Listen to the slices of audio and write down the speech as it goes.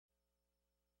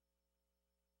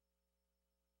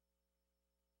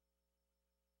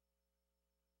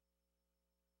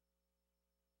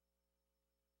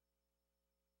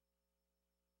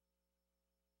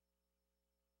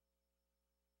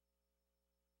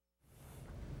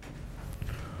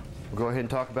We'll go ahead and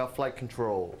talk about flight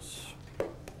controls.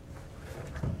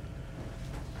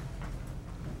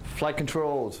 Flight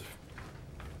controls.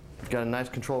 Got a nice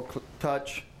control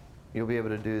touch. You'll be able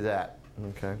to do that.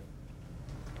 Okay.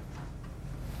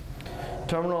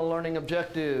 Terminal learning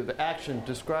objective. Action.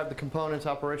 Describe the components,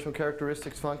 operational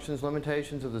characteristics, functions,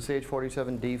 limitations of the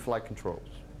CH-47D flight controls.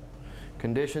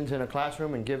 Conditions in a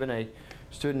classroom and given a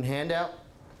student handout.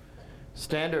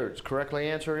 Standards. Correctly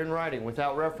answer in writing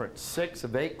without reference. 6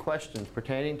 of 8 questions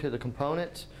pertaining to the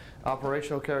components,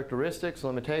 operational characteristics,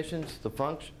 limitations,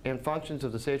 and functions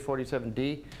of the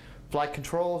CH-47D flight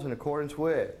controls in accordance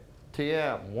with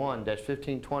TM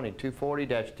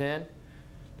 1-1520-240-10,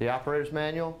 the operator's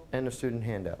manual, and the student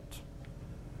handouts.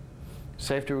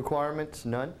 Safety requirements,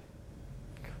 none.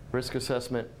 Risk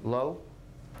assessment, low.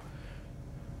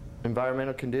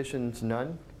 Environmental conditions,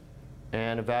 none.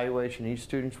 And evaluation, each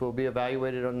student will be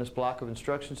evaluated on this block of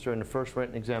instructions during the first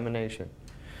written examination.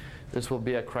 This will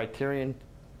be a criterion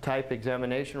type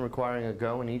examination requiring a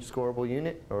go in each scoreable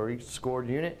unit or each scored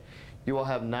unit. You will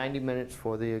have 90 minutes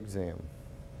for the exam.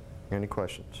 Any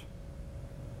questions?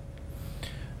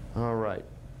 All right.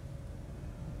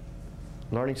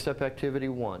 Learning step activity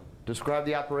 1. Describe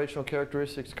the operational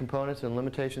characteristics, components, and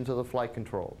limitations of the flight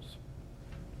controls.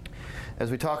 As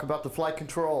we talk about the flight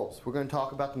controls, we're going to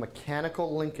talk about the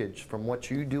mechanical linkage from what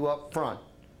you do up front.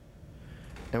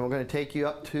 And we're going to take you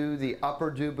up to the upper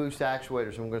do boost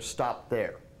actuators, and we're going to stop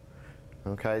there.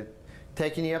 Okay?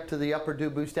 Taking you up to the upper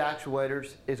do boost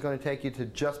actuators is going to take you to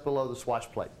just below the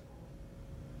swatch plate.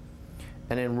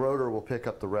 And then rotor will pick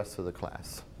up the rest of the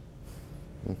class.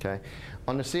 Okay?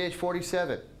 On the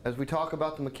CH-47, as we talk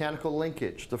about the mechanical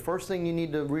linkage, the first thing you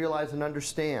need to realize and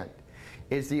understand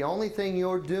is the only thing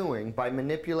you're doing by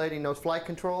manipulating those flight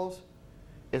controls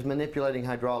is manipulating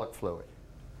hydraulic fluid.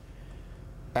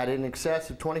 At an excess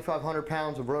of 2,500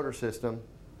 pounds of rotor system,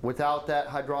 without that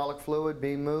hydraulic fluid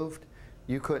being moved,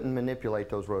 you couldn't manipulate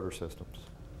those rotor systems.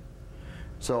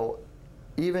 So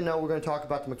even though we're going to talk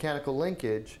about the mechanical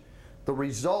linkage, the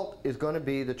result is going to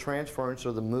be the transference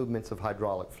or the movements of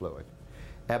hydraulic fluid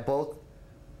at both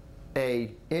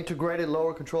a integrated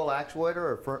lower control actuator,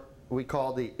 or we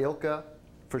call the ILCA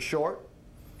for short,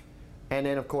 and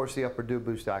then of course the upper do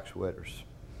boost actuators,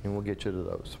 and we'll get you to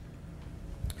those.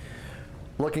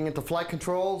 Looking at the flight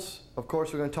controls, of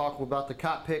course we're going to talk about the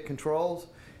cockpit controls,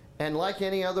 and like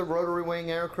any other rotary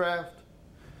wing aircraft,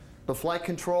 the flight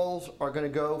controls are going to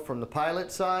go from the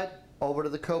pilot side over to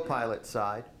the co-pilot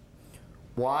side.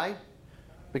 Why?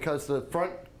 Because the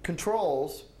front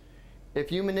controls,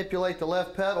 if you manipulate the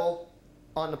left pedal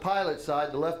on the pilot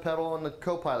side, the left pedal on the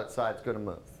co-pilot side is going to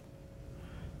move.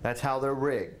 That's how they're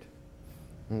rigged.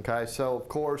 Okay, so of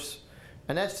course,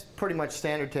 and that's pretty much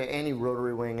standard to any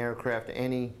rotary wing aircraft,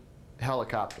 any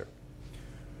helicopter.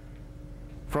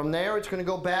 From there, it's going to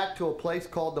go back to a place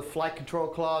called the flight control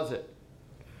closet,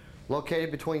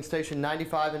 located between station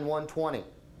 95 and 120.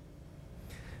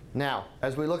 Now,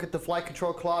 as we look at the flight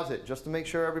control closet, just to make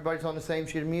sure everybody's on the same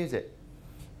sheet of music,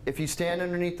 if you stand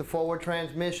underneath the forward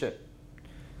transmission,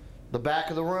 the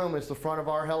back of the room is the front of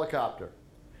our helicopter.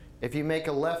 If you make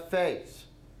a left face,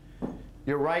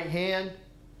 your right hand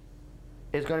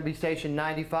is going to be station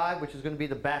 95, which is going to be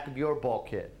the back of your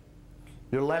bulkhead.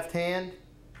 Your left hand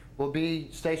will be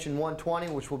station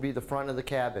 120, which will be the front of the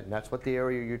cabin. That's what the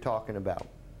area you're talking about.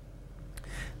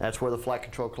 That's where the flight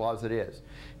control closet is.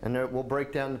 And there, we'll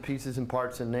break down the pieces and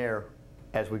parts in there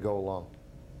as we go along.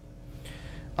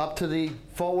 Up to the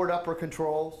forward upper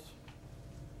controls,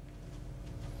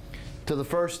 to the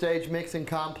first stage mixing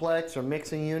complex or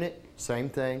mixing unit, same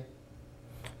thing.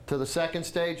 To the second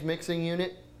stage mixing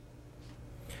unit.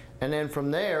 And then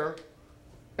from there,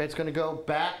 it's going to go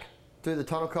back through the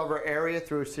tunnel cover area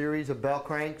through a series of bell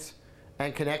cranks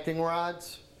and connecting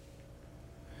rods,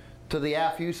 to the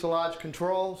aft fuselage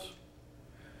controls,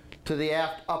 to the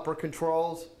aft upper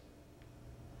controls,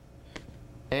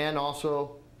 and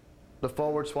also the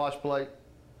forward swatch plate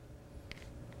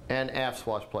and aft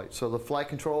swatch plate. So the flight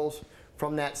controls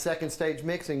from that second stage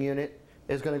mixing unit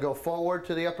is going to go forward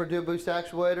to the upper do boost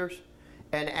actuators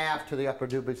and aft to the upper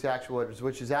do boost actuators,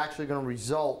 which is actually going to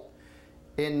result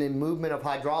in the movement of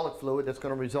hydraulic fluid that's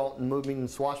going to result in moving the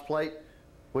swatch plate,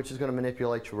 which is going to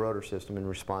manipulate your rotor system in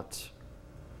response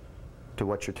to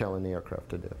what you're telling the aircraft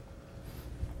to do.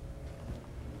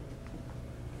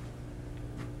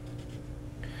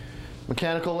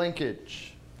 Mechanical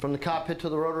linkage from the cockpit to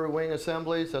the rotary wing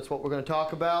assemblies, that's what we're going to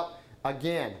talk about.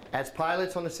 Again, as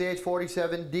pilots on the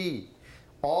CH-47D,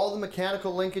 all the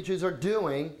mechanical linkages are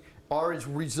doing is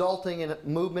resulting in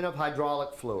movement of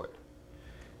hydraulic fluid.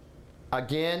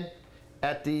 Again,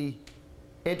 at the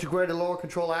integrated lower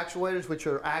control actuators, which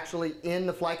are actually in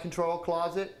the flight control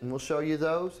closet, and we'll show you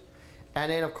those.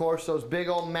 And then, of course, those big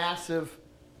old massive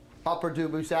upper dew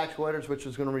boost actuators, which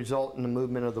is going to result in the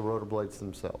movement of the rotor blades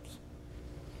themselves.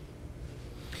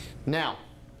 Now,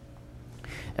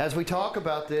 as we talk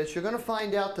about this, you're going to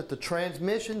find out that the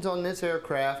transmissions on this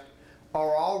aircraft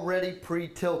are already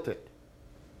pre-tilted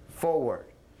forward.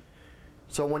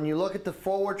 So when you look at the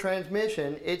forward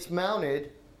transmission, it's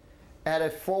mounted at a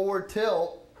forward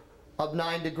tilt of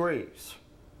 9 degrees.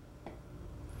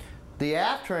 The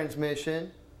aft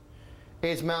transmission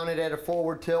is mounted at a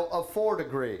forward tilt of 4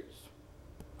 degrees,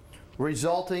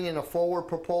 resulting in a forward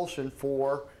propulsion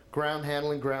for ground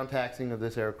handling, ground taxiing of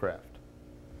this aircraft.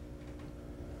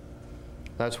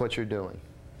 That's what you're doing.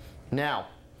 Now,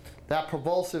 that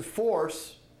propulsive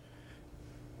force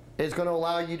is going to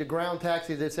allow you to ground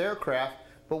taxi this aircraft,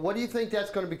 but what do you think that's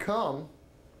going to become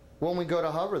when we go to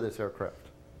hover this aircraft?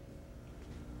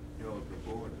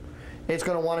 It's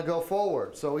going to want to go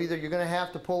forward. So either you're going to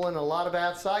have to pull in a lot of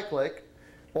aft cyclic,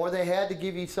 or they had to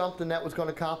give you something that was going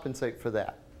to compensate for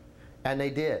that. And they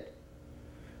did.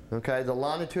 Okay, the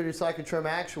longitudinal cyclotrim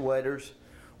actuators,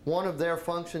 one of their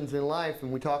functions in life,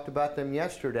 and we talked about them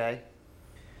yesterday,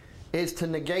 is to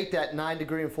negate that 9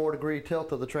 degree and 4 degree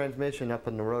tilt of the transmission up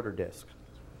in the rotor disc,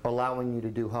 allowing you to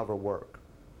do hover work.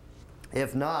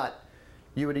 If not,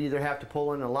 you would either have to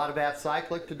pull in a lot of aft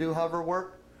cyclic to do hover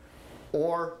work,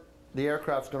 or the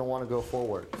aircraft's going to want to go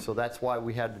forward. So that's why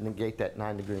we had to negate that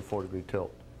 9 degree and 4 degree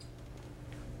tilt.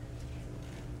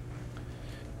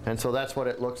 And so that's what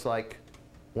it looks like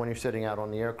when you're sitting out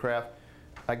on the aircraft.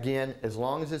 Again, as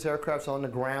long as this aircraft's on the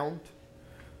ground,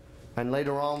 and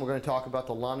later on we're going to talk about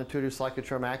the longitudinal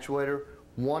cyclotrim actuator,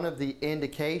 one of the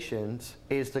indications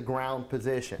is the ground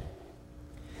position.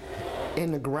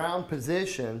 In the ground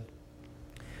position,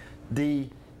 the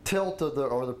tilt of the,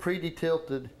 or the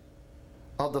pre-detilted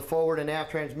of the forward and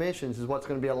aft transmissions is what's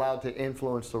going to be allowed to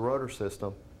influence the rotor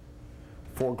system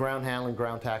for ground handling,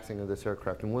 ground taxiing of this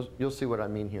aircraft. And you'll see what I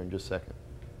mean here in just a second.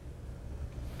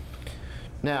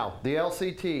 Now, the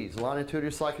LCTs,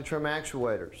 longitudinal cyclotrim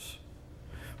actuators.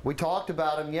 We talked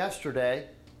about them yesterday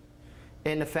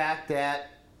in the fact that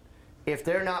if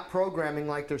they're not programming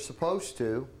like they're supposed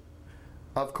to,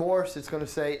 of course it's going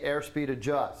to say airspeed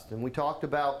adjust. And we talked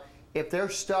about if they're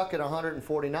stuck at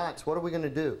 140 knots, what are we going to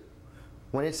do?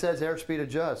 When it says airspeed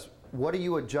adjust, what are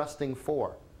you adjusting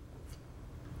for?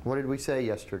 What did we say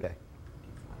yesterday?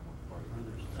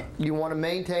 You want to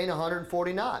maintain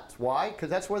 140 knots. Why? Because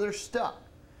that's where they're stuck.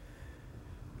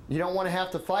 You don't want to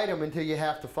have to fight them until you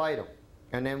have to fight them.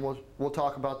 And then we'll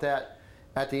talk about that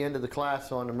at the end of the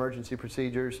class on emergency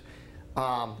procedures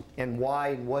and why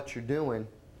and what you're doing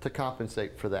to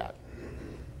compensate for that.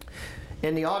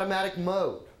 In the automatic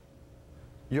mode,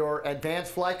 your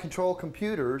advanced flight control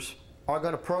computers are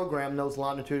going to program those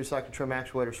longitudinal cyclotrim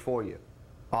actuators for you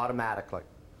automatically.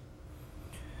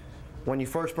 When you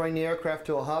first bring the aircraft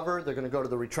to a hover, they're going to go to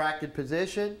the retracted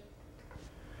position,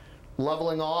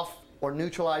 leveling off or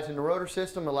neutralizing the rotor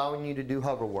system, allowing you to do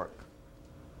hover work.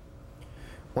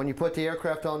 When you put the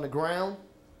aircraft on the ground,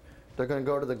 they're going to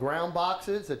go to the ground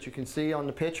boxes that you can see on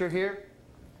the picture here.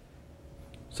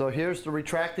 So here's the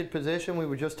retracted position we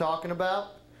were just talking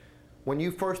about. When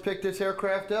you first pick this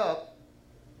aircraft up,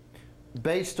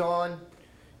 based on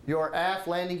your aft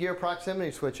landing gear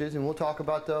proximity switches, and we'll talk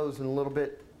about those in a little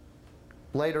bit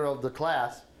later of the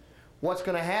class, what's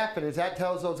going to happen is that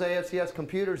tells those AFCS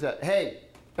computers that, hey,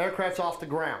 aircraft's off the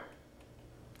ground.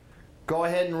 Go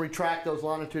ahead and retract those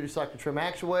longitudinal cyclotrim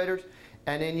actuators,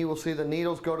 and then you will see the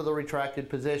needles go to the retracted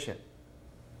position,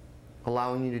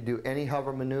 allowing you to do any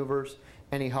hover maneuvers,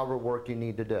 any hover work you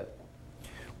need to do.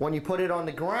 When you put it on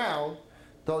the ground,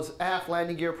 those aft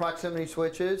landing gear proximity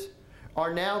switches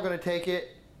are now going to take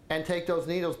it and take those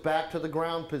needles back to the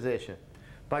ground position.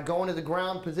 By going to the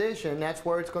ground position, that's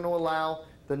where it's going to allow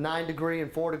the 9 degree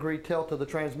and 4 degree tilt of the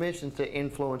transmissions to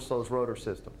influence those rotor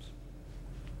systems.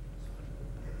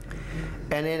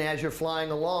 And then as you're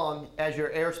flying along, as your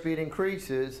airspeed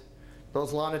increases,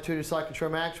 those longitudinal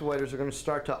cyclotrim actuators are going to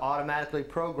start to automatically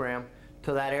program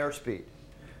to that airspeed.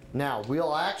 Now,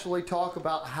 we'll actually talk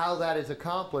about how that is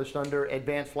accomplished under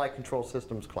Advanced Flight Control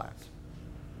Systems class,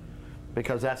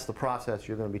 because that's the process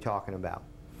you're going to be talking about.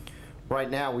 Right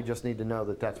now, we just need to know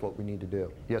that that's what we need to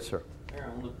do. Yes, sir? Here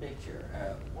on the picture,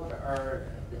 what are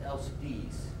the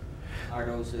LCDs? Are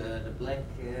those the black?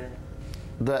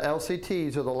 The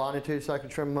LCTs are the longitudinal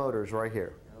cyclotrim motors right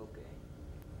here. Okay.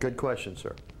 Good question,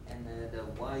 sir. And the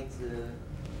white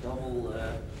double?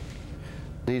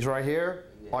 These right here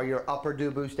are your upper dew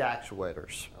boost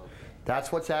actuators. Okay.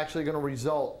 That's what's actually going to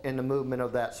result in the movement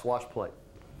of that swash plate.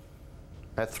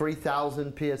 at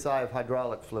 3,000 psi of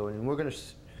hydraulic fluid. And we're going to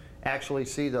actually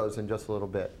see those in just a little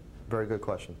bit. Very good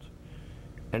questions.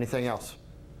 Anything else?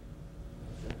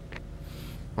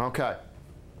 Okay.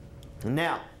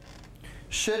 Now,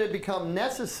 should it become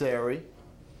necessary,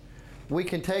 we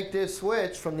can take this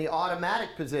switch from the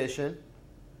automatic position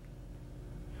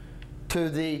to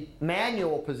the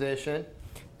manual position,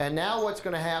 and now what's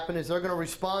going to happen is they're going to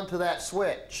respond to that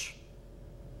switch.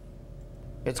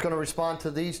 It's going to respond to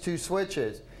these two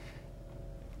switches.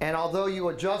 And although you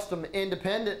adjust them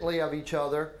independently of each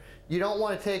other, you don't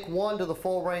want to take one to the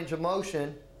full range of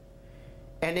motion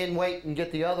and then wait and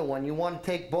get the other one. You want to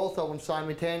take both of them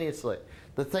simultaneously.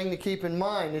 The thing to keep in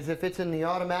mind is if it's in the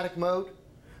automatic mode,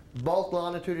 both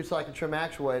longitudinal cyclotrim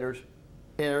actuators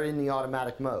are in the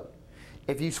automatic mode.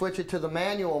 If you switch it to the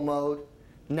manual mode,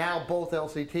 now both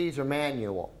LCTs are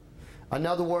manual. In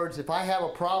other words, if I have a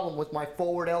problem with my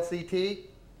forward LCT,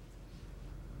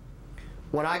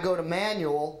 when I go to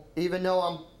manual, even though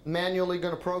I'm manually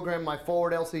going to program my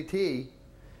forward LCT,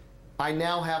 I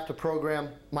now have to program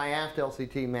my aft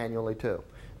LCT manually too.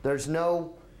 There's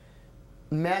no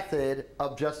method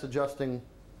of just adjusting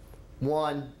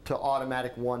one to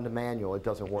automatic, one to manual. It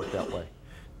doesn't work that way.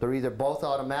 They're either both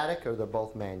automatic or they're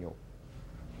both manual.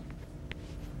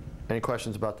 Any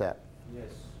questions about that?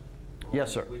 Yes.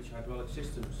 Yes, sir. Which hydraulic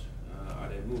systems are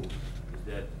they moved? Is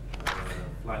that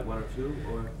flight 1 or 2?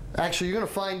 Or? Actually, you're going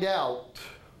to find out.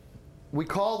 We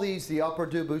call these the upper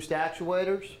due boost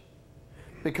actuators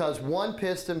because one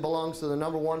piston belongs to the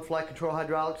number 1 flight control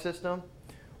hydraulic system.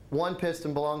 One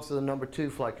piston belongs to the number 2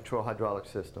 flight control hydraulic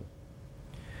system.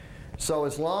 So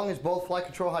as long as both flight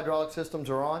control hydraulic systems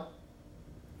are on,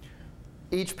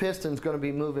 each piston is going to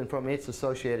be moving from its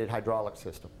associated hydraulic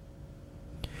system.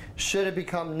 Should it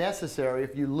become necessary,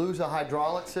 if you lose a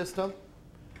hydraulic system,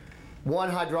 one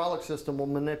hydraulic system will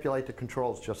manipulate the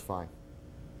controls just fine.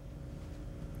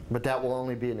 But that will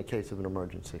only be in the case of an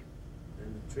emergency.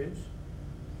 And the trims?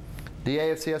 The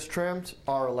AFCS trims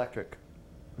are electric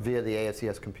via the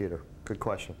AFCS computer. Good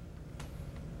question.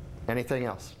 Anything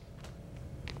else?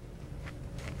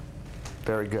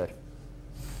 Very good.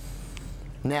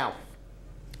 Now,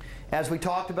 as we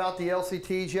talked about the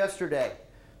LCTs yesterday,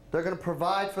 they're going to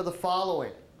provide for the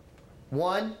following.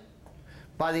 One,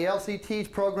 by the LCTs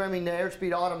programming the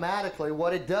airspeed automatically,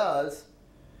 what it does,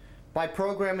 by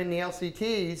programming the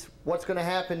LCTs, what's going to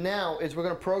happen now is we're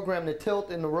going to program the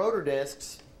tilt in the rotor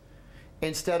discs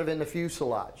instead of in the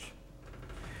fuselage.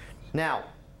 Now,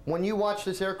 when you watch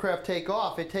this aircraft take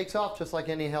off, it takes off just like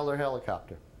any other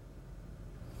helicopter.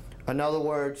 In other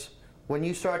words, when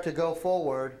you start to go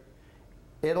forward,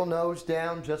 it'll nose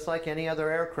down just like any other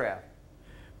aircraft.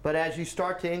 But as you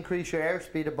start to increase your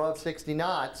airspeed above 60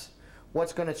 knots,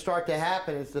 what's going to start to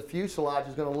happen is the fuselage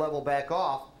is going to level back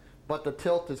off, but the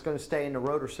tilt is going to stay in the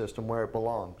rotor system where it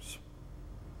belongs.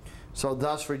 So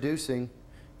thus reducing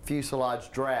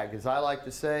fuselage drag. As I like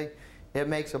to say, it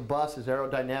makes a bus as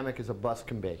aerodynamic as a bus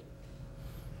can be.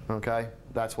 Okay?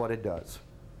 That's what it does.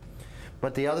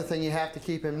 But the other thing you have to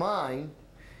keep in mind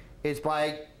is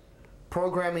by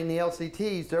programming the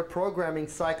LCTs, they're programming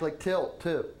cyclic tilt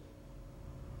too,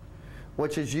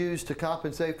 which is used to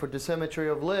compensate for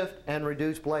dissymmetry of lift and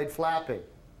reduce blade flapping.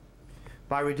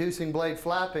 By reducing blade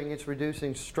flapping, it's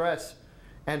reducing stress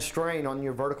and strain on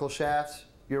your vertical shafts,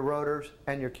 your rotors,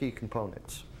 and your key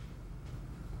components.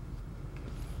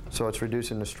 So it's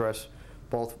reducing the stress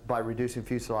both by reducing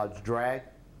fuselage drag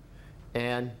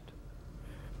and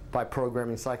by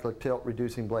programming cyclic tilt,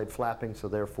 reducing blade flapping, so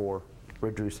therefore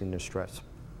reducing the stress.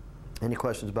 Any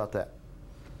questions about that?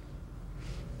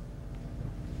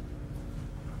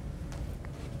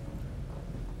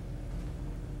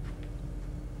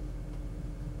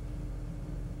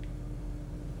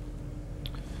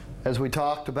 As we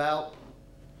talked about,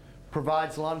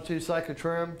 provides longitude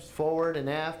cyclotrims, forward and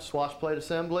aft swash plate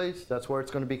assemblies. That's where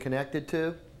it's going to be connected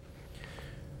to.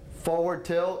 Forward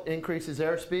tilt increases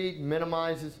airspeed,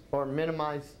 minimizes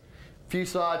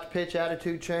fuselage pitch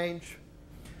attitude change.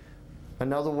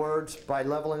 In other words, by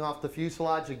leveling off the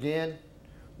fuselage again,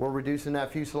 we're reducing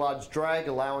that fuselage drag,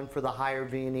 allowing for the higher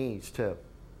V&Es too,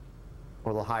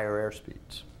 or the higher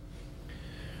airspeeds.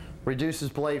 Reduces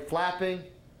blade flapping,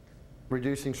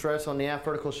 reducing stress on the aft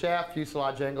vertical shaft,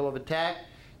 fuselage angle of attack,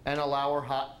 and allow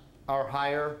our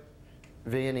higher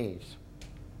V&Es.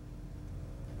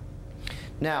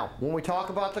 Now, when we talk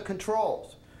about the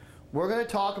controls, we're going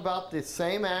to talk about the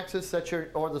same axis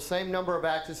that or the same number of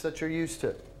axes that you're used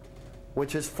to,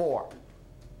 which is 4.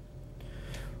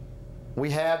 We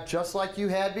have, just like you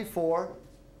had before,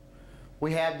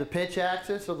 we have the pitch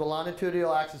axis or the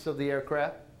longitudinal axis of the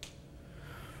aircraft.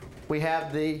 We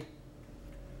have the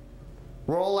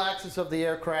roll axis of the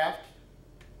aircraft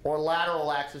or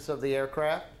lateral axis of the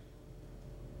aircraft.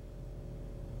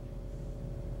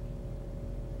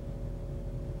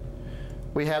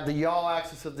 We have the yaw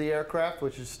axis of the aircraft,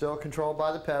 which is still controlled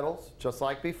by the pedals, just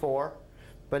like before.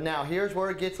 But now here's where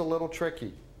it gets a little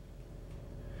tricky.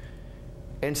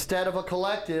 Instead of a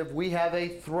collective, we have a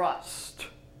thrust,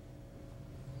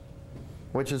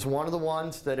 which is one of the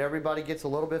ones that everybody gets a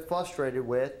little bit frustrated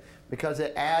with because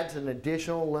it adds an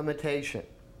additional limitation.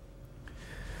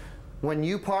 When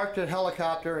you parked a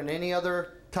helicopter and any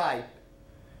other type,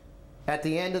 at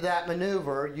the end of that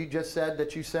maneuver, you just said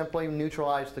that you simply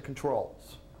neutralized the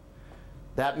controls.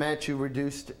 That meant you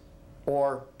reduced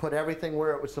or put everything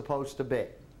where it was supposed to be.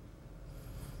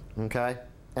 Okay?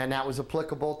 And that was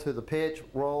applicable to the pitch,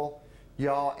 roll,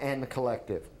 yaw, and the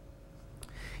collective.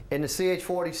 In the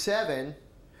CH-47,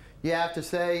 you have to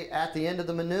say at the end of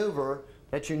the maneuver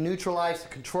that you neutralize the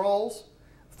controls,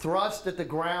 thrust at the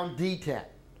ground detent.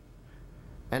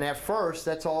 And at first,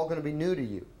 that's all going to be new to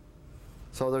you.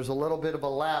 So there's a little bit of a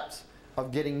lapse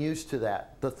of getting used to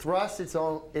that. The thrust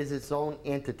is its own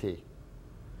entity,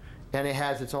 and it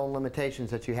has its own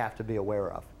limitations that you have to be aware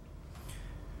of.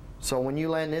 So when you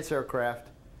land this aircraft,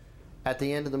 at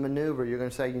the end of the maneuver, you're going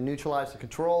to say you neutralize the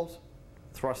controls,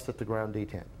 thrust at the ground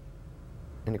detent.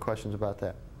 Any questions about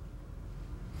that?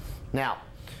 Now,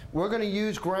 we're going to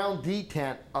use ground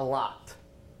detent a lot.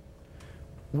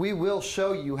 We will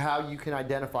show you how you can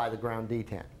identify the ground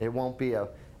detent. It won't be a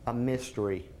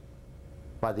mystery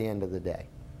by the end of the day.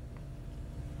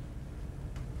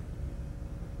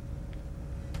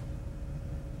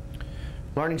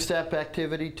 Learning step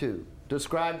activity 2.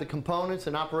 Describe the components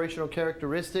and operational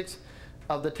characteristics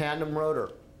of the tandem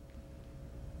rotor.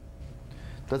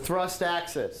 The thrust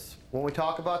axis. When we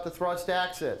talk about the thrust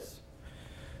axis,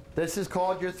 this is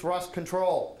called your thrust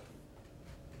control.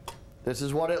 This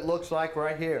is what it looks like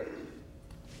right here.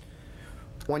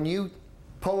 When you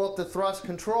pull up the thrust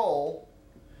control,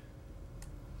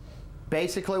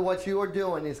 basically what you are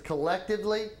doing is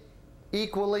collectively,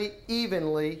 equally,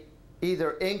 evenly,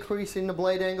 either increasing the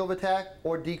blade angle of attack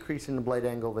or decreasing the blade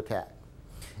angle of attack.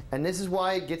 And this is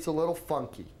why it gets a little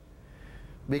funky.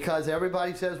 Because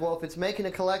everybody says, well, if it's making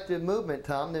a collective movement,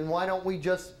 Tom, then why don't we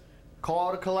just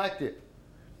call it a collective?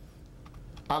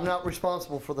 I'm not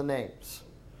responsible for the names.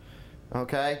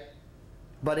 Okay?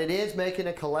 But it is making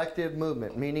a collective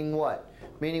movement, meaning what?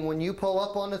 Meaning when you pull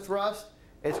up on the thrust,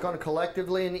 it's going to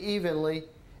collectively and evenly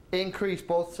increase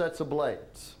both sets of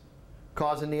blades,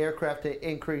 causing the aircraft to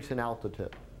increase in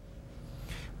altitude.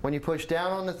 When you push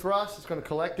down on the thrust, it's going to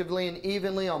collectively and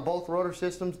evenly on both rotor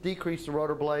systems decrease the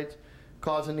rotor blades,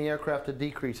 causing the aircraft to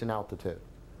decrease in altitude.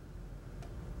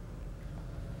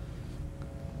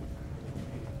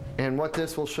 And what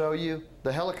this will show you,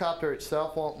 the helicopter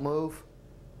itself won't move,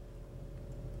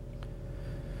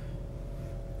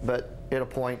 but it'll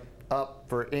point up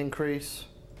for increase,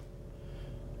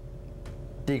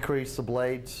 decrease the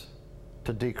blades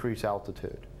to decrease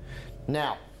altitude.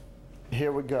 Now,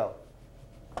 here we go.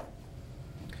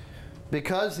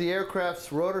 Because the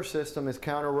aircraft's rotor system is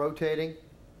counter-rotating,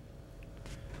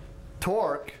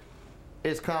 torque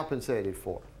is compensated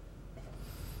for.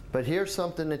 But here's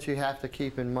something that you have to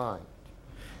keep in mind,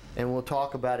 and we'll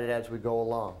talk about it as we go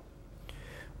along.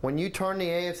 When you turn the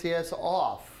AFCS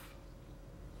off,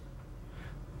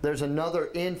 there's another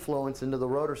influence into the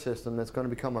rotor system that's going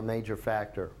to become a major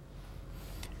factor.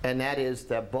 And that is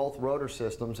that both rotor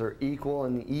systems are equal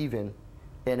and even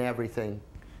in everything.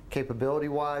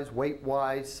 Capability-wise,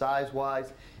 weight-wise,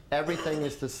 size-wise, everything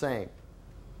is the same.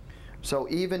 So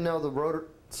even though the rotor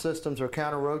systems are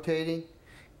counter-rotating,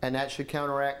 and that should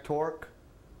counteract torque,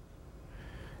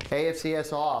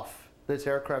 AFCS off, this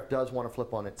aircraft does want to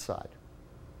flip on its side.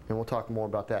 And we'll talk more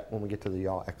about that when we get to the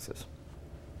yaw axis.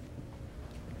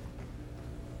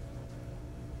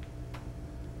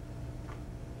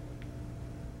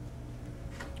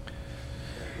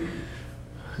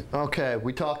 Okay,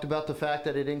 we talked about the fact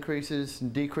that it increases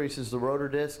and decreases the rotor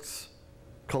discs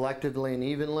collectively and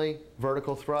evenly.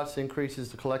 Vertical thrust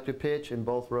increases the collective pitch in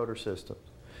both rotor systems.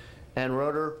 And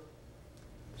rotor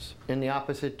in the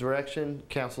opposite direction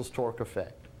cancels torque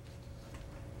effect.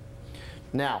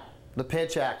 Now, the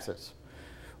pitch axis.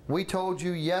 We told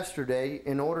you yesterday,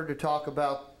 in order to talk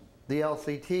about the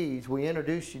LCTs, we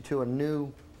introduced you to a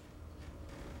new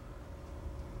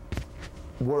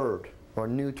word or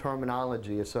new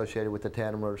terminology associated with the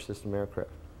tandem rotor system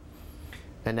aircraft.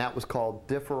 And that was called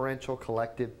differential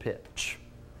collective pitch.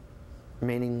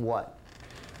 Meaning what?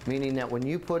 Meaning that when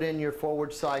you put in your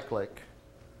forward cyclic,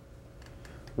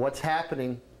 what's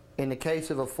happening in the case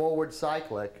of a forward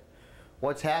cyclic,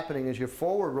 what's happening is your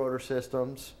forward rotor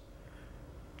systems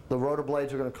the rotor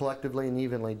blades are going to collectively and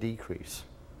evenly decrease.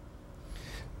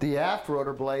 The aft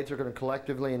rotor blades are going to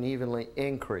collectively and evenly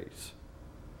increase,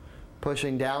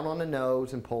 pushing down on the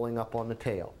nose and pulling up on the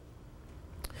tail,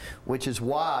 which is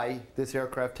why this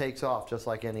aircraft takes off just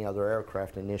like any other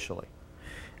aircraft initially.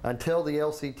 Until the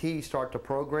LCTs start to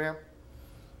program,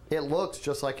 it looks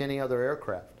just like any other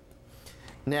aircraft.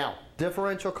 Now,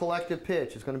 differential collective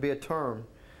pitch is going to be a term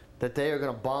that they are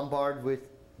going to bombard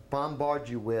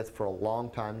you with for a long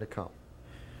time to come.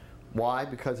 Why?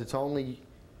 Because it's only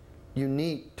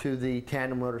unique to the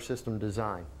tandem rotor system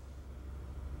design.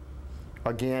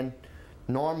 Again,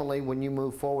 normally when you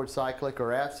move forward cyclic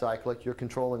or aft cyclic, you're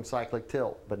controlling cyclic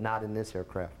tilt, but not in this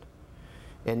aircraft.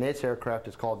 In this aircraft,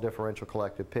 it's called differential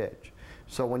collective pitch.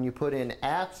 So when you put in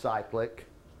aft cyclic,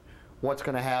 what's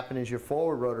going to happen is your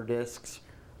forward rotor discs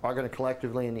are going to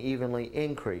collectively and evenly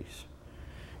increase.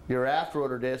 Your aft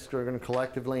rotor discs are going to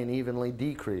collectively and evenly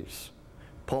decrease,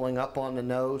 pulling up on the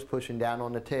nose, pushing down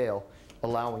on the tail,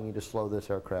 allowing you to slow this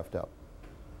aircraft up.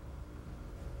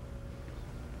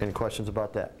 Any questions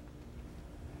about that?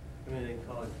 I mean, they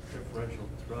call it differential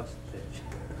thrust pitch.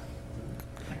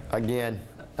 Again,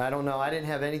 I don't know. I didn't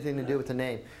have anything to do with the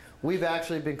name. We've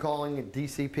actually been calling it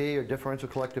DCP, or differential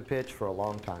collective pitch, for a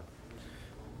long time.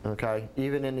 Okay?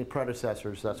 Even in the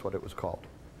predecessors, that's what it was called.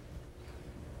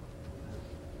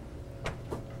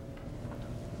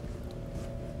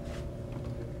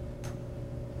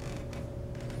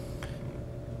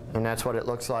 And that's what it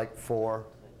looks like for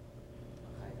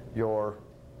your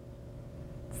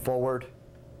forward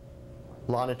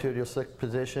longitudinal slick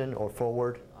position or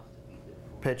forward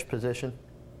pitch position.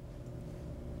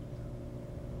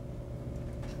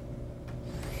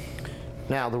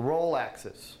 Now, the roll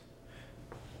axis.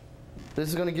 This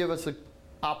is going to give us an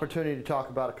opportunity to talk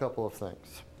about a couple of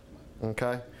things.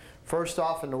 Okay? First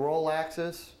off, in the roll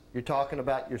axis, you're talking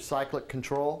about your cyclic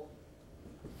control.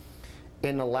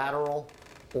 In the lateral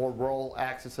or roll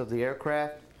axis of the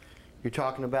aircraft, you're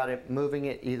talking about it moving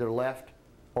it either left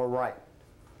or right.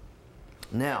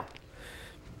 Now,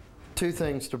 two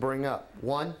things to bring up.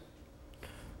 One,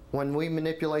 when we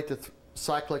manipulate the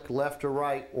cyclic left or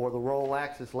right, or the roll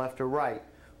axis left or right,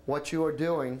 what you are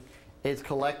doing is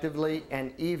collectively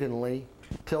and evenly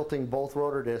tilting both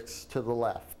rotor discs to the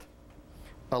left,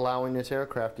 allowing this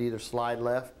aircraft to either slide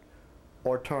left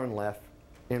or turn left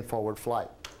in forward flight.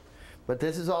 But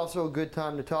this is also a good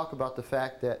time to talk about the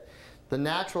fact that the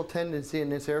natural tendency in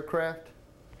this aircraft,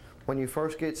 when you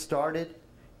first get started,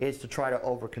 is to try to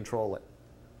over-control it.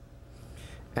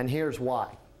 And here's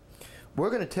why.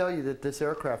 We're going to tell you that this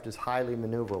aircraft is highly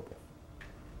maneuverable.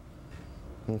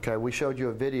 Okay, we showed you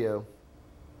a video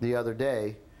the other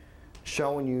day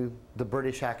showing you the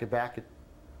British Hackett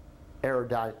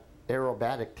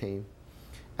aerobatic team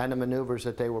and the maneuvers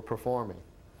that they were performing.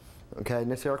 Okay,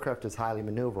 and this aircraft is highly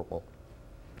maneuverable.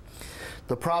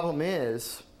 The problem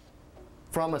is,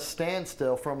 from a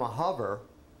standstill, from a hover,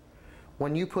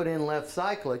 when you put in left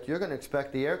cyclic, you're going to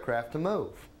expect the aircraft to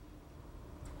move.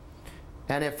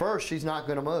 And at first, she's not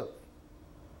going to move.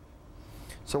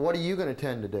 So what are you going to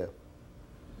tend to do?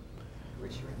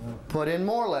 Put in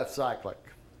more left cyclic.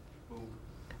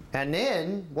 And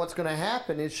then what's going to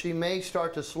happen is she may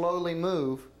start to slowly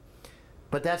move,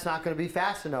 but that's not going to be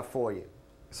fast enough for you.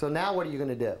 So now what are you going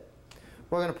to do?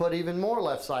 We're going to put even more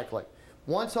left cyclic.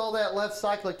 Once all that left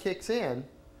cyclic kicks in,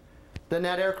 then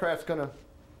that aircraft's going to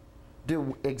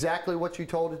do exactly what you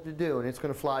told it to do, and it's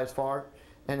going to fly as far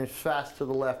and as fast to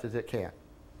the left as it can.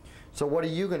 So what are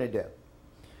you going to do?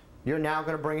 You're now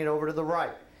going to bring it over to the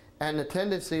right. And the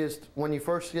tendency is, when you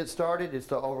first get started, is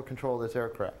to over-control this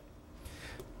aircraft.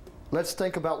 Let's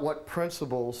think about what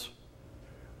principles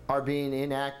are being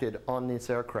enacted on this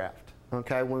aircraft.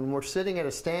 Okay, when we're sitting at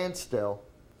a standstill,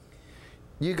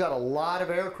 you got a lot of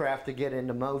aircraft to get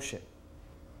into motion.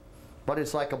 But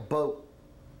it's like a boat.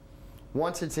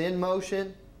 Once it's in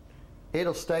motion,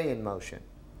 it'll stay in motion.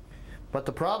 But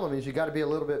the problem is you got to be a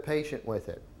little bit patient with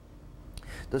it.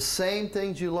 The same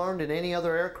things you learned in any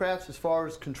other aircraft as far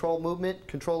as control movement,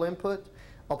 control input,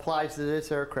 applies to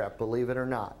this aircraft, believe it or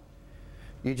not.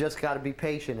 You just got to be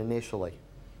patient initially.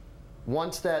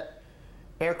 Once that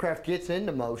aircraft gets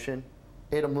into motion,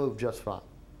 it'll move just fine.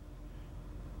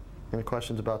 Any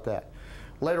questions about that?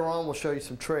 Later on, we'll show you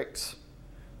some tricks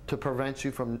to prevent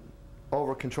you from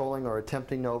over-controlling or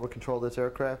attempting to over-control this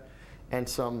aircraft, and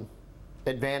some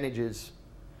advantages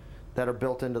that are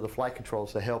built into the flight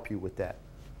controls to help you with that.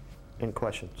 Any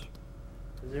questions?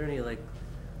 Is there any like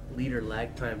lead or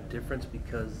lag time difference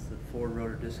because the forward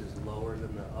rotor disc is lower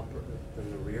than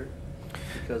the rear?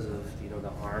 Because of, you know,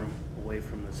 the arm away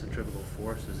from the centrifugal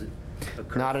force? Is it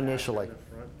occur Not faster initially. in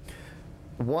the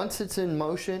front? Once it's in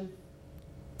motion,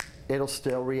 it'll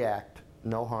still react.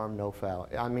 No harm, no foul.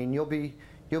 I mean, you'll be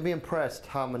impressed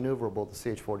how maneuverable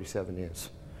the CH-47 is.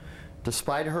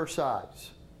 Despite her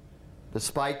size,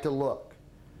 despite the look.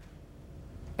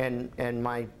 And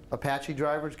my Apache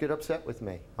drivers get upset with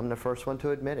me. I'm the first one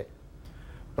to admit it.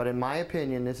 But in my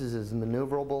opinion, this is as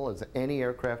maneuverable as any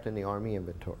aircraft in the Army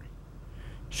inventory.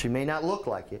 She may not look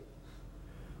like it,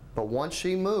 but once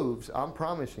she moves, I'm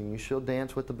promising you she'll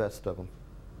dance with the best of them.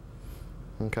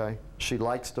 Okay? She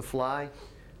likes to fly,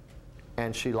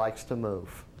 and she likes to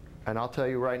move. And I'll tell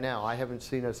you right now, I haven't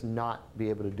seen us not be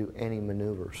able to do any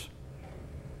maneuvers.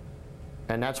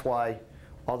 And that's why,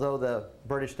 although the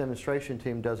British demonstration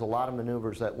team does a lot of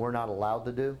maneuvers that we're not allowed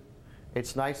to do,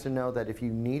 it's nice to know that if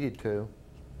you needed to,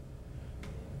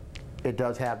 it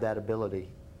does have that ability.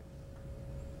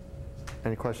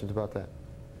 Any questions about that?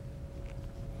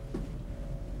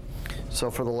 So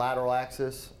for the lateral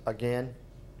axis, again,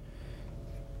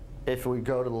 if we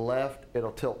go to the left,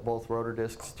 it'll tilt both rotor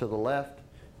discs to the left.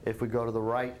 If we go to the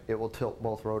right, it will tilt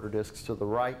both rotor discs to the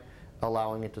right,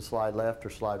 allowing it to slide left or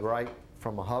slide right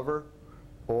from a hover,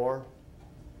 or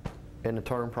in the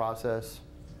turn process,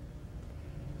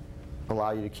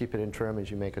 allow you to keep it in trim as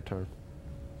you make a turn.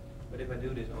 But if I do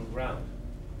this on ground,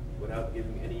 without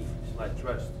giving any slight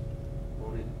thrust,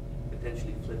 won't it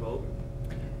potentially flip over?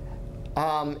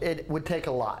 It would take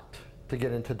a lot to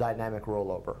get into dynamic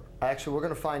rollover. Actually, we're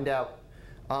going to find out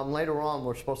later on.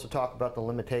 We're supposed to talk about the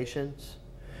limitations.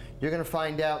 You're going to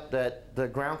find out that the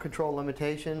ground control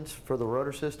limitations for the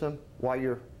rotor system, while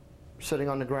you're sitting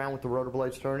on the ground with the rotor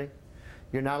blades turning,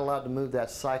 you're not allowed to move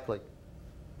that cyclic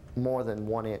more than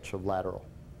 1 inch of lateral.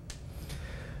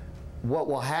 What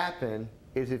will happen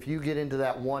is if you get into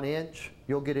that 1 inch,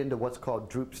 you'll get into what's called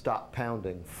droop stop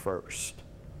pounding first.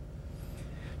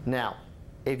 Now,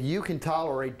 if you can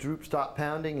tolerate droop stop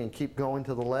pounding and keep going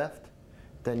to the left,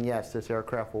 then yes, this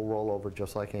aircraft will roll over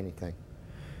just like anything.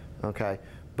 Okay?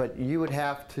 But you would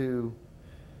have to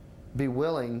be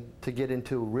willing to get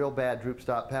into real bad droop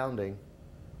stop pounding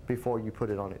before you put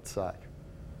it on its side.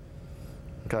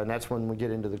 Okay, and that's when we get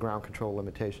into the ground control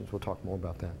limitations. We'll talk more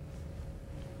about that.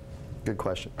 Good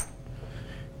question.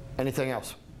 Anything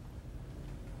else?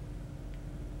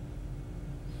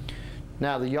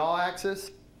 Now the yaw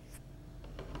axis,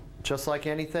 just like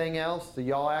anything else, the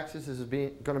yaw axis is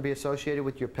going to be associated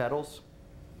with your pedals.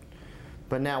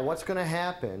 But now what's going to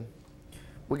happen,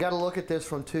 we got to look at this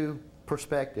from two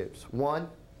perspectives. One,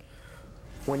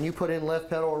 when you put in left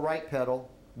pedal or right pedal,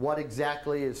 what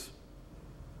exactly is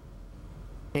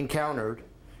encountered?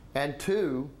 And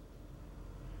two,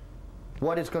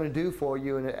 what it's going to do for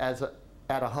you at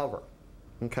a hover.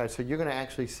 Okay, so you're going to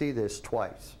actually see this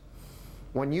twice.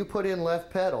 When you put in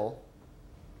left pedal,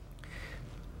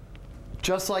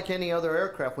 just like any other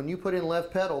aircraft, when you put in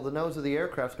left pedal, the nose of the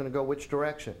aircraft is going to go which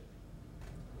direction?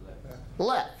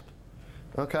 Left.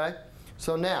 Okay?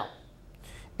 So now,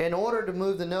 in order to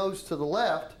move the nose to the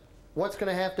left, what's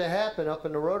going to happen up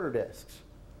in the rotor discs?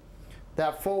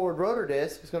 That forward rotor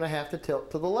disc is going to have to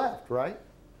tilt to the left, right?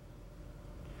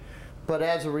 But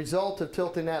as a result of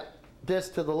tilting that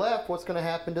disc to the left, what's going to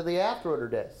happen to the aft rotor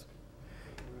disc?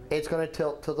 It's going to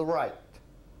tilt to the right,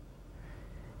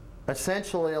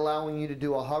 essentially allowing you to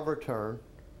do a hover turn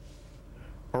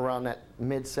around that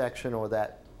midsection or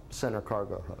that center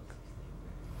cargo hook.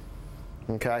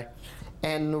 Okay?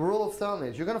 And the rule of thumb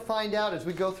is, you're going to find out as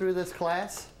we go through this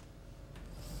class,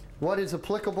 what is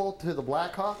applicable to the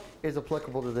Black Hawk is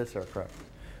applicable to this aircraft.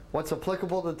 What's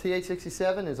applicable to the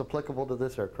TH-67 is applicable to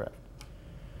this aircraft.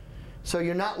 So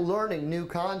you're not learning new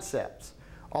concepts.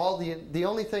 The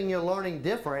only thing you're learning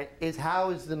different is how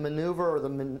is the maneuver or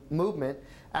the movement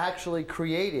actually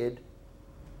created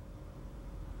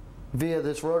via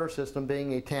this rotor system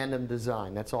being a tandem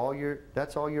design. That's all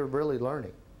you're really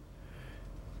learning.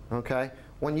 Okay?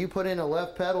 When you put in a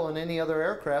left pedal in any other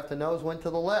aircraft, the nose went to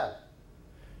the left,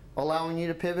 allowing you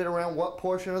to pivot around what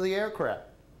portion of the aircraft?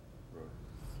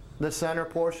 The center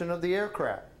portion of the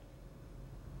aircraft.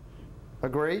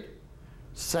 Agreed?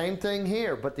 Same thing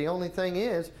here, but the only thing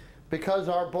is, because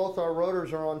both our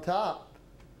rotors are on top,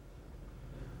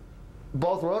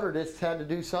 both rotor discs had to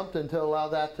do something to allow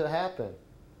that to happen.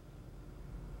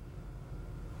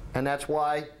 And that's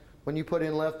why when you put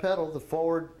in left pedal, the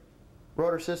forward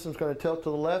rotor system is going to tilt to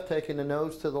the left, taking the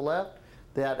nose to the left.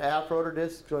 That aft rotor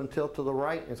disc is going to tilt to the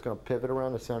right, and it's going to pivot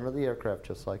around the center of the aircraft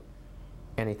just like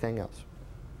anything else.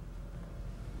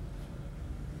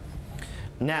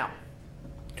 Now,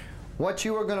 what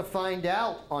you are going to find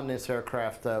out on this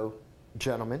aircraft, though,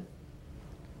 gentlemen,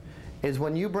 is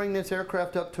when you bring this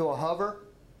aircraft up to a hover,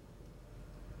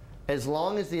 as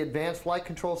long as the advanced flight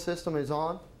control system is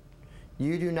on,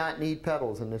 you do not need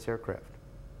pedals in this aircraft.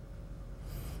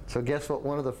 So guess what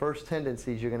one of the first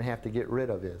tendencies you're going to have to get rid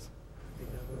of is?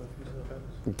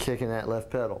 Kicking that left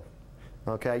pedal.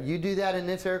 Okay, you do that in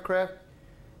this aircraft,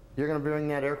 you're going to bring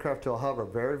that aircraft to a hover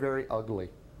very, very ugly.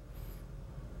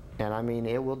 And I mean,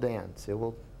 it will dance. It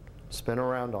will spin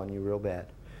around on you real bad.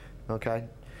 Okay?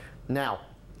 Now,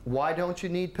 why don't you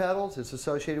need pedals? It's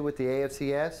associated with the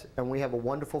AFCS, and we have a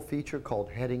wonderful feature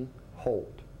called heading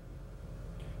hold.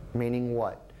 Meaning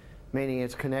what? Meaning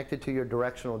it's connected to your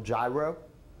directional gyro.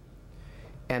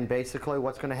 And basically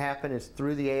what's going to happen is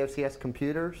through the AFCS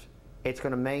computers, it's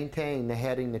going to maintain the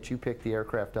heading that you pick the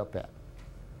aircraft up at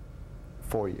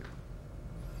for you.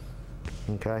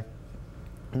 Okay?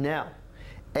 Now,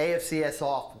 AFCS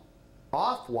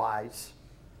off-wise,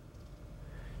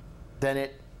 then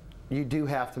you do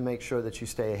have to make sure that you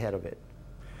stay ahead of it.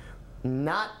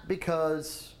 Not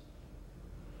because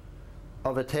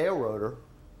of a tail rotor,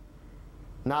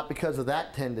 not because of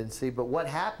that tendency, but what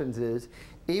happens is,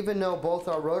 even though both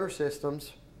our rotor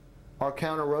systems are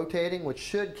counter-rotating, which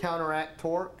should counteract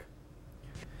torque,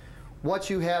 what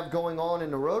you have going on in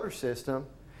the rotor system,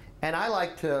 and I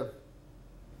like to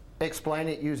explain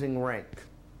it using rank.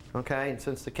 Okay, and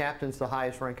since the captain's the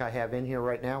highest rank I have in here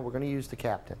right now, we're going to use the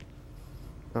captain.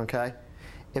 Okay,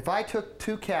 if I took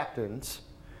two captains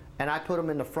and I put them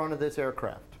in the front of this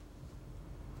aircraft,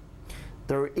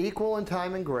 they're equal in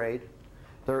time and grade,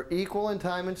 they're equal in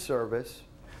time and service,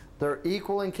 they're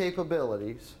equal in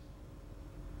capabilities.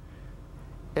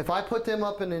 If I put them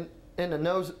up in the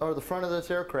nose or the front of this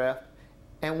aircraft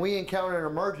and we encounter an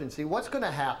emergency, what's going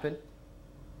to happen?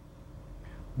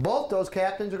 Both those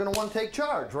captains are going to want to take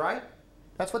charge, right?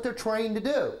 That's what they're trained to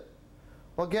do.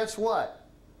 Well, guess what?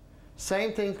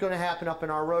 Same thing's going to happen up in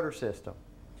our rotor system.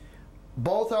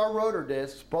 Both our rotor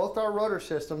discs, both our rotor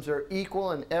systems are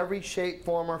equal in every shape,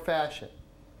 form, or fashion.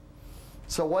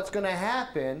 So what's going to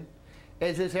happen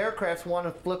is this aircraft's one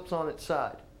that flips on its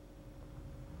side.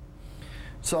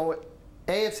 So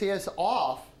AFCS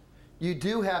off, you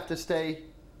do have to stay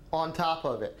on top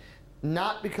of it.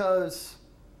 Not because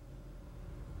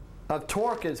of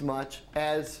torque as much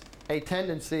as a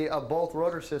tendency of both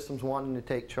rotor systems wanting to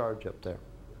take charge up there.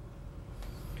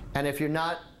 And if you're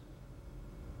not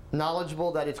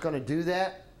knowledgeable that it's going to do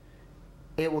that,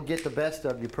 it will get the best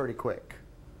of you pretty quick.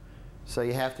 So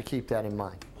you have to keep that in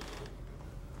mind.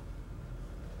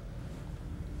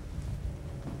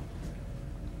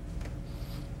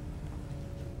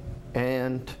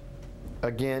 And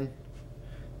again,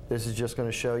 this is just going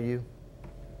to show you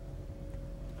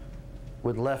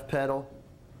with left pedal,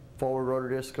 forward rotor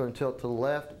disc is going to tilt to the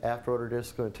left, aft rotor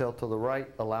disc is going to tilt to the right,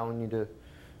 allowing you to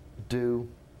do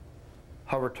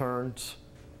hover turns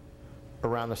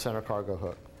around the center cargo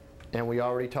hook. And we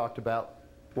already talked about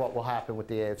what will happen with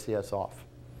the AFCS off.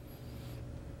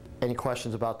 Any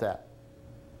questions about that?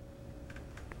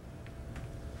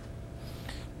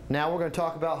 Now we're going to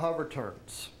talk about hover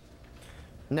turns.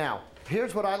 Now,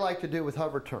 here's what I like to do with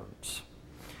hover turns.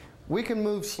 We can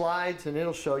move slides and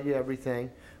it'll show you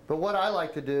everything, but what I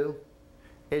like to do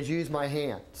is use my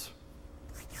hands.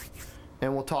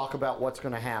 And we'll talk about what's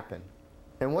going to happen.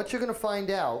 And what you're going to find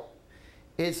out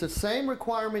is the same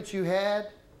requirements you had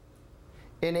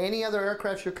in any other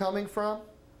aircraft you're coming from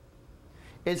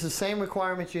is the same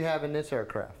requirements you have in this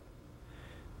aircraft.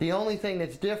 The only thing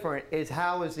that's different is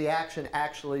how is the action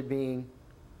actually being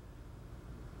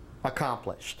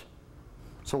accomplished.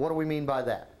 So what do we mean by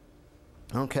that?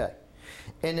 Okay.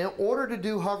 And in order to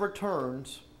do hover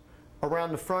turns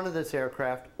around the front of this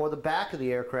aircraft or the back of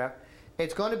the aircraft,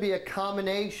 it's going to be a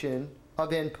combination of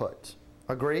inputs.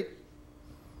 Agreed?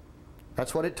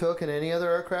 That's what it took in any other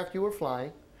aircraft you were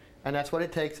flying, and that's what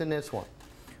it takes in this one.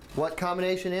 What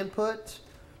combination inputs?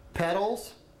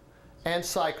 Pedals and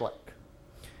cyclic.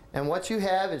 And what you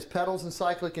have is pedals and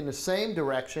cyclic in the same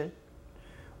direction,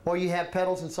 or you have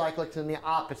pedals and cyclics in the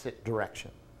opposite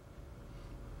direction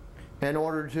in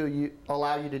order to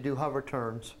allow you to do hover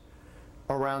turns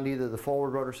around either the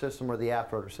forward rotor system or the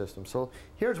aft rotor system. So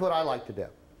here's what I like to do.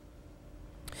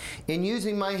 In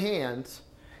using my hands,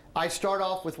 I start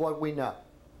off with what we know.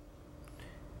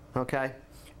 Okay?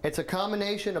 It's a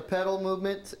combination of pedal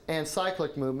movements and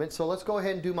cyclic movements, so let's go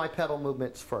ahead and do my pedal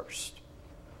movements first.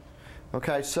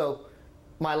 Okay, so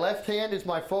my left hand is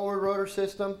my forward rotor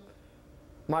system,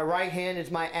 my right hand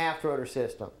is my aft rotor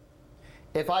system.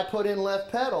 If I put in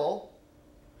left pedal,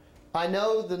 I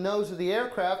know the nose of the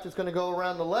aircraft is going to go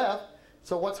around the left,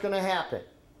 so what's going to happen?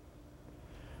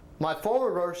 My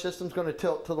forward rotor system is going to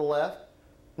tilt to the left,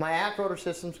 my aft rotor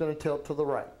system is going to tilt to the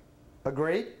right.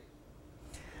 Agreed?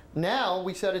 now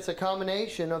we said it's a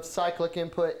combination of cyclic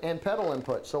input and pedal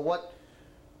input. So what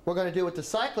we're going to do with the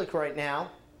cyclic right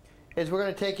now is we're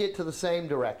going to take it to the same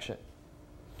direction.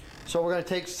 So we're going to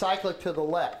take cyclic to the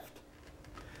left.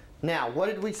 Now, what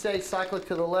did we say cyclic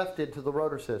to the left did to the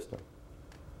rotor system?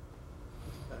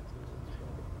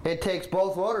 It takes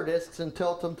both rotor discs and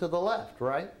tilts them to the left,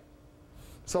 right?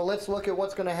 So let's look at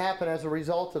what's going to happen as a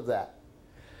result of that.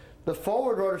 The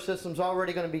forward rotor system is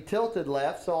already going to be tilted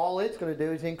left, so all it's going to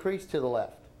do is increase to the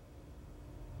left.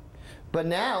 But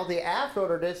now the aft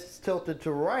rotor disc is tilted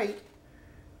to right,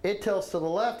 it tilts to the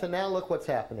left, and now look what's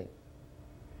happening.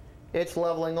 It's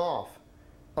leveling off,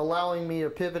 allowing me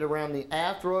to pivot around the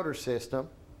aft rotor system,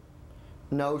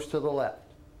 nose to the left.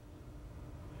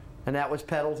 And that was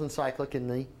pedals and cyclic in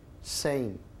the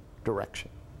same direction.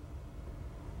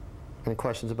 Any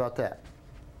questions about that?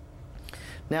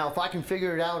 Now, if I can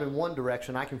figure it out in one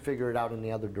direction, I can figure it out in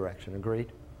the other direction.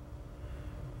 Agreed?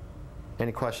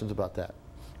 Any questions about that?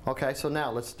 Okay, so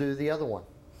now let's do the other one.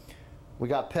 We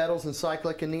got pedals and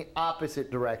cyclic in the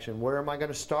opposite direction. Where am I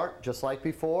going to start? Just like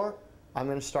before, I'm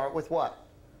going to start with what?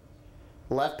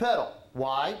 Left pedal.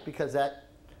 Why? Because that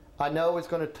I know is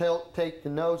going to take the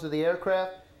nose of the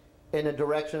aircraft in the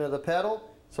direction of the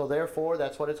pedal, so therefore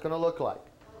that's what it's going to look like.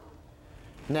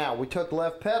 Now, we took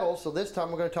left pedal, so this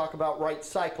time we're going to talk about right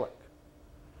cyclic.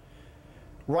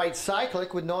 Right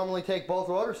cyclic would normally take both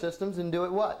rotor systems and do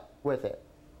it what with it?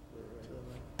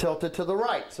 Tilt it to the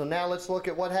right. So now let's look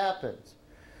at what happens.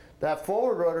 That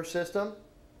forward rotor system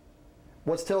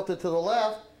was tilted to the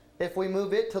left. If we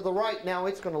move it to the right, now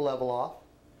it's going to level off.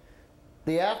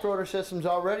 The aft rotor system's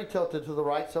already tilted to the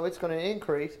right, so it's going to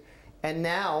increase. And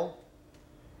now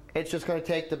it's just going to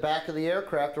take the back of the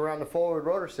aircraft around the forward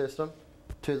rotor system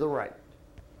to the right.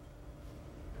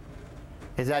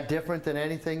 Is that different than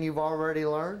anything you've already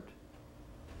learned?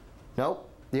 Nope.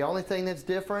 The only thing that's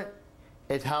different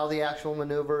is how the actual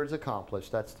maneuver is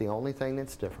accomplished. That's the only thing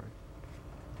that's different.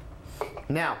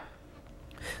 Now,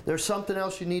 there's something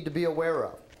else you need to be aware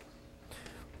of.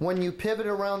 When you pivot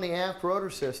around the aft rotor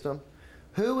system,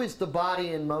 who is the body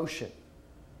in motion?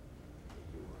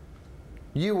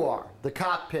 You are. The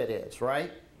cockpit is,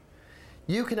 right?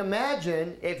 You can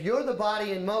imagine if you're the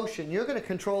body in motion, you're going to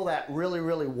control that really,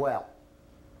 really well.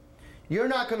 You're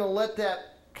not going to let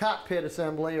that cockpit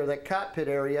assembly or that cockpit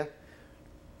area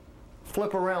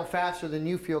flip around faster than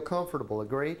you feel comfortable.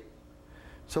 Agreed?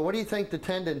 So what do you think the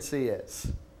tendency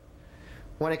is?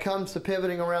 When it comes to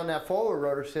pivoting around that forward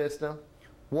rotor system,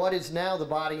 what is now the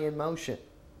body in motion?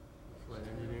 Flight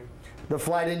engineer. The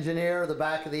flight engineer or the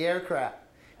back of the aircraft.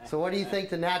 So what do you think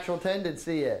the natural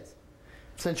tendency is?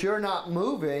 Since you're not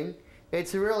moving,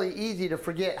 it's really easy to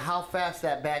forget how fast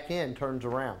that back end turns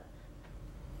around.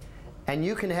 And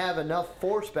you can have enough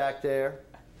force back there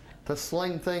to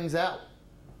sling things out,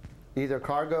 either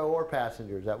cargo or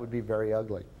passengers. That would be very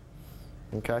ugly.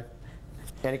 Okay?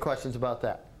 Any questions about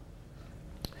that?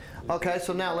 Okay,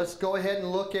 so now let's go ahead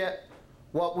and look at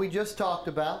what we just talked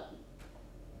about.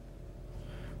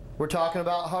 We're talking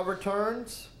about hover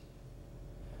turns.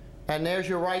 And there's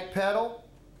your right pedal.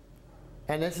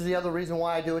 And this is the other reason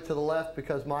why I do it to the left,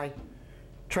 because my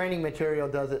training material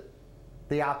does it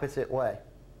the opposite way.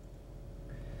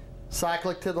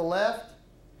 Cyclic to the left.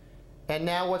 And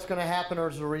now what's going to happen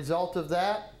as a result of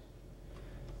that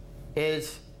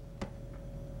is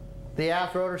the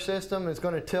aft rotor system is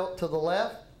going to tilt to the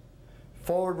left.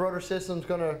 Forward rotor system is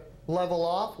going to level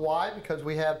off. Why? Because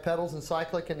we have pedals and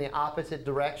cyclic in the opposite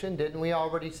direction. Didn't we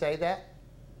already say that?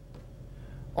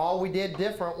 All we did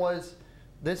different was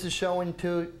this is showing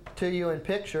to you in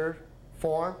picture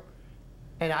form,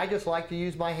 and I just like to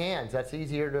use my hands. That's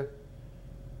easier to,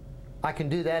 I can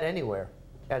do that anywhere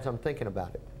as I'm thinking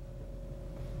about it.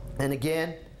 And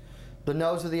again, the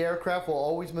nose of the aircraft will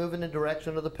always move in the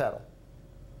direction of the pedal.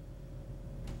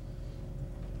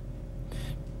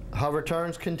 Hover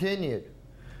turns continued.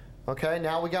 Okay,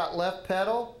 now we got left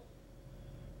pedal.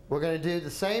 We're going to do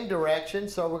the same direction,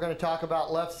 so we're going to talk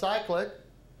about left cyclic,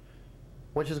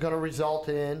 which is going to result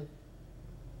in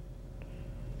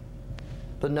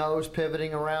the nose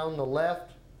pivoting around the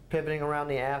left, pivoting around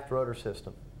the aft rotor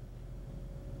system.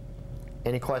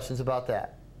 Any questions about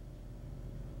that?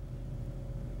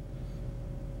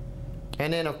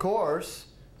 And then, of course,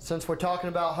 since we're talking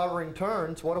about hovering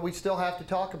turns, what do we still have to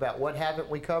talk about? What haven't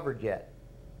we covered yet?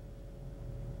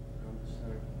 Around the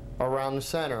center. Around the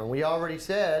center. And we already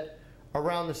said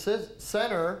around the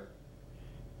center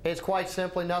is quite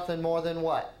simply nothing more than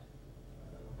what?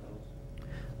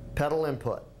 Pedal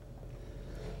input.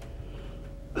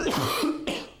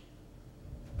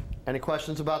 Any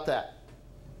questions about that?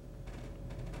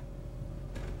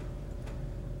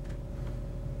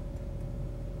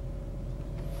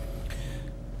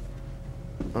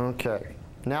 Okay,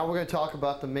 now we're going to talk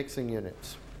about the mixing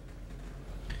units.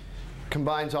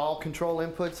 Combines all control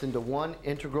inputs into one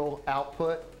integral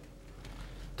output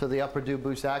to the upper dew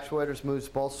boost actuators, moves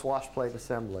both swash plate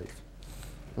assemblies.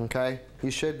 Okay, you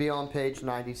should be on page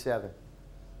 97.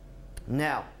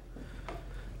 Now,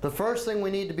 the first thing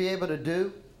we need to be able to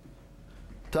do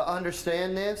to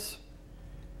understand this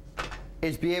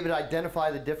is be able to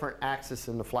identify the different axes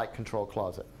in the flight control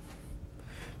closet.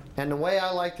 And the way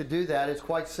I like to do that is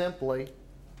quite simply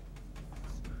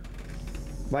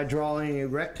by drawing a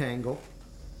rectangle,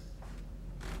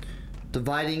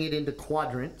 dividing it into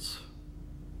quadrants.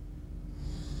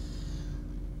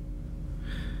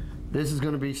 This is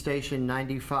going to be station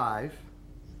 95.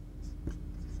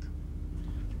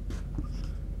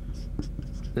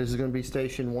 This is going to be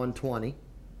station 120.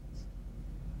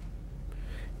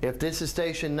 If this is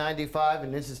station 95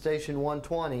 and this is station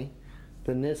 120,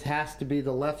 then this has to be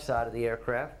the left side of the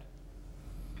aircraft.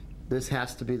 This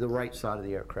has to be the right side of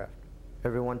the aircraft.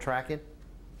 Everyone tracking?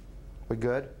 We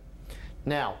good?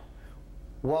 Now,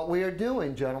 what we are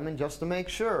doing, gentlemen, just to make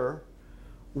sure,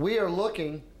 we are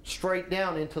looking straight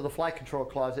down into the flight control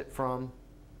closet from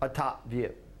a top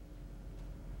view.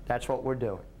 That's what we're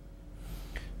doing.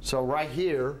 So right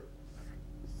here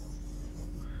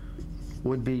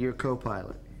would be your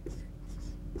co-pilot.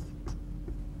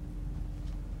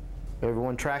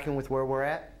 Everyone tracking with where we're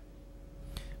at?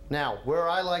 Now, where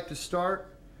I like to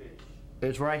start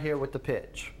is right here with the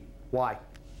pitch. Why?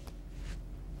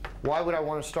 Why would I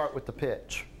want to start with the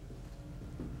pitch?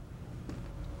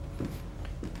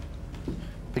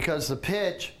 Because the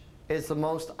pitch is the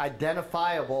most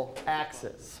identifiable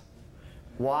axis.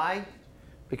 Why?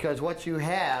 Because what you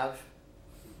have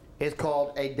is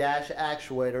called a dash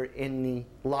actuator in the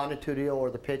longitudinal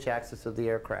or the pitch axis of the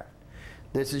aircraft.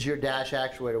 This is your dash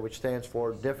actuator, which stands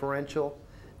for differential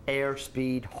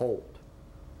airspeed hold.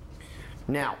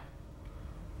 Now,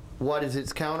 what is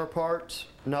its counterparts?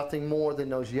 Nothing more than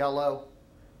those yellow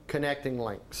connecting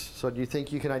links. So do you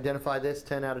think you can identify this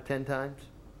 10 out of 10 times?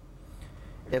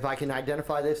 If I can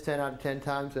identify this 10 out of 10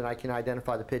 times, then I can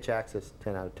identify the pitch axis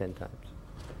 10 out of 10 times.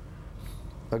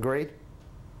 Agreed?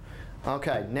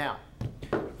 Okay, now,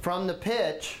 from the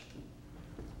pitch,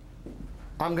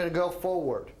 I'm going to go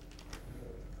forward.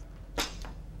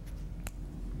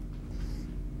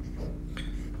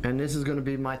 And this is going to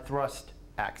be my thrust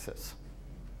axis.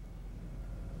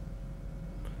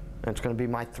 That's going to be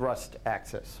my thrust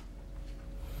axis.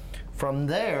 From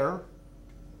there,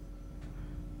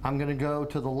 I'm going to go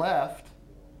to the left,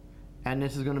 and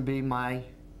this is going to be my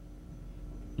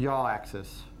yaw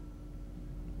axis.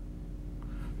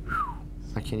 Whew,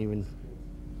 I can't even,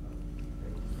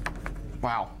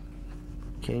 wow,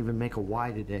 can't even make a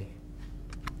Y today.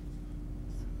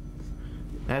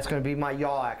 That's going to be my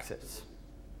yaw axis.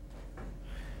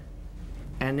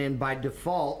 And then by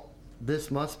default,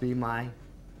 this must be my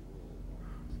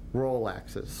roll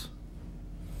axis.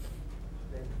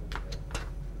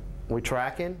 We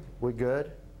tracking? We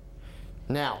good?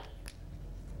 Now,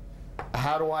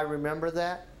 how do I remember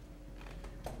that?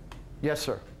 Yes,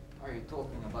 sir. Are you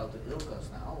talking about the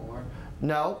ILCAs now, or?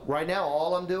 No, right now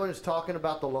all I'm doing is talking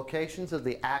about the locations of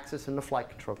the axis in the flight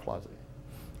control closet.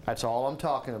 That's all I'm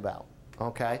talking about.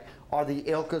 Okay? Are the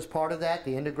ILCAs part of that?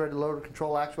 The integrated loader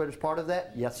control actuators part of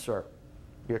that? Yes, sir.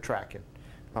 You're tracking.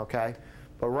 Okay?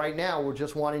 But right now we're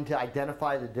just wanting to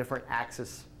identify the different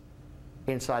axes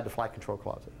inside the flight control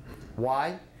closet.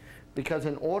 Why? Because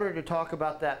in order to talk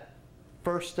about that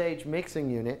first stage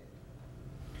mixing unit,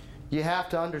 you have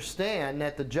to understand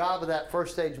that the job of that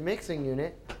first stage mixing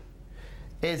unit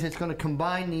is it's going to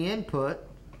combine the input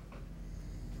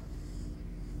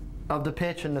of the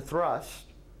pitch and the thrust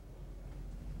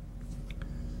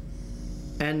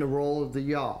and the roll of the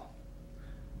yaw.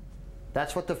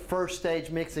 That's what the first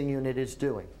stage mixing unit is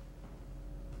doing.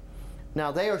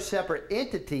 Now they are separate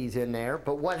entities in there,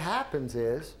 but what happens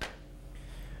is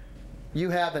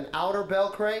you have an outer bell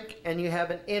crank and you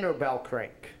have an inner bell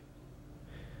crank.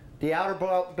 The outer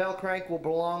bell crank will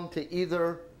belong to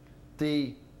either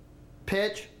the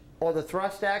pitch or the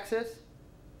thrust axis,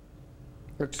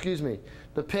 or excuse me,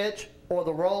 the pitch or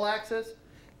the roll axis,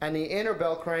 and the inner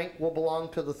bell crank will belong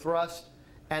to the thrust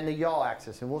and the yaw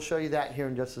axis, and we'll show you that here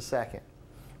in just a second.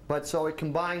 But so it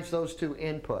combines those two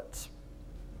inputs.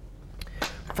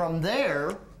 From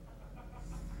there,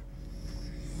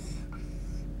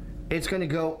 it's going to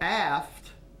go aft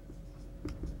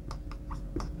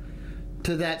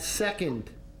to that second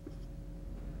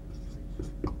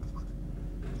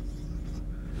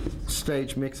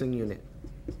stage mixing unit.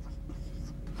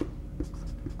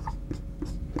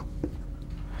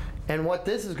 And what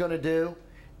this is going to do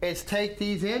is take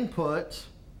these inputs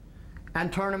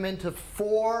and turn them into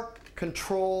 4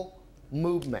 control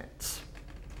movements.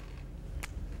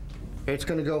 It's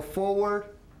going to go forward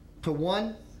to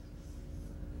 1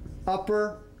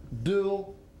 upper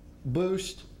dual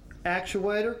boost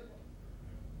actuator.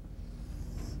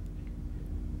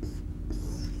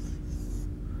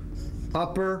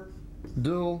 Upper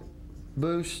dual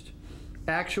boost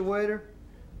actuator.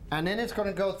 And then it's going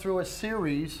to go through a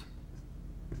series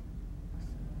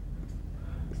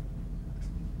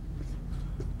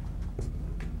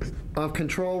of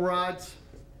control rods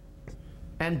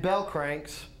and bell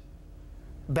cranks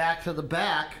back to the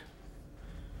back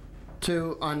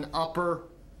to an upper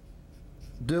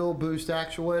dual boost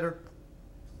actuator,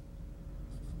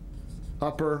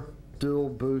 upper dual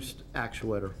boost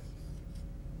actuator.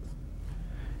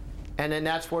 And then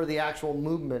that's where the actual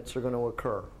movements are going to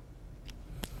occur.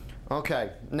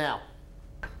 Okay, now,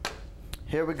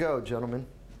 here we go, gentlemen.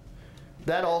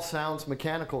 That all sounds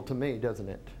mechanical to me, doesn't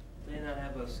it? Do they not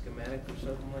have a schematic or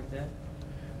something like that?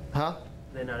 Huh?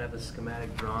 Do they not have a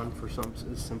schematic drawn for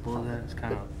something as simple as that? It's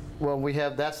kind of... Well, we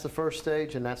have, that's the first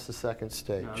stage and that's the second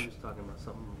stage. No, I'm just talking about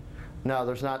something... No,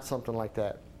 there's not something like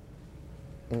that.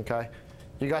 Okay?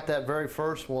 You got that very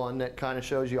first one that kind of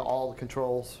shows you all the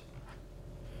controls.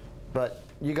 But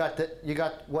you got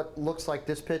what looks like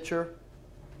this picture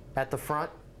at the front,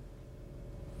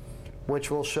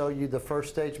 which will show you the first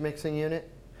stage mixing unit.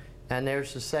 And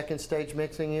there's the second stage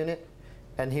mixing unit.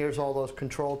 And here's all those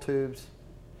control tubes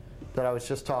that I was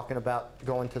just talking about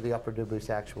going to the upper dual boost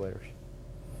actuators.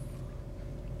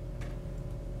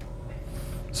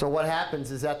 So what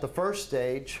happens is at the first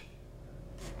stage,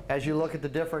 as you look at the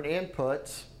different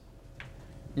inputs,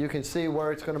 you can see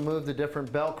where it's going to move the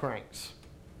different bell cranks.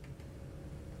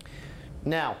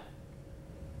 Now,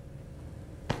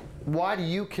 why do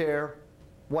you care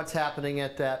what's happening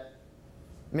at that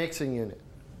mixing unit?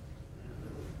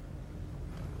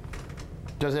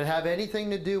 Does it have anything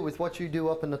to do with what you do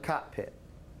up in the cockpit?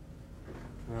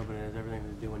 No, but it has everything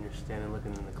to do when you're standing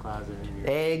looking in the closet and you're...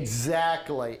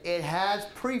 Exactly. It has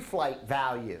pre-flight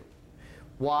value.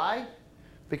 Why?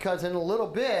 Because in a little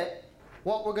bit,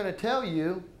 what we're going to tell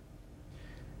you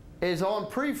is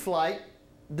on pre-flight,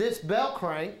 this bell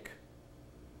crank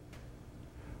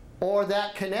or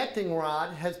that connecting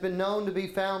rod has been known to be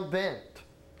found bent.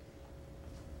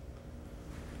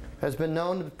 Has been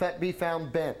known to be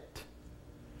found bent.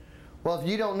 Well, if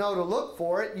you don't know to look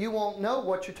for it, you won't know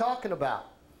what you're talking about.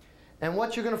 And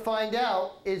what you're going to find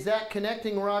out is that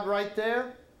connecting rod right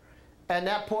there and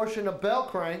that portion of bell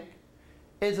crank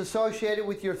is associated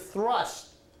with your thrust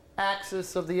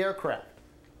axis of the aircraft.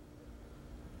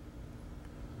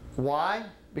 Why?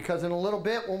 Because in a little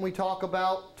bit when we talk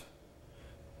about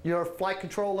your flight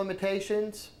control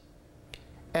limitations,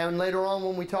 and later on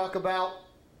when we talk about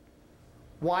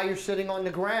why you're sitting on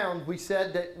the ground, we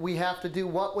said that we have to do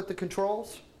what with the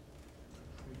controls?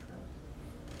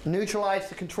 Neutralize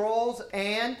the controls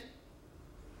and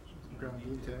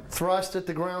thrust at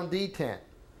the ground detent.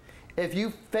 If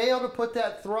you fail to put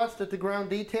that thrust at the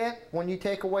ground detent when you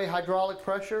take away hydraulic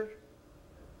pressure,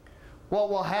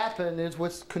 what will happen is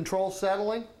with control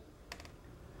settling,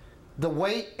 the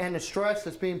weight and the stress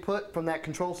that's being put from that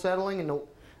control settling and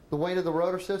the weight of the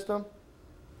rotor system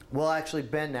will actually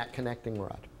bend that connecting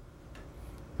rod.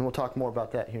 And we'll talk more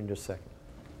about that here in just a second.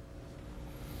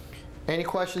 Any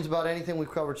questions about anything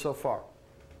we've covered so far?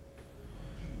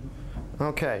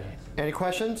 Okay. Any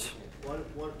questions?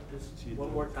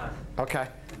 One more time. Okay.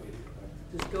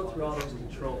 Just go through all those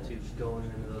control tubes going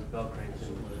into those bell cranks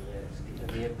and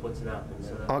the inputs and outputs.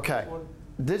 So Okay.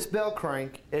 This bell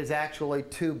crank is actually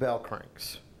 2 bell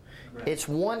cranks. Correct. It's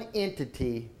one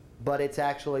entity, but it's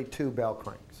actually 2 bell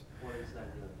cranks. What is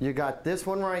that doing? You got this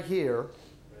one right here,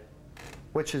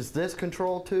 which is this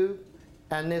control tube,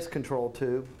 and this control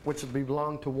tube, which will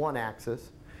belong to one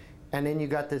axis. And then you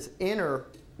got this inner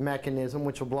mechanism,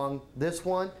 which will belong this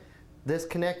one, this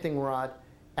connecting rod,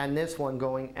 and this one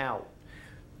going out.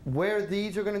 Where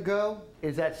these are going to go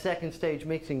is that second stage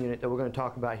mixing unit that we're going to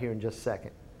talk about here in just a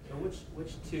second. So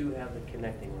which two have the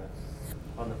connecting rods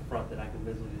on the front that I can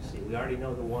visibly see? We already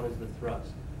know the one is the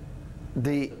thrust.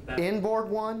 The inboard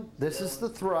one, this is the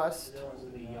thrust. The other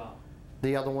one's the yaw.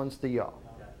 The other one's the yaw.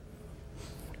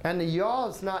 And the yaw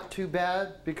is not too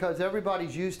bad because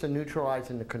everybody's used to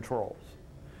neutralizing the controls.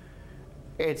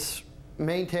 It's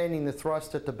maintaining the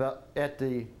thrust at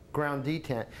the ground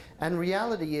detent. And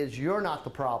reality is you're not the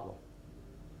problem.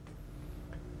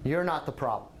 You're not the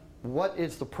problem. What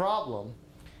is the problem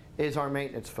is our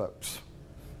maintenance folks,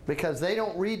 because they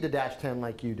don't read the -10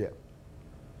 like you do.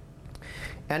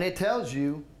 And it tells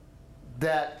you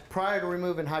that prior to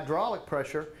removing hydraulic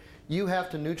pressure, you have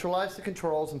to neutralize the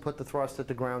controls and put the thrust at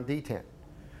the ground detent.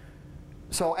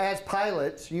 So as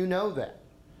pilots, you know that.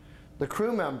 The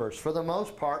crew members, for the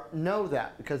most part, know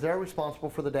that because they're responsible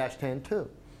for the dash 10 too.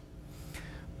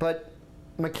 But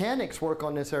mechanics work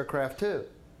on this aircraft too.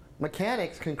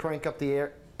 Mechanics can crank up the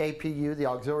APU, the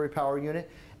auxiliary power unit,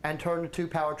 and turn the 2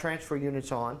 power transfer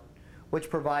units on, which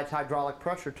provides hydraulic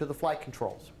pressure to the flight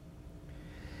controls.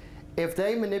 If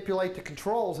they manipulate the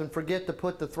controls and forget to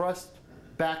put the thrust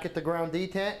back at the ground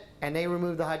detent and they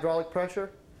remove the hydraulic pressure,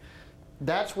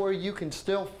 that's where you can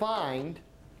still find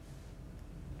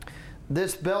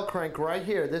this bell crank right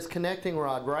here, this connecting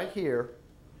rod right here.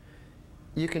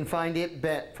 You can find it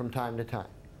bent from time to time.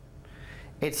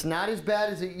 It's not as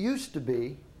bad as it used to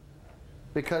be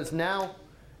because now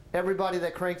everybody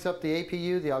that cranks up the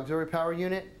APU, the auxiliary power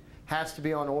unit, has to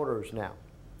be on orders now.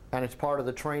 And it's part of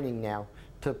the training now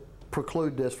to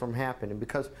preclude this from happening.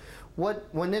 Because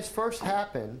when this first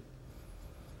happened,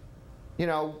 you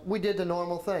know, we did the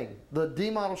normal thing. The D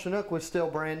model Chinook was still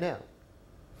brand new.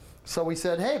 So we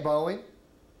said, hey Boeing,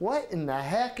 what in the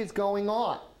heck is going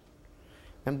on?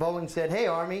 And Boeing said, hey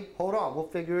Army, hold on, we'll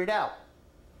figure it out.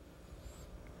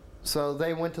 So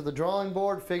they went to the drawing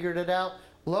board, figured it out.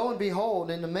 Lo and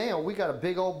behold, in the mail, we got a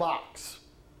big old box.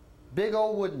 Big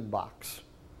old wooden box.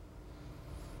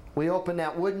 We opened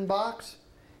that wooden box,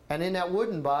 and in that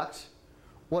wooden box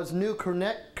was new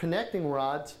connecting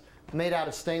rods made out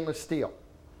of stainless steel.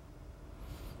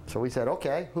 So we said,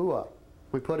 okay, hoo-ah.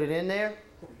 We put it in there,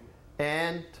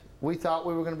 and we thought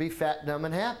we were going to be fat, dumb,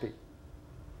 and happy.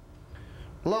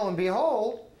 Lo and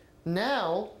behold,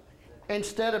 now,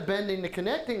 instead of bending the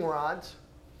connecting rods,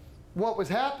 what was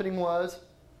happening was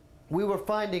we were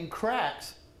finding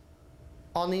cracks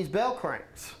on these bell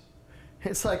cranks.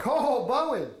 It's like, oh,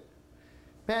 Boeing.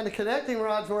 Man, the connecting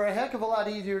rods were a heck of a lot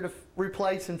easier to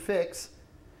replace and fix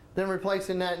than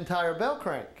replacing that entire bell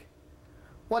crank.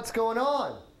 What's going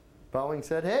on? Boeing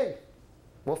said, hey,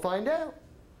 we'll find out.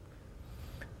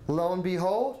 Lo and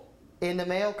behold, in the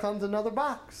mail comes another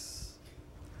box.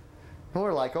 And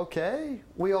we're like, okay.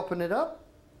 We open it up.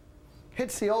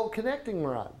 It's the old connecting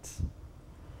rods.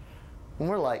 And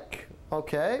we're like,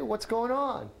 okay, what's going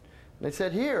on? And they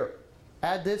said, here,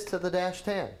 add this to the dash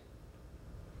 10.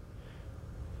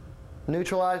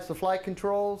 Neutralize the flight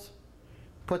controls,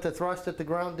 put the thrust at the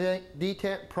ground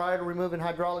detent prior to removing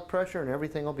hydraulic pressure, and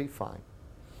everything will be fine.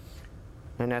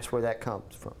 And that's where that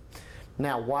comes from.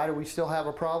 Now, why do we still have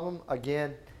a problem?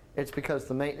 Again, it's because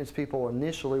the maintenance people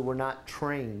initially were not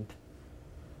trained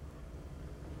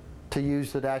to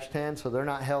use the dash 10, so they're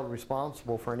not held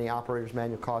responsible for any operator's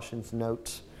manual cautions,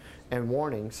 notes, and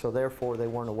warnings, so therefore they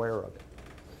weren't aware of it.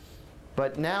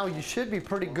 But now you should be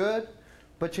pretty good,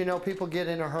 but you know, people get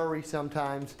in a hurry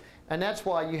sometimes, and that's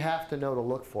why you have to know to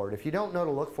look for it. If you don't know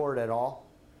to look for it at all,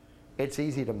 it's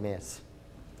easy to miss.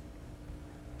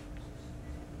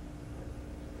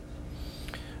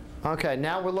 Okay,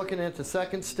 now we're looking at the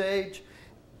second stage,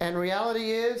 and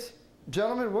reality is,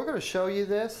 gentlemen, we're going to show you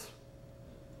this.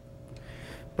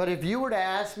 But if you were to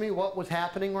ask me what was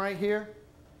happening right here,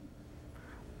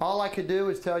 all I could do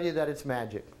is tell you that it's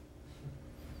magic.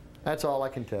 That's all I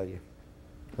can tell you.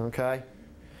 Okay?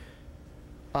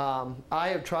 I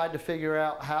have tried to figure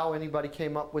out how anybody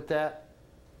came up with that,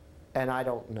 and I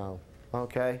don't know.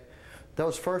 Okay?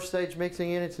 Those first stage mixing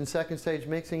units and second stage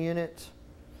mixing units,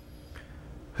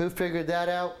 who figured that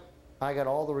out? I got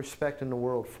all the respect in the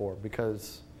world for,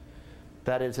 because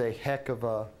that is a heck of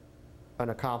an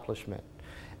accomplishment.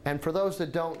 And for those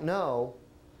that don't know,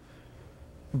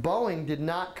 Boeing did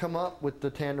not come up with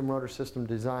the tandem rotor system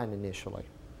design initially.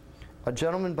 A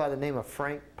gentleman by the name of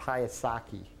Frank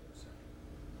Piasecki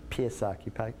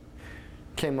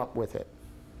came up with it.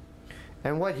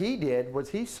 And what he did was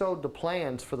he sold the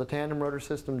plans for the tandem rotor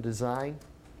system design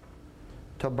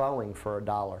to Boeing for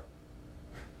 $1.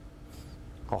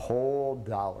 A whole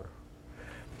 $1.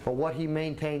 But what he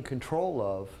maintained control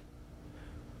of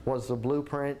was the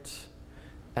blueprints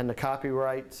and the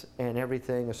copyrights and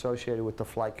everything associated with the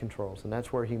flight controls. And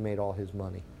that's where he made all his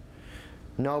money.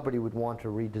 Nobody would want to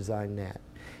redesign that.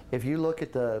 If you look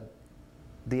at the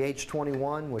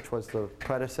H-21, which was the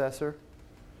predecessor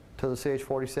to the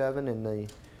CH-47 and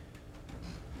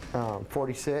the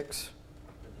 46,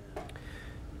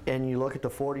 and you look at the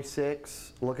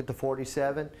 46, look at the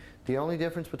 47, the only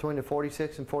difference between the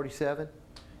 46 and 47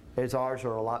 is ours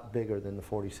are a lot bigger than the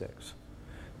 46.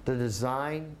 The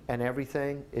design and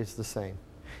everything is the same.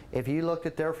 If you looked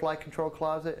at their flight control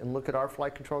closet and look at our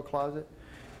flight control closet,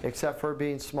 except for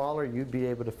being smaller, you'd be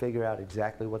able to figure out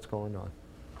exactly what's going on.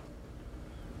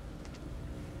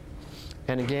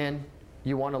 And again,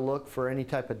 you want to look for any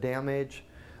type of damage.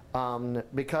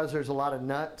 Because there's a lot of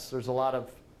nuts, there's a lot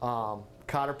of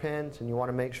cotter pins, and you want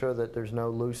to make sure that there's no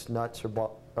loose nuts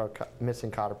or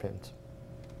missing cotter pins.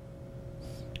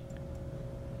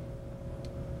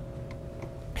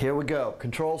 Here we go,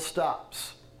 control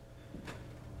stops.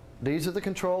 These are the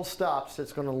control stops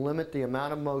that's going to limit the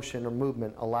amount of motion or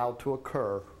movement allowed to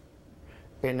occur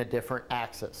in a different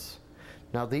axis.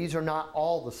 Now these are not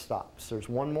all the stops. There's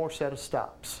one more set of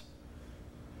stops.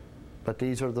 But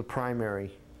these are the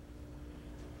primary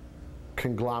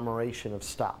conglomeration of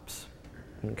stops.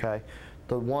 Okay?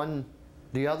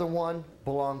 The other one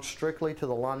belongs strictly to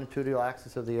the longitudinal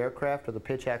axis of the aircraft, or the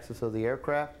pitch axis of the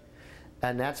aircraft.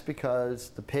 And that's because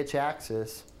the pitch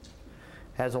axis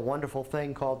has a wonderful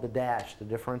thing called the dash, the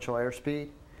differential airspeed.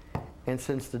 And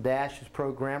since the dash is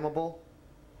programmable,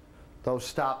 those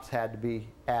stops had to be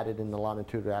added in the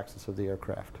longitudinal axis of the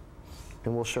aircraft.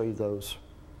 And we'll show you those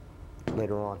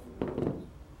later on.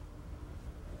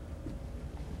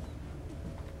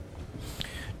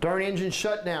 During engine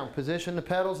shutdown, position the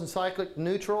pedals in cyclic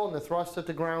neutral and the thrust at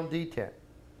the ground detent.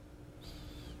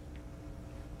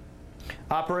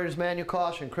 Operator's manual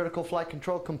caution, critical flight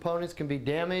control components can be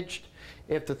damaged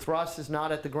if the thrust is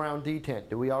not at the ground detent.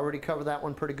 Did we already cover that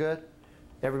one pretty good?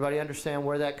 Everybody understand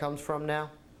where that comes from now?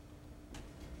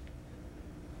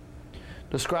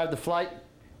 Describe the flight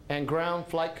and ground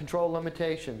flight control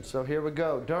limitations. So here we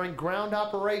go. During ground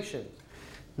operations.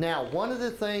 Now, one of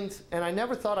the things, and I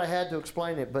never thought I had to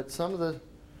explain it, but some of the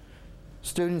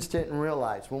students didn't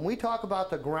realize. When we talk about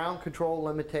the ground control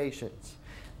limitations,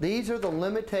 these are the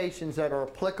limitations that are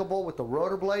applicable with the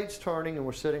rotor blades turning and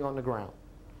we're sitting on the ground.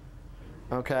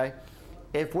 Okay?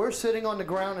 If we're sitting on the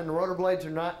ground and the rotor blades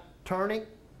are not turning,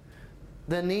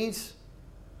 then these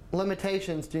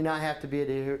limitations do not have to be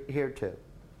adhered to.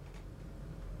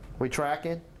 We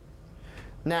tracking?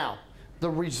 Now, the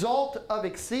result of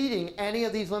exceeding any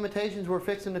of these limitations we're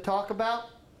fixing to talk about,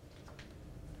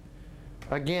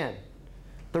 again,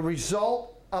 the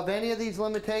result of any of these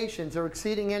limitations or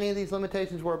exceeding any of these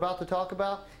limitations we're about to talk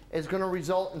about is going to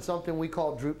result in something we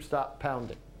call droop stop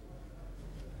pounding.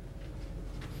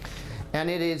 And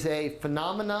it is a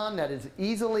phenomenon that is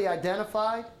easily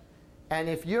identified, and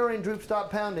if you're in droop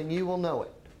stop pounding, you will know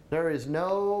it. There is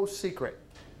no secret.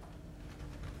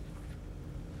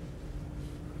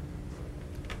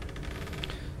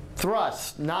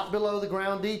 Thrust, not below the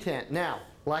ground detent. Now,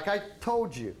 like I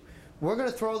told you, we're going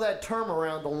to throw that term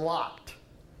around a lot.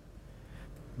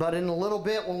 But in a little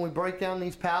bit, when we break down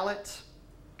these pallets,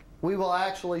 we will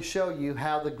actually show you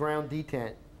how the ground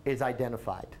detent is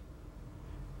identified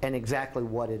and exactly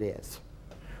what it is.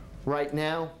 Right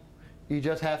now, you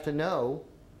just have to know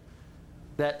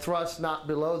that thrust not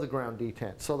below the ground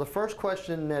detent. So the first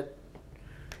question that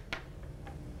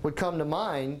would come to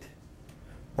mind,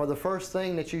 or the first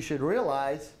thing that you should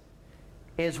realize,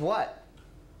 is what?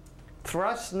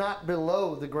 Thrust not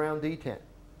below the ground detent.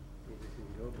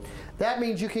 That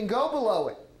means you can go below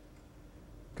it.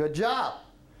 Good job.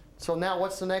 So now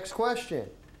what's the next question?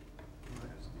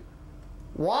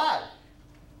 Why?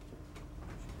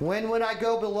 When would I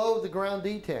go below the ground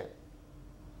detent?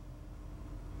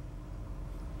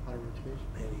 Auto rotation,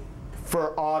 maybe.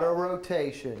 For auto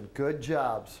rotation. Good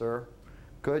job, sir.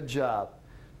 Good job.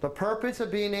 The purpose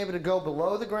of being able to go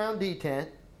below the ground detent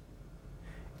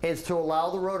is to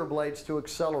allow the rotor blades to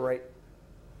accelerate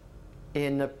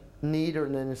in the need or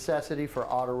the necessity for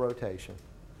auto rotation.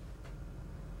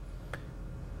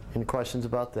 Any questions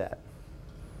about that?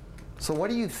 So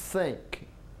what do you think?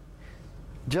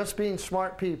 Just being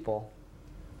smart people,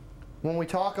 when we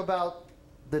talk about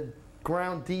the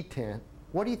ground detent,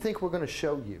 what do you think we're going to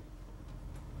show you?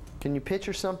 Can you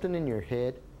picture something in your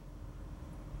head?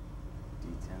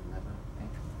 D10 lever, I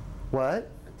think.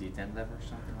 What? A D10 lever or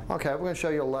something like that? Okay, we're going to show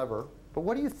you a lever. But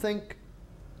what do you think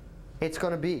it's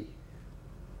going to be?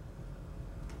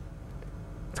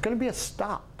 It's going to be a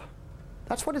stop.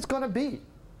 That's what it's going to be.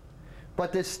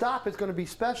 But this stop is going to be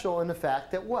special in the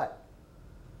fact that what?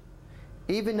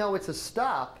 Even though it's a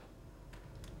stop,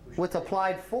 with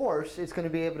applied force, it's going to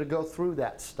be able to go through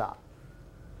that stop.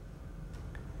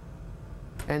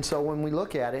 And so when we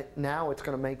look at it, now it's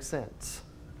going to make sense.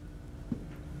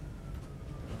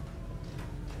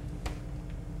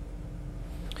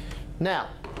 Now,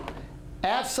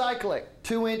 aft cyclic,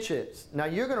 2 inches. Now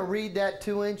you're going to read that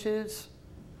 2 inches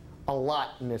a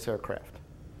lot in this aircraft.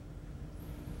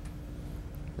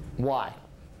 Why?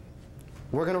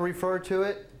 We're going to refer to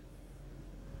it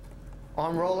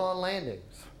on roll-on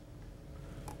landings.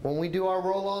 When we do our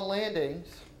roll-on landings,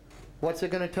 what's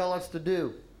it going to tell us to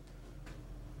do?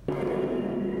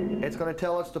 It's going to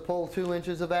tell us to pull 2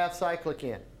 inches of aft cyclic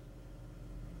in.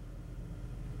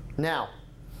 Now,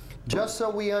 just so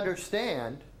we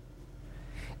understand,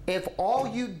 if all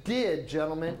you did,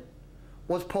 gentlemen,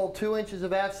 was pull 2 inches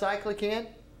of aft cyclic in,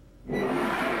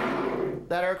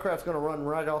 that aircraft's going to run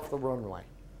right off the runway.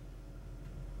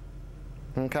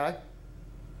 Okay?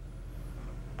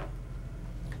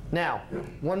 Now,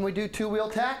 when we do two-wheel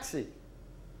taxi,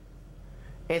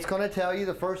 it's going to tell you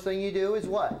the first thing you do is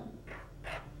what?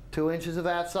 2 inches of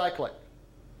aft cyclic.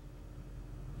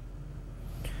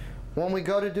 When we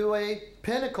go to do a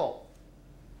pinnacle,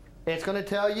 it's going to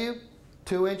tell you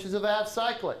 2 inches of aft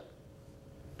cyclic.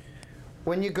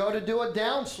 When you go to do a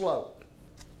downslope,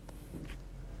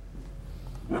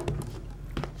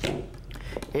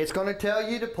 it's going to tell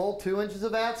you to pull 2 inches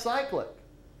of aft cyclic.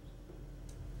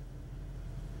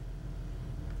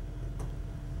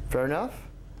 Fair enough?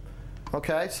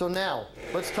 Okay, so now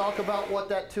let's talk about what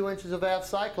that 2 inches of aft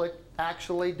cyclic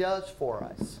actually does for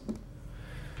us.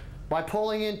 By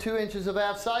pulling in 2 inches of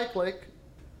aft cyclic,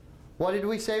 what did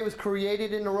we say was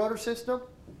created in the rotor system?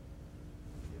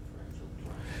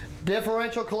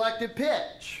 Differential collective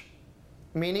pitch.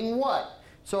 Meaning what?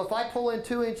 So if I pull in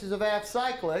 2 inches of aft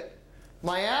cyclic,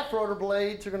 my aft rotor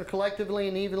blades are going to collectively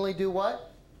and evenly do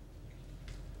what?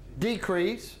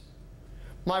 Decrease.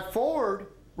 My forward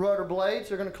rotor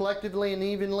blades are going to collectively and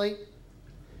evenly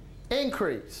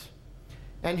increase.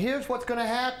 And here's what's going to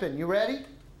happen. You ready?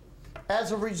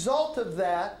 As a result of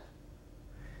that,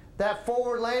 that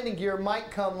forward landing gear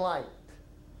might come light.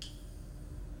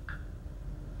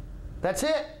 That's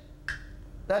it.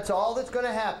 That's all that's going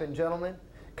to happen, gentlemen.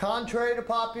 Contrary to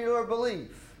popular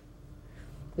belief,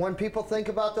 when people think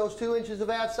about those 2 inches of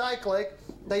aft cyclic,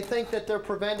 they think that they're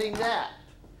preventing that.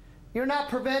 You're not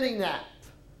preventing that.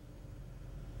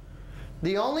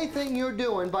 The only thing you're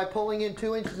doing by pulling in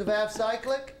 2 inches of aft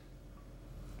cyclic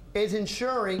is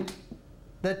ensuring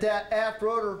that that aft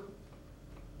rotor,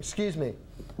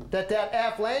 that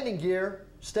aft landing gear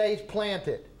stays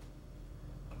planted.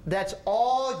 That's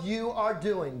all you are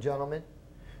doing, gentlemen.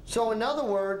 So in other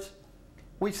words,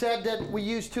 we said that we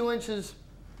use 2 inches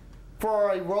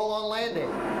for a roll-on landing.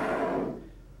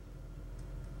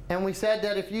 And we said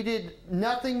that if you did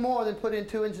nothing more than put in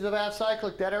 2 inches of aft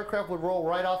cyclic, that aircraft would roll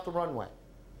right off the runway.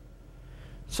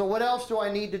 So what else do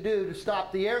I need to do to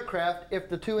stop the aircraft if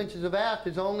the 2 inches of aft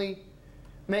is only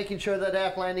making sure that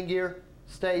aft landing gear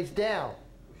stays down?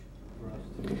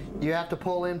 You have to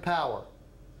pull in power.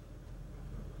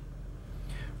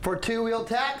 For two-wheel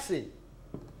taxi,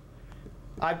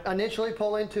 I initially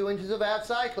pull in 2 inches of aft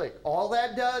cyclic. All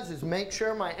that does is make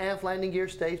sure my aft landing gear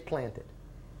stays planted.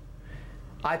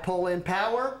 I pull in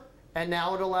power, and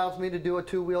now it allows me to do a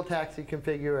two-wheel taxi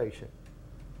configuration.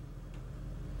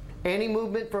 Any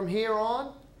movement from here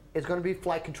on is going to be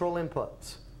flight control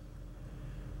inputs.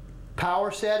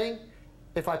 Power setting,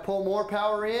 if I pull more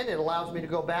power in, it allows me to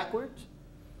go backwards.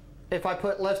 If I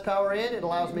put less power in, it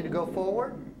allows me to go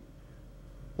forward.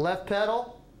 Left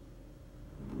pedal,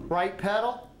 right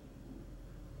pedal,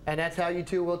 and that's how you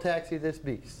two-wheel taxi this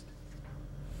beast.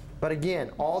 But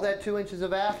again, all that 2 inches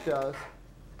of aft does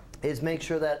is make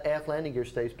sure that aft landing gear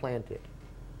stays planted.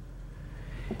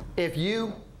 If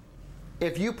you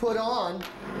put on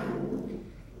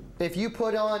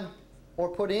or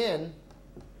put in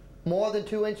more than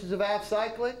 2 inches of aft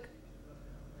cyclic,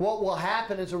 what will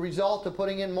happen as a result of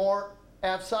putting in more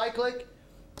aft cyclic?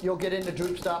 You'll get into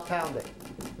droop stop pounding.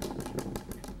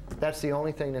 That's the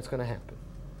only thing that's going to happen.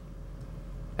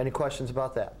 Any questions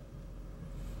about that?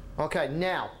 Okay,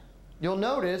 now, you'll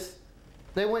notice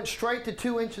they went straight to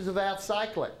 2 inches of aft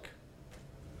cyclic.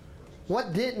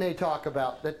 What didn't they talk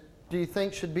about that do you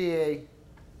think should be a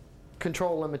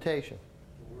control limitation?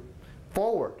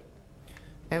 Forward.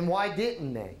 And why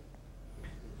didn't they?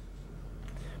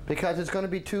 Because it's going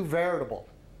to be too variable.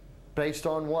 Based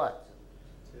on what?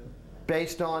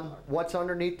 Based on what's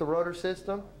underneath the rotor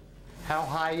system, how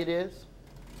high it is,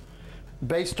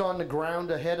 based on the ground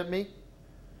ahead of me,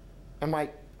 am I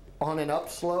on an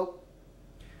upslope?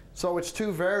 So it's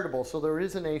too variable, so there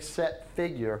isn't a set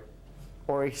figure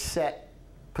or a set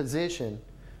position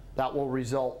that will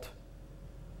result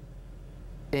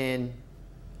in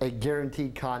a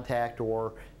guaranteed contact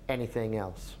or anything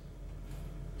else.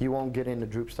 You won't get into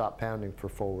droop stop pounding for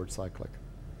forward cyclic.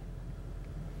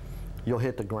 You'll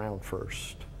hit the ground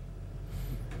first.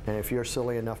 And if you're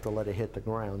silly enough to let it hit the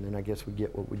ground, then I guess we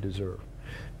get what we deserve.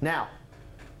 Now,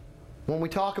 when we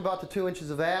talk about the 2 inches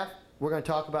of aft, we're going to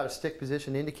talk about a stick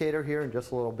position indicator here in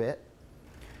just a little bit.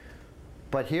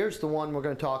 But here's the one we're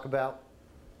going to talk about,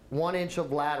 1 inch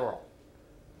of lateral.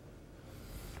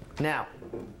 Now,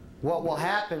 what will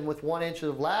happen with 1 inch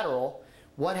of lateral,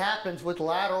 what happens with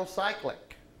lateral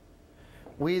cyclic?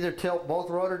 We either tilt both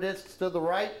rotor discs to the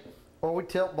right or we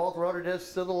tilt both rotor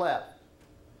discs to the left.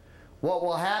 What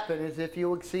will happen is if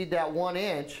you exceed that 1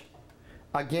 inch,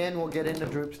 again we'll get into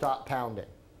droop stop pounding.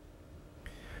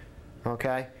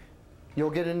 Okay? You'll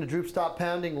get into droop stop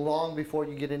pounding long before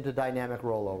you get into dynamic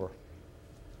rollover.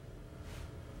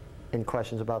 Any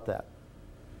questions about that?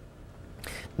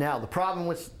 Now, the problem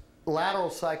with lateral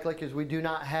cyclic is we do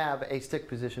not have a stick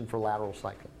position for lateral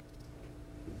cyclic.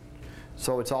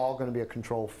 So it's all going to be a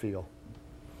control feel.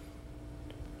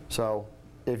 So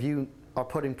if you are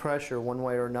putting pressure one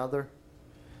way or another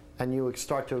and you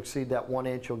start to exceed that 1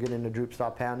 inch, you'll get into droop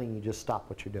stop pounding. You just stop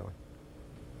what you're doing.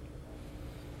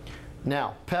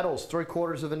 Now, pedals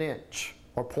 3/4 of an inch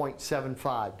or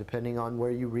 0.75, depending on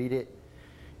where you read it.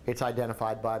 It's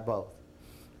identified by both.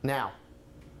 Now,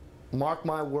 mark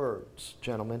my words,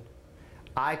 gentlemen.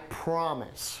 I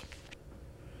promise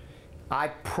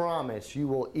you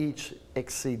will each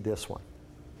exceed this one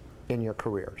in your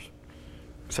careers,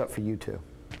 except for you two,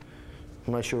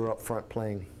 unless you're up front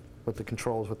playing with the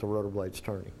controls with the rotor blades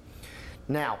turning.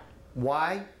 Now,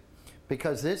 why?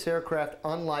 Because this aircraft,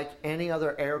 unlike any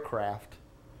other aircraft,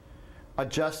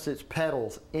 adjusts its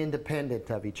pedals independent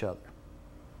of each other.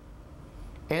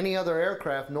 Any other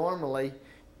aircraft, normally,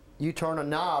 you turn a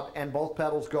knob and both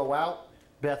pedals go out,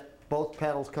 both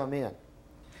pedals come in.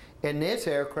 In this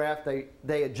aircraft,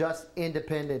 they adjust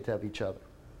independent of each other.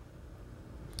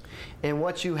 And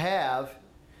what you have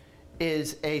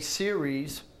is a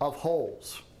series of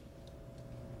holes.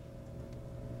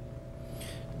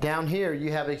 Down here,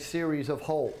 you have a series of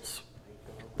holes.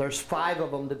 There's 5 of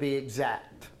them to be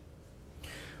exact.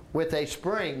 With a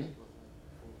spring,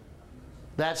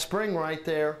 that spring right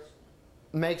there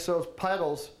makes those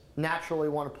pedals naturally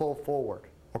want to pull forward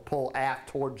or pull aft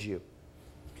towards you.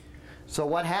 So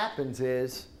what happens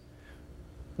is,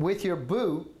 with your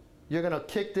boot, you're going to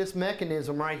kick this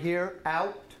mechanism right here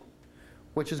out,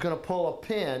 which is going to pull a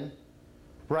pin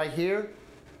right here.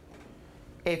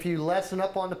 If you lessen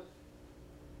up on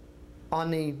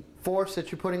the force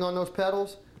that you're putting on those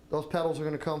pedals are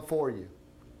going to come for you,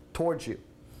 towards you.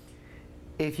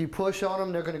 If you push on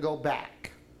them, they're going to go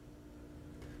back.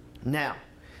 Now,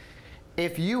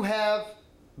 if you have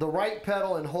the right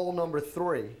pedal in hole number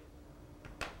 3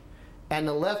 and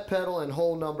the left pedal in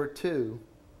hole number 2,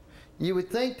 you would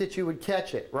think that you would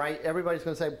catch it, right? Everybody's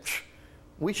going to say,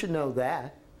 we should know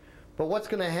that. But what's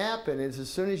going to happen is as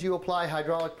soon as you apply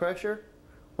hydraulic pressure,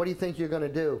 what do you think you're going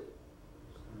to do?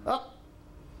 Up.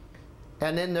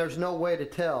 And then there's no way to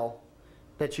tell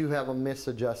that you have them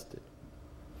misadjusted.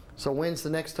 So when's the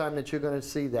next time that you're going to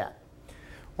see that?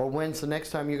 Or when's the next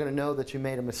time you're going to know that you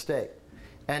made a mistake?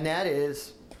 And that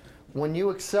is when you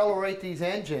accelerate these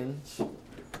engines,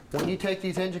 when you take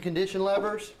these engine condition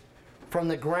levers from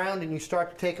the ground and you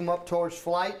start to take them up towards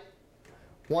flight,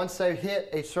 once they hit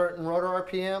a certain rotor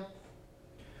RPM,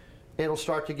 it'll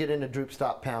start to get into droop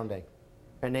stop pounding.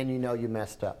 And then you know you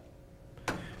messed up.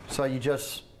 So you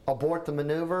just abort the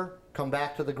maneuver, come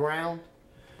back to the ground.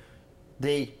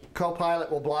 The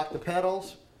co-pilot will block the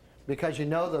pedals because you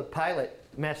know the pilot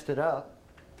messed it up.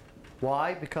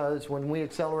 Why? Because when we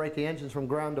accelerate the engines from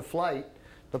ground to flight,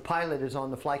 the pilot is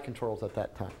on the flight controls at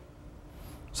that time.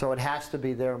 So it has to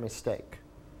be their mistake.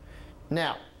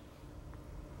 Now,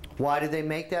 why do they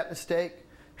make that mistake?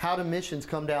 How do missions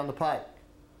come down the pike?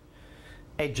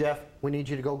 Hey Jeff, we need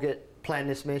you to go plan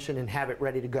this mission and have it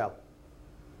ready to go.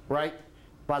 Right?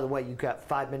 By the way, you've got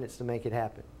 5 minutes to make it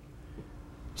happen.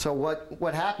 So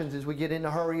what happens is we get into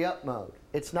hurry up mode.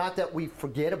 It's not that we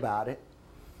forget about it.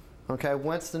 Okay,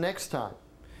 when's the next time?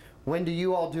 When do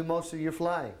you all do most of your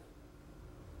flying?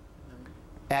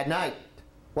 At night.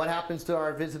 What happens to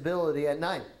our visibility at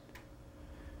night?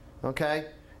 Okay,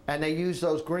 and they use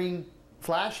those green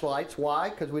flashlights. Why?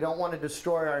 Because we don't want to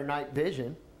destroy our night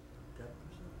vision.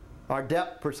 Our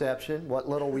depth perception, what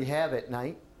little we have at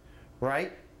night,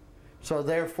 right? So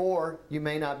therefore, you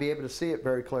may not be able to see it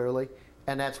very clearly,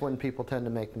 and that's when people tend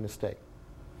to make the mistake.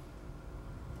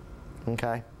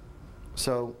 Okay?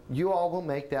 So you all will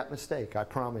make that mistake, I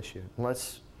promise you,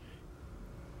 unless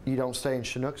you don't stay in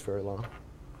Chinooks very long.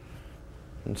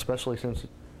 And especially since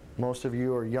most of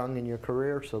you are young in your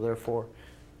career, so therefore,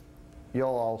 you'll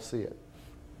all see it.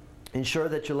 Ensure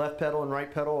that your left pedal and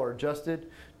right pedal are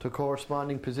adjusted to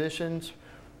corresponding positions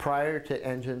prior to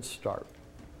engine start.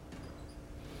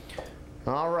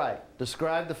 All right,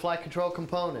 describe the flight control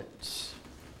components.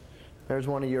 There's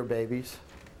one of your babies.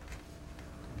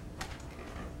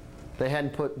 They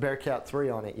hadn't put Bearcat 3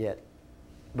 on it yet,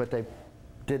 but they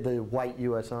did the white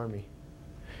U.S. Army.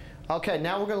 Okay,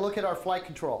 now we're going to look at our flight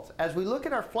controls. As we look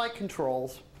at our flight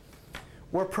controls,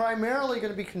 we're primarily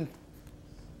going to be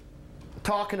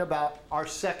talking about our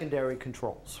secondary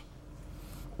controls.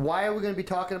 Why are we going to be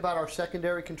talking about our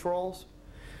secondary controls?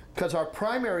 Because our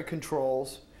primary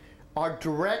controls are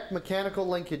direct mechanical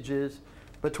linkages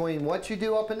between what you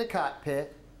do up in the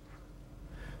cockpit,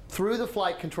 through the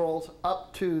flight controls,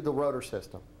 up to the rotor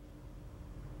system.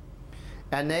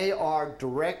 And they are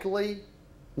directly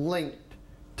linked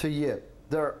to you.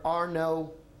 There's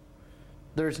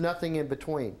nothing in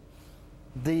between.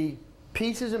 The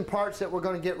pieces and parts that we're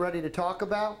going to get ready to talk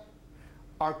about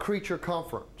are creature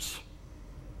comforts.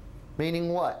 Meaning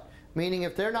what? Meaning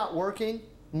if they're not working,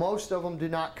 most of them do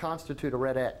not constitute a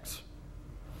red X.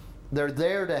 They're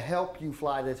there to help you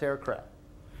fly this aircraft.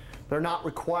 They're not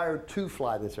required to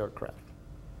fly this aircraft.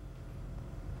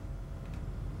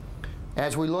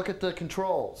 As we look at the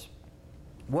controls,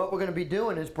 what we're going to be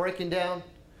doing is breaking down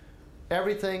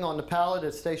everything on the pallet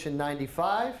at station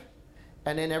 95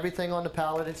 and then everything on the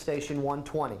pallet at station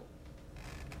 120.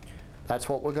 That's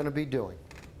what we're going to be doing.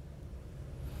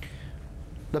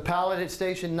 The pallet at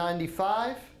station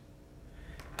 95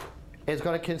 is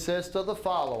going to consist of the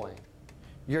following.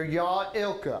 Your yaw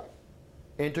ILCA,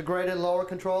 integrated lower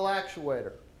control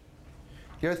actuator.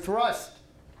 Your thrust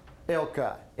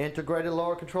ILCA, integrated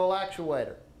lower control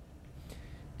actuator.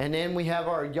 And then we have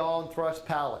our yaw and thrust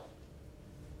pallet.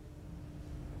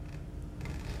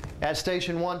 At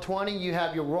station 120, you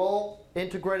have your roll,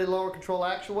 integrated lower control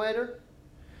actuator.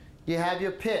 You have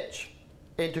your pitch,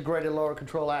 integrated lower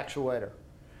control actuator.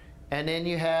 And then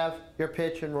you have your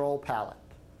pitch and roll pallet.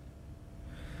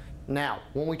 Now,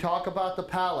 when we talk about the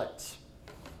pallets,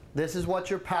 this is what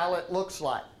your pallet looks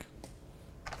like.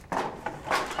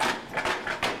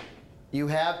 You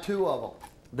have two of them.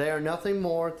 They are nothing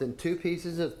more than two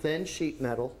pieces of thin sheet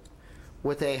metal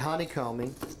with a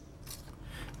honeycombing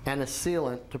and a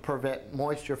sealant to prevent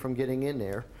moisture from getting in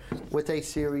there with a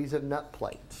series of nut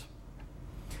plates.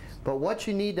 But what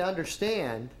you need to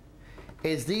understand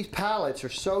is these pallets are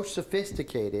so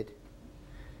sophisticated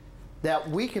that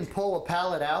we can pull a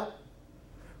pallet out,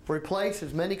 replace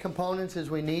as many components as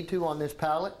we need to on this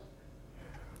pallet,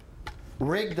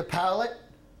 rig the pallet,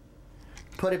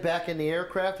 put it back in the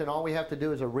aircraft, and all we have to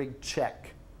do is a rig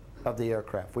check of the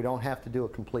aircraft. We don't have to do a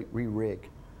complete re-rig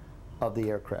of the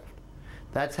aircraft.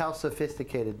 That's how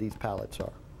sophisticated these pallets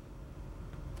are.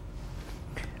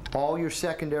 All your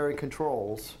secondary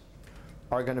controls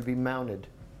are going to be mounted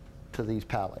to these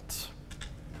pallets.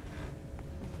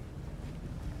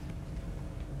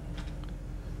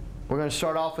 We're going to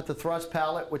start off with the thrust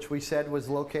pallet, which we said was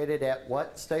located at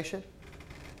what station?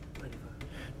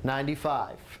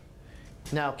 95.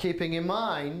 Now, keeping in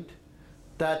mind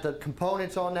that the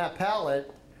components on that pallet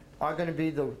are going to be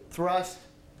the thrust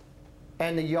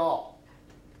and the yaw.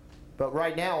 But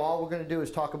right now, all we're going to do is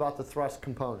talk about the thrust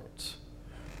components.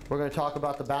 We're going to talk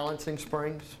about the balancing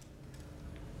springs.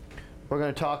 We're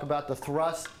going to talk about the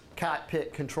thrust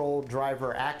cockpit control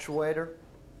driver actuator,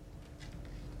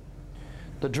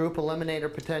 the droop eliminator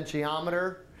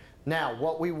potentiometer. Now,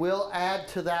 what we will add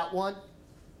to that one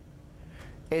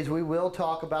is we will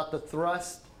talk about the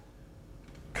thrust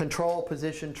control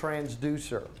position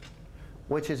transducer,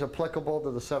 which is applicable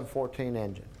to the 714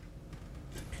 engine.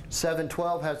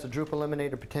 712 has the droop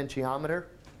eliminator potentiometer.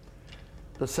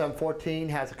 The 714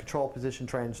 has a control position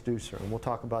transducer, and we'll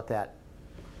talk about that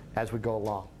as we go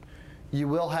along. You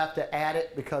will have to add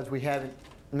it because we haven't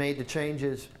made the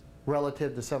changes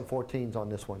relative to 714s on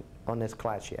this one, on this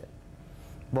class yet.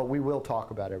 But we will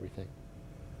talk about everything.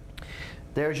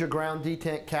 There's your ground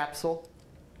detent capsule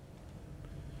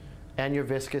and your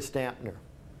viscous dampener.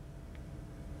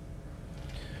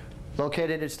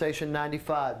 Located at station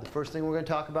 95. The first thing we're going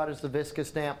to talk about is the viscous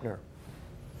dampener.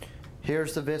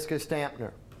 Here's the viscous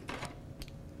dampener.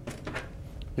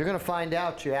 You're going to find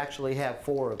out you actually have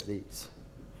 4 of these.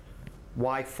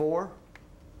 Why 4?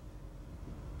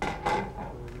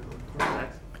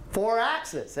 4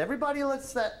 axis. Everybody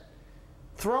lets that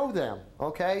throw them,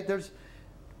 okay?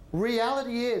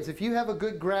 Reality is, if you have a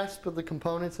good grasp of the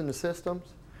components and the systems,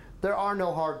 there are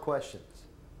no hard questions.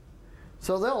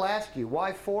 So they'll ask you,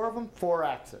 why 4 of them? 4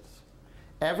 axis.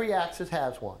 Every axis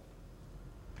has one.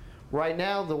 Right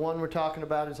now, the one we're talking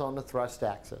about is on the thrust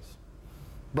axis.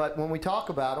 But when we talk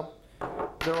about them,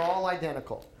 they're all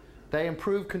identical. They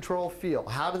improve control feel.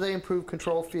 How do they improve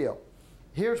control feel?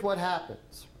 Here's what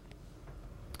happens.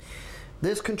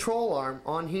 This control arm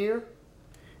on here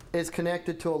is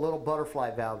connected to a little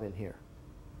butterfly valve in here.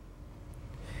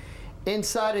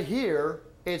 Inside of here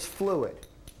is fluid.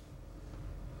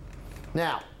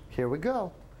 Now, here we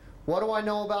go. What do I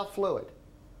know about fluid?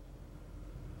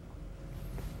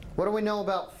 What do we know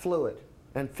about fluid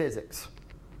and physics?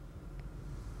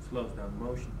 Slows down the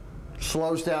motion.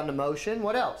 Slows down the motion.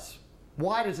 What else?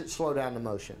 Why does it slow down the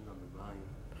motion? On the volume.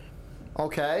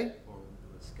 Okay. Or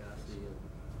the viscosity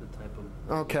of the type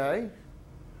of. Okay.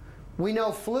 We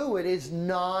know fluid is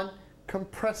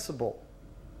non-compressible,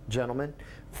 gentlemen.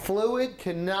 Fluid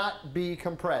cannot be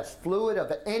compressed. Fluid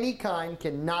of any kind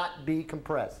cannot be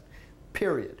compressed,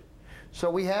 period. So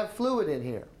we have fluid in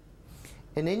here.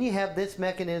 And then you have this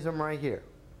mechanism right here.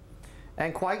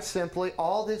 And quite simply,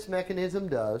 all this mechanism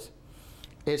does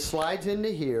is slides into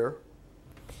here,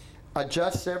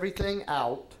 adjusts everything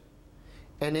out,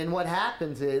 and then what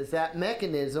happens is that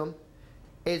mechanism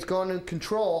is going to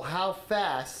control how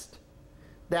fast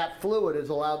that fluid is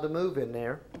allowed to move in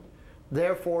there,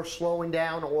 therefore slowing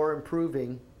down or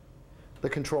improving the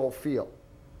control field.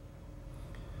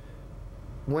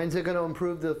 When's it going to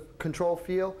improve the control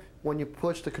field? When you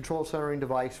push the control centering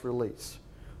device release.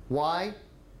 Why?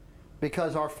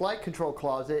 Because our flight control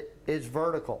closet is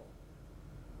vertical.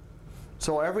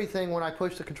 So everything when I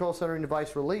push the control centering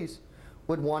device release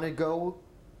would want to go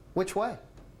which way?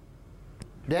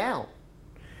 Down.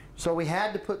 So we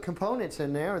had to put components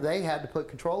in there, or they had to put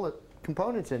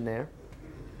components in there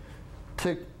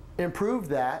to improve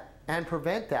that and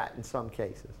prevent that in some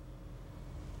cases.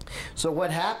 So what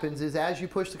happens is as you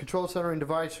push the control centering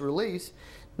device release,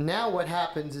 now what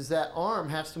happens is that arm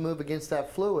has to move against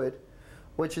that fluid,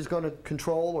 which is going to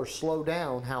control or slow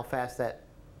down how fast that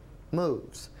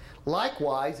moves.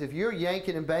 Likewise, if you're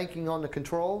yanking and banking on the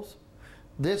controls,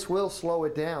 this will slow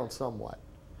it down somewhat.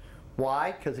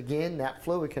 Why? Because again, that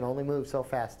fluid can only move so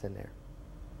fast in there.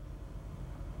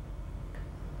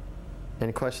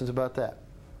 Any questions about that?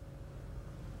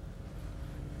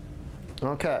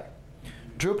 Okay.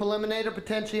 Droop eliminator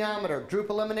potentiometer. Droop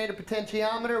eliminator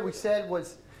potentiometer we said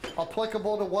was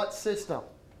applicable to what system?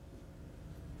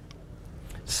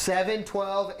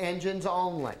 712 engines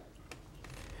only.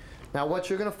 Now what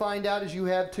you're going to find out is you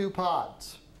have two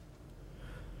pods.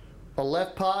 A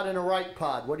left pod and a right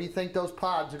pod. What do you think those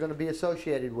pods are going to be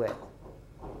associated with?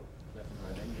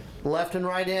 Left and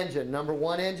right engine. Number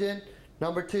 1 engine,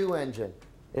 number 2 engine.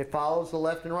 It follows the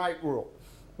left and right rule.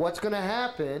 What's going to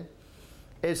happen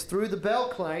is through the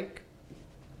belt crank,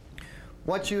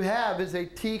 what you have is a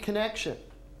T connection.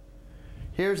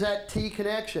 Here's that T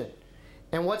connection.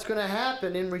 And what's going to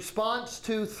happen in response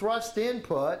to thrust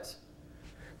inputs,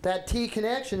 that T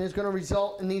connection is going to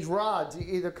result in these rods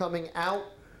either coming out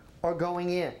or going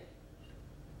in.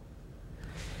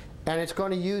 And it's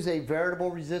going to use a variable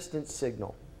resistance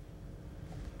signal.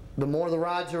 The more the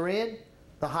rods are in,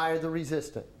 the higher the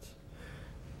resistance.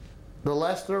 The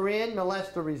less they're in, the less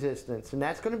the resistance. And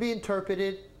that's going to be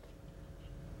interpreted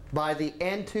by the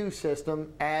N2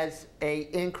 system as an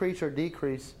increase or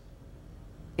decrease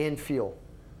in fuel.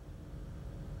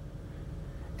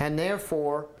 And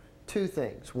therefore, two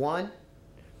things. One,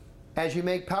 as you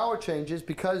make power changes,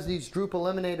 because these droop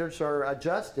eliminators are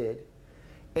adjusted,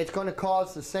 it's going to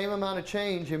cause the same amount of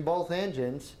change in both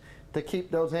engines to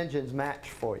keep those engines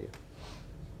matched for you.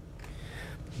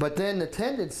 But then the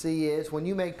tendency is, when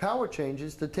you make power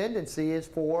changes, the tendency is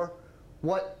for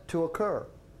what to occur?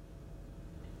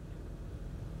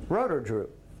 Rotor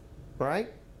droop, right?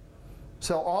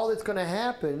 So all that's going to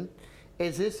happen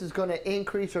is this is going to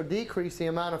increase or decrease the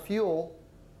amount of fuel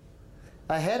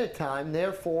ahead of time,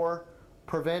 therefore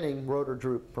preventing rotor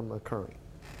droop from occurring.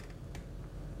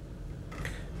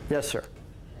 Yes, sir?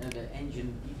 And the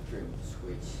engine deep trim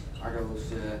switch, are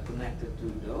those connected to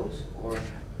those, or?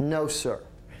 No, sir.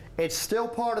 It's still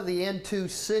part of the N2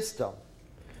 system,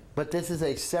 but this is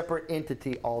a separate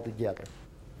entity altogether.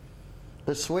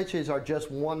 The switches are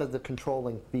just one of the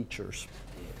controlling features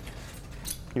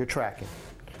you're tracking.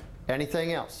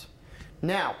 Anything else?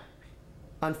 Now,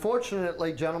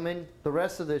 unfortunately, gentlemen, the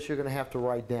rest of this you're going to have to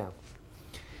write down.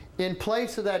 In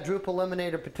place of that droop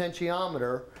eliminator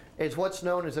potentiometer is what's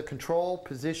known as a control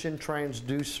position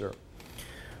transducer.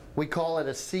 We call it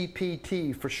a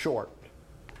CPT for short.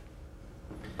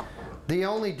 The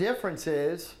only difference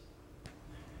is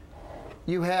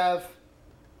you have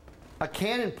a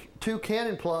two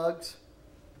cannon plugs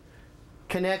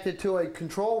connected to a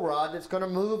control rod that's going to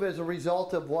move as a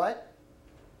result of what?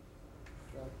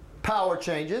 Power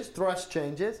changes, thrust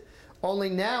changes. Only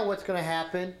now what's going to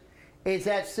happen is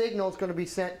that signal is going to be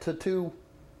sent to two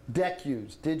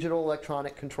DECUs, digital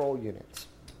electronic control units.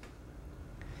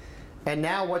 And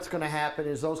now what's going to happen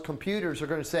is those computers are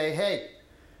going to say, hey,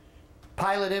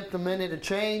 pilot implemented a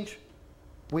change.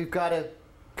 We've got to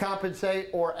compensate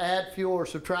or add fuel or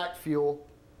subtract fuel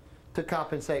to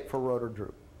compensate for rotor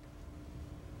droop.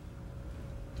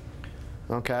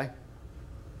 Okay?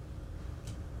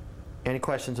 Any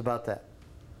questions about that?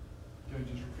 Can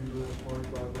you just repeat a little more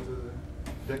about what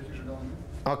the DECUs are going to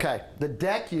do? Okay, the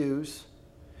DECUs,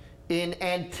 in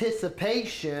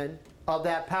anticipation of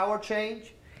that power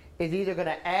change is either going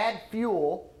to add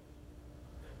fuel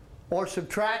or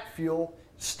subtract fuel,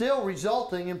 still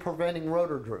resulting in preventing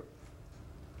rotor droop.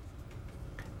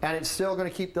 And it's still going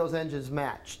to keep those engines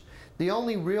matched. The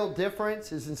only real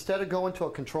difference is instead of going to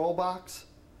a control box,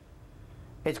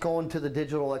 it's going to the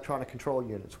digital electronic control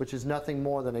units, which is nothing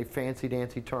more than a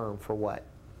fancy-dancy term for what?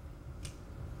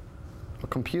 A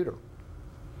computer.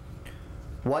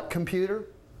 What computer?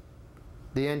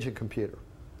 The engine computer.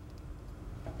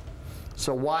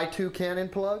 So why 2 cannon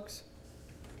plugs?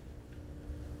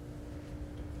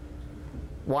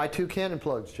 Why 2 cannon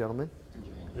plugs, gentlemen?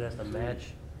 It has to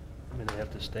match. I mean, they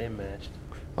have to stay matched.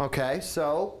 Okay,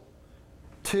 so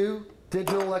 2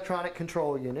 digital electronic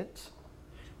control units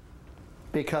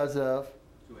because of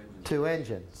 2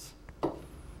 engines.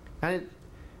 And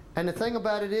the thing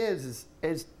about it is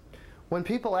when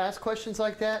people ask questions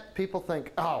like that, people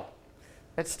think, oh,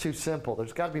 that's too simple.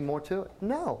 There's got to be more to it.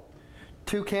 No.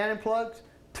 2 cannon plugs,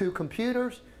 2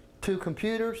 computers, 2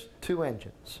 computers, 2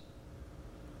 engines.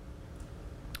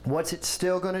 What's it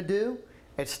still going to do?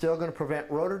 It's still going to prevent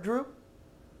rotor droop,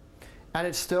 and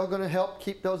it's still going to help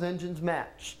keep those engines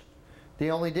matched. The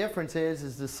only difference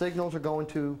is the signals are going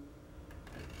to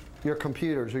your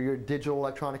computers or your digital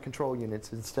electronic control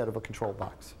units instead of a control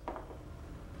box.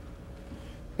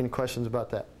 Any questions about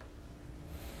that?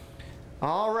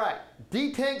 All right,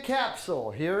 detent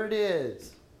capsule, here it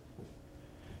is.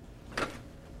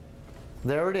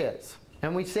 There it is.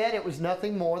 And we said it was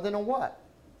nothing more than a what?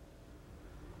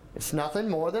 It's nothing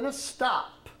more than a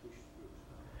stop.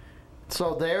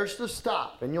 So there's the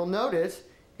stop. And you'll notice,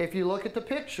 if you look at the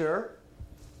picture,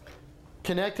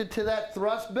 connected to that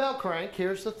thrust bell crank,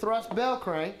 here's the thrust bell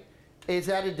crank, is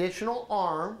that additional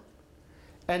arm.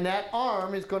 And that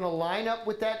arm is going to line up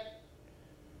with that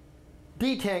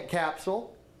detent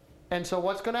capsule. And so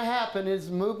what's going to happen is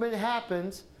movement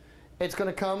happens, it's going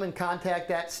to come and contact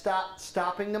that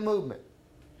stopping the movement.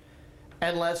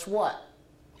 Unless what?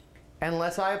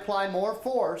 Unless I apply more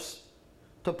force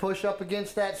to push up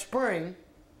against that spring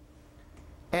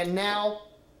and now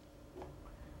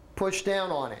push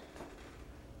down on it.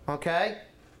 Okay?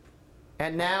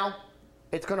 And now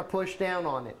it's going to push down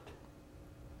on it.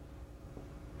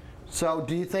 So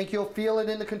do you think you'll feel it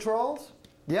in the controls?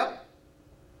 Yep.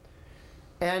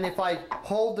 And if I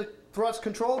hold the thrust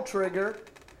control trigger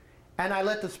and I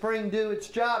let the spring do its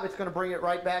job, it's going to bring it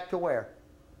right back to where?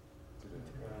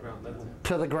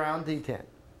 To the ground detent.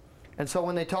 And so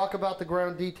when they talk about the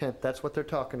ground detent, that's what they're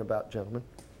talking about, gentlemen.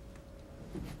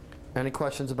 Any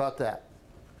questions about that?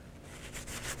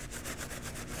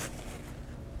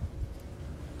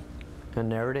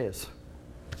 And there it is.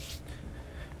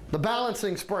 The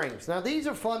balancing springs. Now these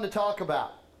are fun to talk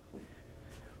about.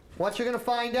 What you're going to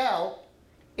find out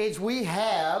is we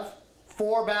have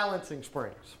 4 balancing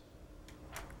springs.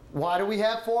 Why do we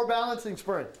have 4 balancing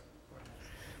springs?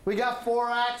 We got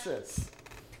 4 axes.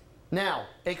 Now,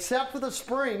 except for the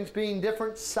springs being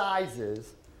different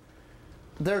sizes,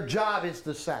 their job is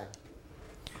the same.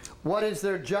 What is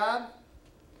their job?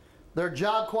 Their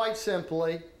job, quite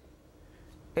simply,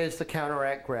 is to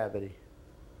counteract gravity.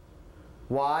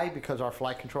 Why? Because our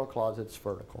flight control closet's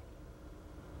vertical.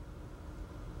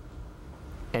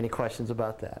 Any questions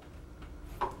about that?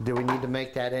 Do we need to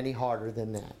make that any harder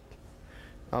than that?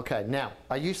 Okay, now,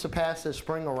 I used to pass this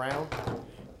spring around.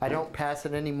 I don't pass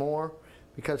it anymore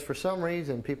because for some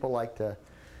reason people like to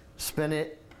spin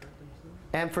it.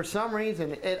 And for some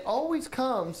reason, it always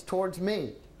comes towards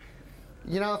me.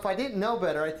 You know, if I didn't know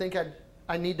better, I think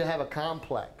I need to have a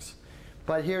complex.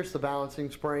 But here's the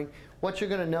balancing spring. What you're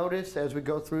going to notice as we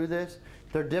go through this,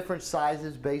 they're different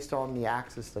sizes based on the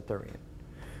axis that they're in.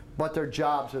 But their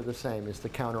jobs are the same, is to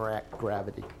counteract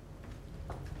gravity.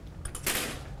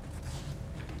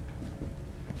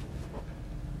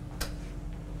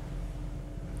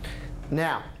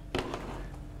 Now,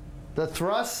 the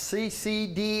thrust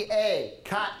CCDA,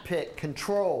 cockpit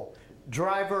control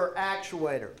driver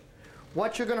actuator.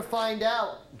 What you're going to find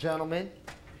out, gentlemen,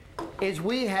 is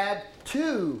we have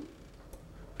 2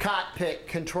 cockpit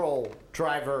control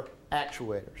driver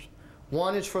actuators.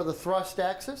 One is for the thrust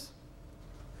axis,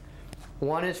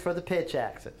 one is for the pitch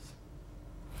axis.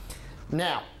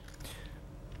 Now,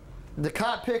 the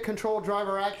cockpit control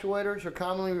driver actuators are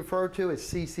commonly referred to as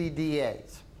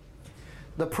CCDAs.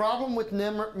 The problem with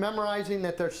memorizing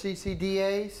that they're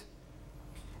CCDAs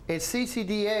is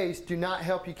CCDAs do not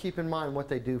help you keep in mind what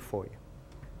they do for you.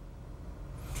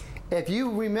 If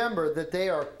you remember that they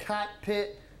are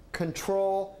cockpit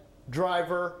control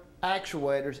driver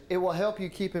actuators, it will help you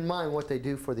keep in mind what they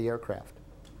do for the aircraft,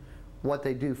 what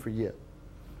they do for you.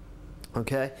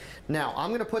 Okay? Now, I'm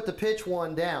going to put the pitch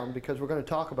one down because we're going to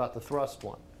talk about the thrust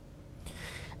one.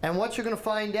 And what you're going to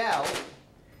find out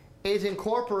is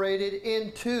incorporated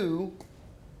into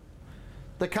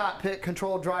the cockpit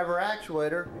control driver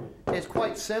actuator is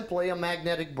quite simply a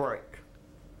magnetic brake.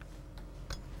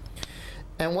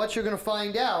 And what you're going to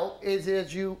find out is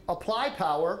as you apply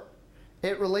power,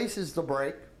 it releases the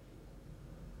brake.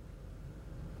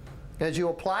 As you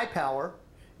apply power,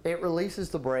 it releases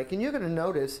the brake. And you're going to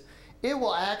notice it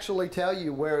will actually tell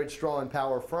you where it's drawing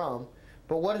power from.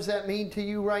 But what does that mean to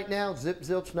you right now? Zip,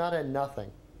 zilch, nada,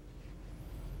 nothing.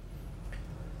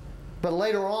 But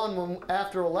later on,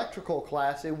 after electrical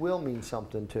class, it will mean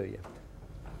something to you.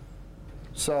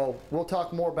 So we'll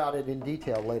talk more about it in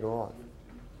detail later on.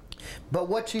 But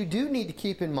what you do need to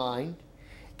keep in mind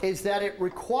is that it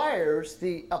requires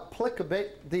the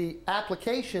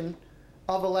application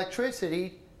of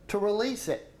electricity to release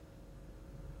it.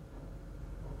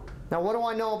 Now, what do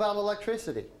I know about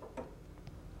electricity?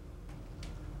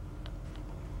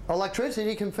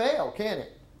 Electricity can fail, can't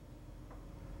it?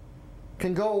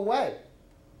 Can go away.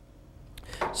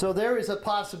 So there is a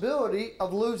possibility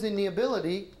of losing the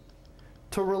ability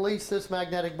to release this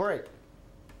magnetic brake.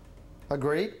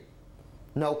 Agreed?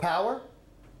 No power,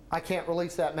 I can't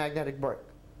release that magnetic brake.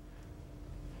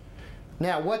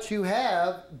 Now, what you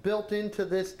have built into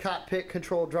this cockpit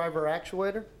control driver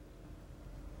actuator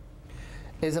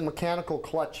is a mechanical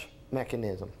clutch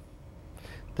mechanism.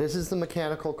 This is the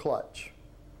mechanical clutch.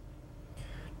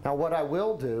 Now, what I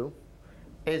will do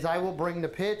is I will bring the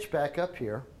pitch back up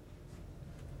here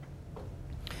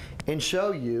and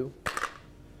show you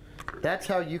that's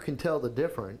how you can tell the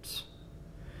difference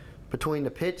between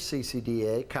the pitch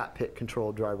CCDA, cockpit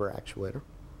control driver actuator,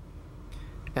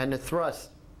 and the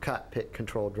thrust cockpit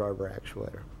control driver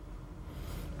actuator.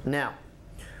 Now,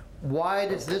 why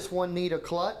does this one need a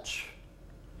clutch?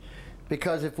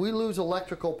 Because if we lose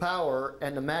electrical power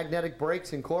and the magnetic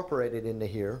brake's incorporated into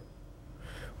here,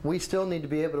 we still need to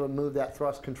be able to move that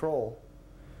thrust control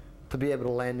to be able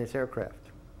to land this aircraft.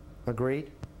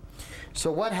 Agreed?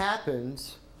 So what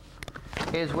happens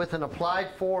is with an applied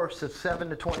force of 7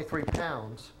 to 23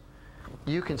 pounds,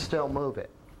 you can still move it.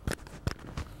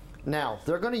 Now,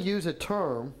 they're going to use a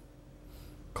term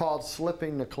called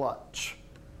slipping the clutch.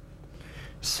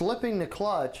 Slipping the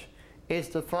clutch is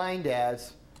defined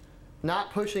as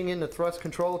not pushing in the thrust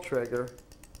control trigger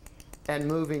and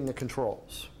moving the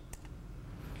controls.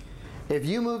 If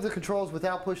you move the controls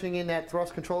without pushing in that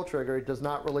thrust control trigger, it does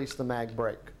not release the mag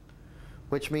brake,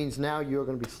 which means now you're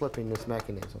going to be slipping this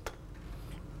mechanism.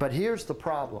 But here's the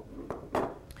problem.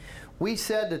 We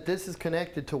said that this is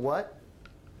connected to what?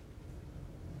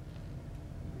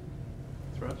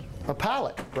 Thrust. A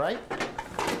pallet, right?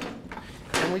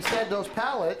 And we said those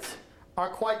pallets are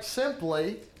quite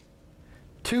simply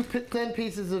two thin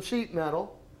pieces of sheet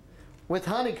metal with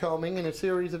honeycombing and a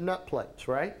series of nut plates,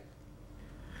 right?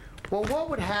 Well, what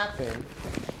would happen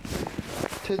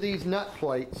to these nut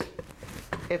plates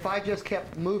if I just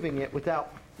kept moving it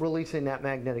without releasing that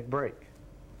magnetic brake?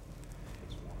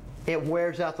 It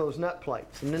wears out those nut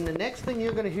plates. And then the next thing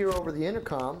you're going to hear over the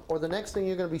intercom, or the next thing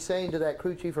you're going to be saying to that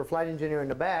crew chief or flight engineer in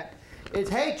the back is,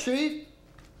 "Hey, chief,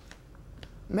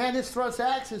 man, this thrust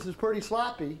axis is pretty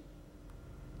sloppy."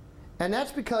 And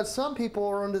that's because some people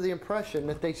are under the impression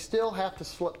that they still have to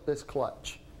slip this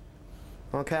clutch.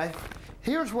 Okay?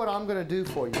 Here's what I'm going to do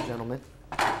for you, gentlemen.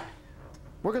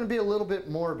 We're going to be a little bit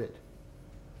morbid.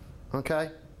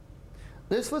 Okay?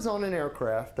 This was on an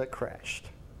aircraft that crashed.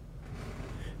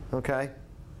 Okay?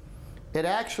 It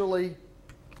actually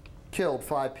killed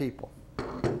 5 people.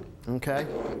 Okay?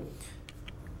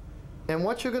 And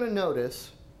what you're going to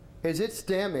notice is it's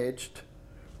damaged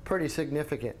pretty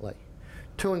significantly,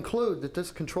 to include that this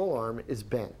control arm is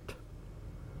bent.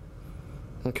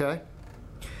 Okay?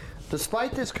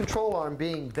 Despite this control arm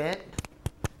being bent,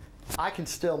 I can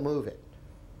still move it.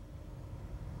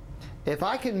 If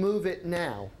I can move it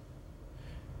now,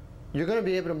 you're going to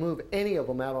be able to move any of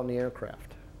them out on the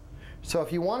aircraft. So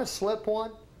if you want to slip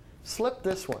one, slip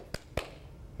this one.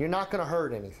 You're not going to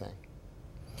hurt anything.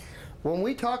 When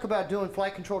we talk about doing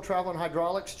flight control, travel, and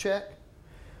hydraulics check,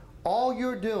 all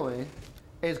you're doing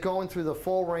is going through the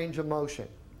full range of motion.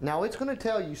 Now it's going to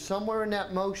tell you somewhere in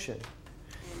that motion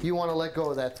you want to let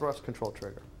go of that thrust control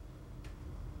trigger.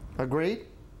 Agreed?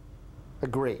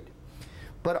 Agreed.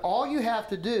 But all you have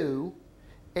to do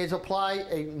is apply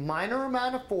a minor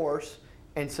amount of force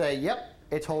and say, yep,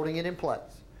 it's holding it in place.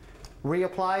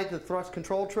 Reapply the thrust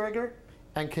control trigger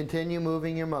and continue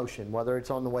moving your motion. Whether it's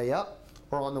on the way up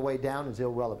or on the way down is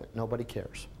irrelevant. Nobody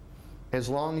cares, as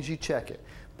long as you check it.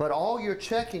 But all you're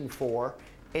checking for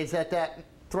is that that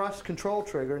thrust control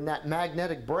trigger, and that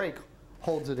magnetic brake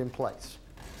holds it in place.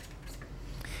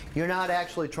 You're not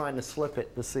actually trying to slip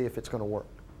it to see if it's going to work.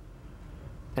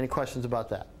 Any questions about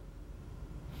that?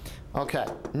 Okay,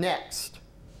 next.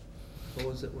 What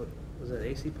was it? What was that?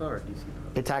 AC power or DC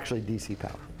power? It's actually DC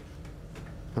power.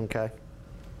 Okay?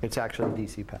 It's actually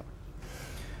DC power.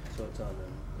 So it's on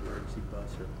an emergency bus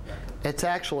or backup? It's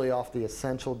actually off the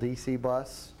essential DC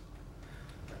bus,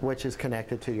 which is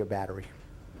connected to your battery.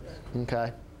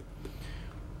 Okay?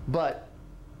 But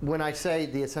when I say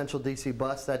the essential DC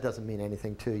bus, that doesn't mean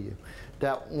anything to you.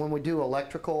 That when we do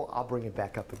electrical, I'll bring it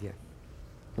back up again.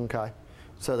 Okay?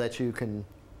 So that you can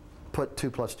put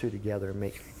 2 plus 2 together and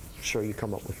make sure you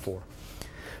come up with 4.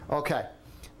 Okay.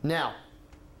 Now,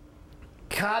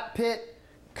 cockpit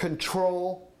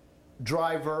control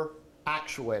driver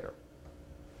actuator.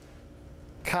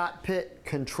 Cockpit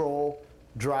control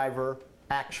driver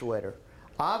actuator.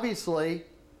 Obviously,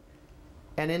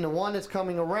 and in the one that's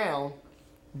coming around,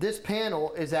 this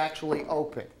panel is actually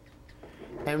open.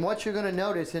 And what you're going to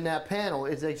notice in that panel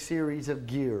is a series of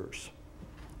gears.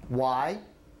 Why?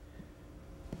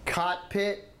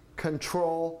 Cockpit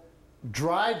control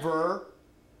driver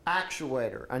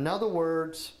actuator. In other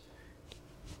words,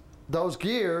 those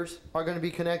gears are going to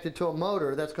be connected to a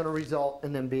motor that's going to result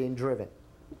in them being driven.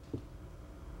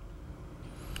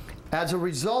 As a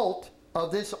result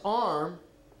of this arm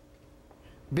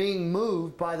being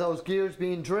moved by those gears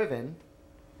being driven,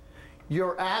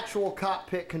 your actual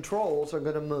cockpit controls are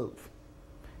going to move.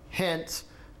 Hence,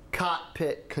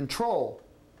 cockpit control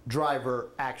driver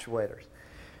actuators.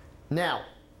 Now,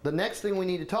 the next thing we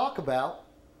need to talk about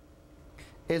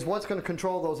is what's going to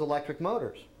control those electric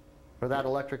motors, or that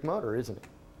electric motor, isn't it?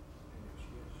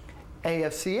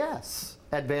 AFCS,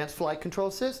 Advanced Flight Control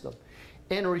System.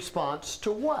 In response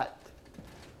to what?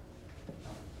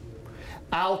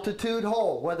 Altitude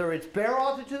hold. Whether it's bare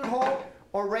altitude hold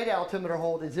or rate altimeter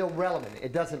hold is irrelevant.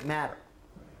 It doesn't matter.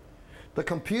 The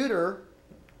computer,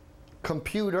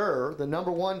 the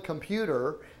number one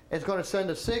computer, is going to send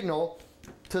a signal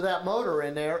to that motor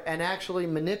in there and actually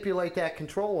manipulate that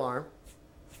control arm.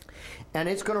 And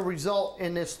it's going to result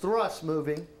in this thrust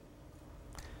moving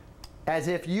as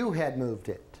if you had moved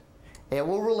it. It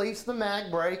will release the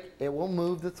mag brake. It will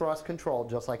move the thrust control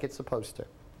just like it's supposed to.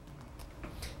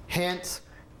 Hence,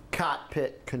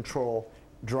 cockpit control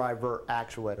driver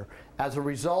actuator. As a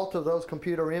result of those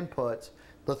computer inputs,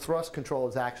 the thrust control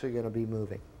is actually going to be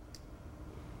moving.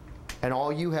 And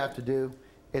all you have to do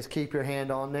is keep your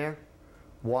hand on there.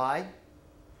 Why?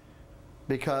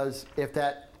 Because if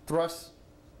that thrust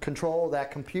control, that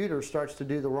computer starts to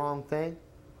do the wrong thing,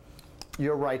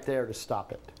 you're right there to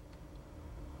stop it.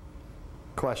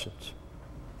 Questions?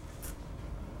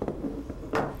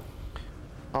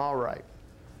 All right.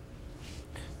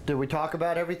 Did we talk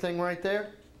about everything right there?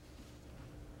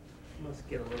 It must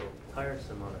get a little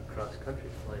tiresome on a cross-country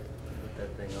flight with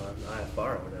that thing on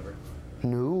IFR or whatever.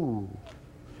 No.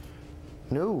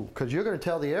 No, because you're going to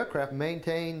tell the aircraft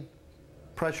maintain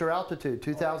pressure altitude,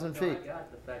 2,000 feet. I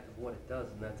got the fact of what it does,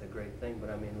 and that's a great thing, but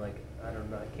I mean, like, I don't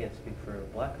know, I can't speak for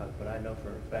Blackhawk, but I know for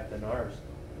a fact that ours,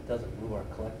 it doesn't move our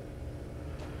collector.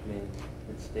 I mean,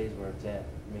 it stays where it's at.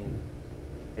 I mean,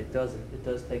 it does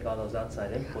take all those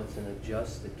outside inputs and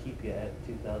adjusts to keep you at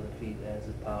 2,000 feet as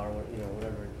the power, you know,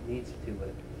 whatever it needs to,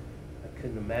 but I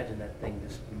couldn't imagine that thing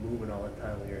just moving all the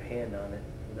time with your hand on it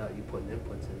without you putting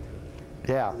inputs into it.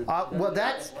 Yeah. Well,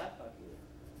 that's...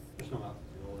 There's no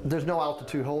altitude hold. There's no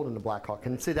altitude hold in the Blackhawk.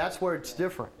 And see, that's where it's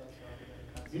different.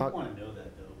 You don't want to know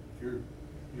that, though.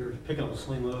 If you're picking up a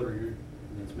sling load or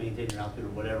it's maintaining altitude or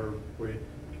whatever, where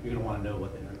you're going to want to know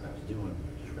what the aircraft's doing.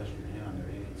 Just rest your hand on there.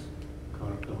 Hey, it's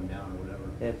going up, going down, or whatever.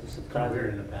 Yeah, it's It's kind of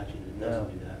weird in Apache that it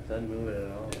doesn't do that. It doesn't move it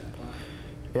at all. Yeah.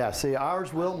 Yeah, see,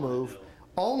 ours will move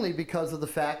only because of the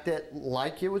fact that,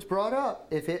 like it was brought up,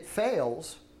 if it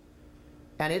fails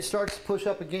and it starts to push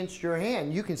up against your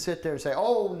hand, you can sit there and say,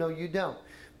 oh, no, you don't.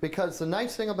 Because the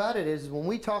nice thing about it is when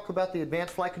we talk about the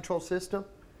Advanced Flight Control System,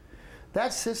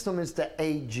 that system is to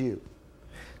aid you.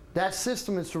 That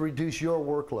system is to reduce your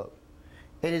workload.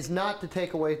 It is not to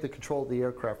take away the control of the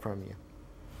aircraft from you.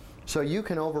 So you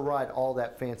can override all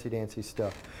that fancy-dancy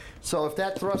stuff. So if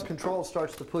that thrust control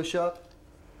starts to push up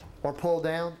or pull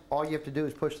down, all you have to do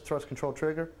is push the thrust control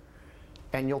trigger,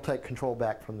 and you'll take control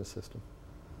back from the system.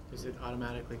 Does it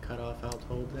automatically cut off alt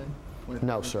hold then?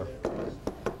 No, sir.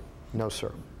 No,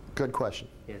 sir. Good question.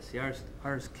 Yeah, see,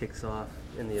 ours kicks off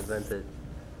in the event that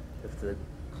if the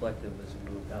collective is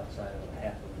moved outside of a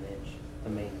half of an inch to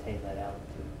maintain that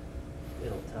altitude,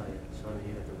 it'll tell you. So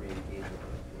you have to re-engage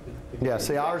it. Yeah,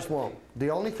 see, ours won't. The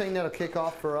only thing that'll kick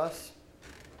off for us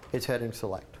is heading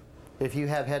select. if you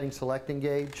have heading select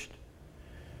engaged,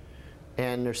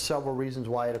 and there's several reasons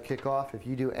why it'll kick off. If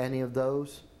you do any of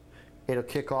those, it'll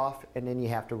kick off and then you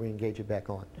have to re-engage it back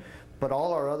on. But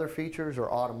all our other features are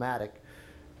automatic,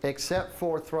 except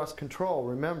for thrust control.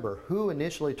 Remember, who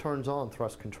initially turns on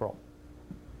thrust control?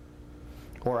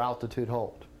 Or altitude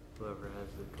hold? Whoever has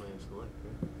the command select,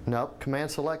 right? Nope,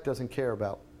 command select doesn't care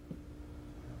about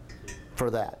for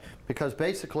that. Because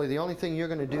basically the only thing you're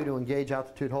going to do to engage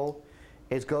altitude hold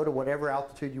is go to whatever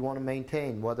altitude you want to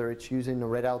maintain, whether it's using the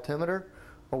red altimeter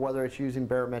or whether it's using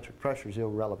barometric pressure is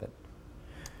irrelevant.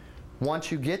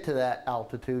 Once you get to that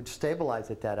altitude,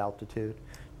 stabilize at that altitude,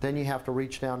 then you have to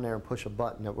reach down there and push a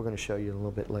button that we're going to show you a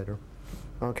little bit later.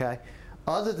 Okay?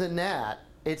 Other than that,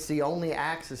 it's the only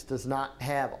axis does not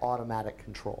have automatic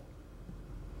control.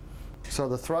 So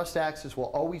the thrust axis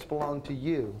will always belong to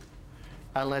you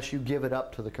unless you give it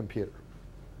up to the computer.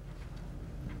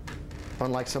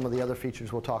 Unlike some of the other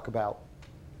features we'll talk about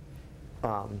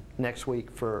next week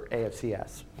for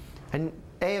AFCS. And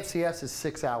AFCS is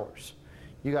 6 hours.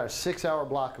 You got a 6-hour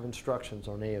block of instructions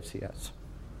on AFCS.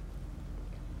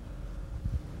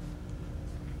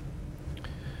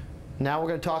 Now we're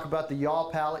going to talk about the yaw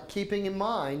pallet, keeping in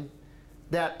mind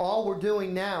that all we're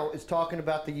doing now is talking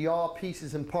about the yaw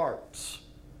pieces and parts.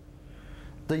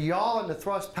 The yaw and the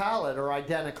thrust pallet are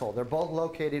identical. They're both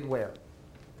located where?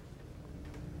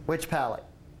 Which pallet?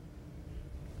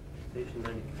 Station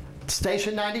 95.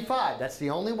 Station 95. That's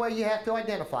the only way you have to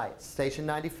identify it. Station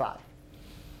 95.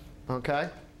 Okay?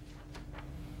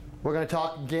 We're going to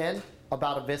talk again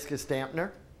about a viscous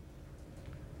dampener.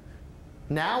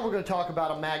 Now we're going to talk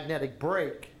about a magnetic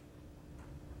brake.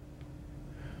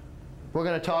 We're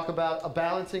going to talk about a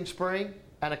balancing spring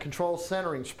and a control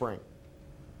centering spring.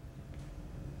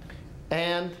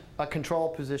 And a control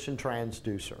position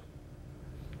transducer.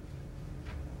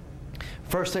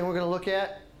 First thing we're going to look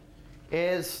at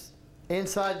is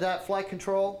inside that flight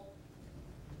control,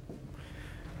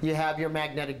 you have your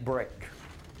magnetic brake.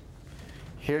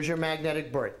 Here's your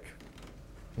magnetic brake.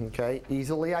 Okay,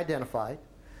 easily identified.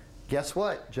 Guess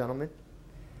what, gentlemen?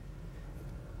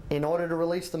 In order to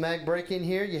release the mag brake in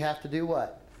here, you have to do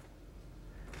what?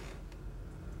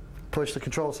 Push the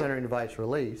control centering device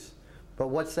release. But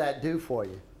what's that do for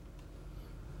you?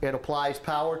 It applies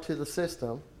power to the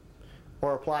system,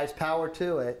 or applies power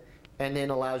to it, and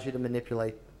then allows you to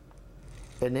manipulate,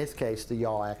 in this case, the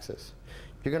yaw axis.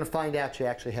 You're going to find out you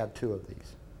actually have 2 of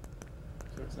these.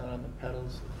 So it's not on the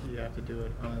pedals, you have to do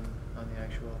it on the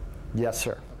actual... Yes,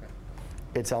 sir. Okay.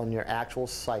 It's on your actual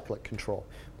cyclic control.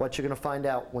 What you're going to find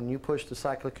out when you push the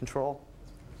cyclic control,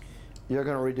 you're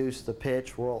going to reduce the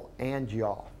pitch, roll, and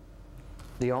yaw.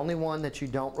 The only one that you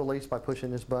don't release by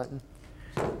pushing this button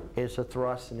is the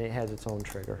thrust, and it has its own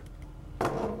trigger.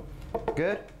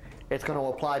 Good? It's going to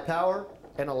apply power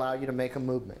and allow you to make a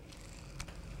movement.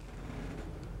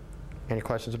 Any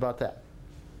questions about that?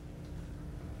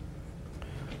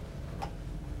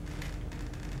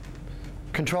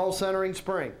 Control centering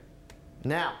spring.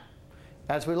 Now,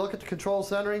 as we look at the control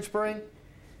centering spring,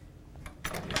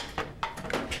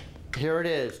 here it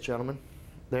is, gentlemen.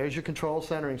 There's your control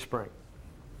centering spring.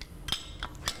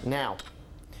 Now,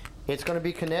 it's going to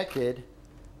be connected,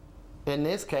 in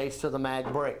this case, to the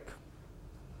mag brake.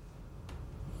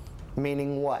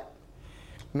 Meaning what?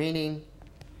 Meaning,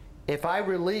 if I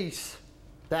release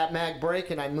that mag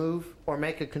brake and I move or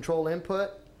make a control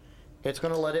input, it's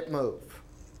going to let it move.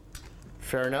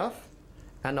 Fair enough?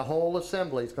 And the whole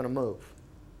assembly is going to move.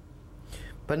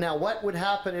 But now what would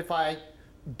happen if I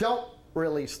don't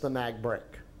release the mag brake?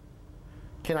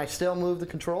 Can I still move the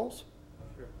controls?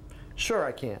 Sure. Sure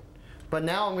I can. But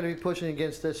now I'm going to be pushing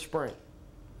against this spring.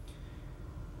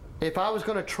 If I was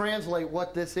going to translate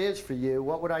what this is for you,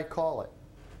 what would I call it?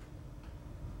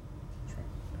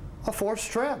 A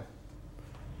forced trim.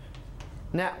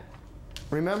 Now,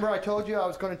 remember I told you I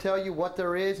was going to tell you what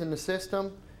there is in the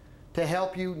system to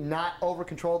help you not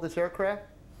over-control this aircraft?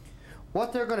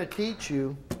 What they're going to teach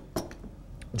you,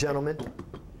 gentlemen,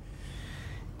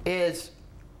 is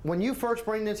when you first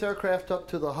bring this aircraft up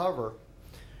to the hover,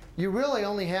 you really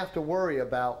only have to worry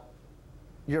about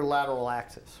your lateral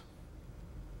axis.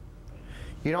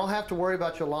 You don't have to worry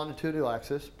about your longitudinal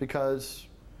axis because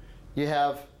you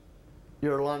have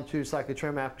your longitude cyclic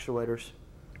trim actuators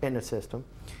in the system.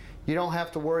 You don't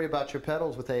have to worry about your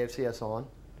pedals with AFCS on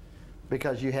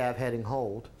because you have heading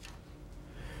hold.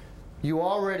 You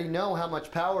already know how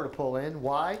much power to pull in.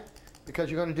 Why?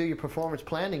 Because you're going to do your performance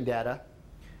planning data,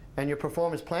 and your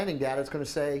performance planning data is going to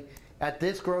say at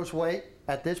this gross weight,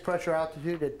 at this pressure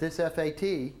altitude, at this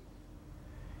FAT,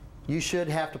 you should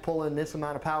have to pull in this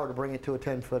amount of power to bring it to a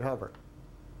 10-foot hover.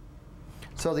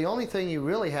 So the only thing you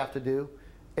really have to do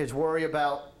is worry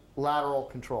about lateral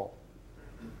control.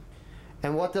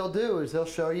 And what they'll do is they'll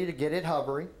show you to get it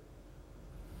hovering.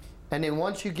 And then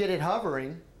once you get it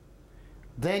hovering,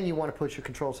 then you want to push your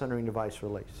control centering device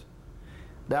release.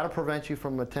 That'll prevent you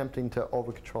from attempting to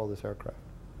over-control this aircraft.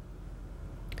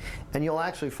 And you'll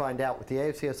actually find out with the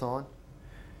AFCS on,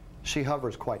 she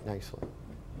hovers quite nicely.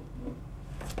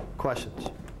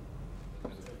 Questions?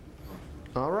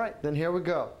 All right, then here we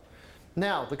go.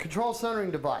 Now, the control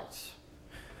centering device.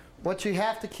 What you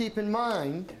have to keep in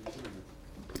mind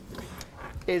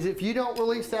is if you don't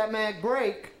release that mag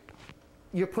brake,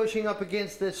 you're pushing up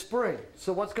against this spring.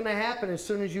 So what's going to happen as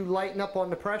soon as you lighten up on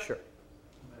the pressure?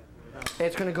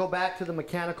 It's going to go back to the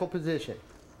mechanical position.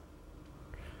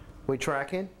 We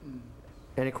tracking?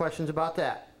 Any questions about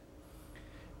that?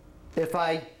 If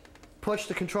I push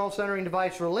the control centering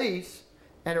device release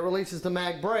and it releases the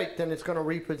mag brake, then it's going to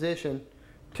reposition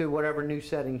to whatever new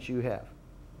settings you have.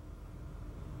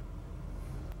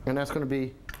 And that's going to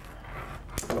be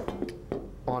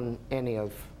on any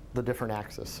of the different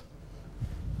axes.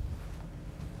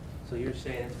 So you're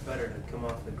saying it's better to come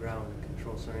off the ground and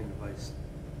control centering device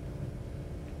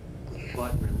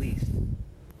button released,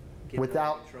 get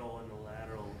Without the control in the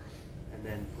lateral, and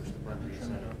then push the button to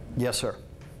reset it? Yes, sir.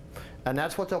 And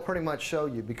that's what they'll pretty much show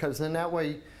you, because then that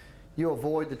way you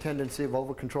avoid the tendency of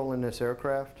over-controlling this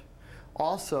aircraft.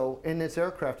 Also, in this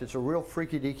aircraft, it's a real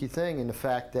freaky-deaky thing in the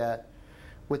fact that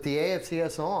with the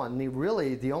AFCS on,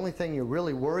 the only thing you're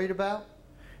really worried about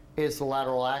is the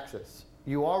lateral axis.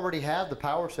 You already have the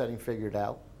power setting figured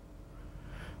out.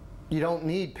 You don't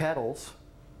need pedals.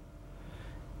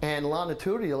 And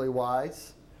longitudinally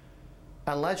wise,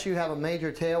 unless you have a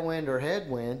major tailwind or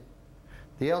headwind,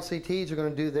 the LCTs are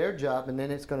going to do their job, and then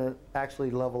it's going to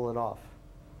actually level it off.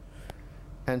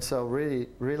 And so really,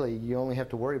 you only have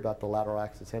to worry about the lateral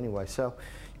axis anyway. So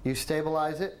you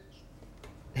stabilize it,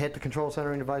 hit the control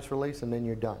centering device release, and then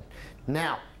you're done.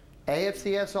 Now,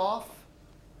 AFCS off,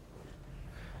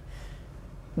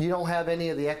 you don't have any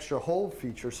of the extra hold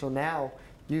features, so now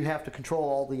you have to control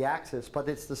all the axis, but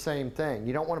it's the same thing.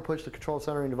 You don't want to push the control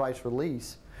centering device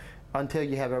release until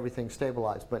you have everything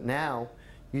stabilized. But now,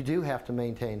 you do have to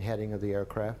maintain heading of the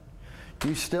aircraft.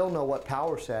 You still know what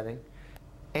power setting,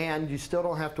 and you still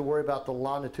don't have to worry about the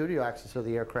longitudinal axis of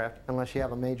the aircraft unless you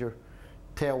have a major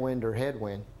tailwind or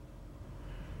headwind.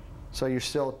 So you're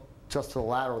still just to the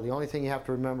lateral. The only thing you have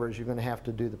to remember is you're going to have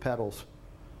to do the pedals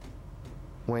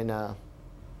when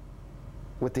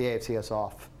with the AFCS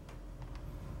off.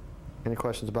 Any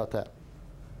questions about that?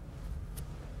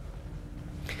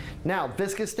 Now,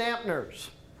 viscous dampeners.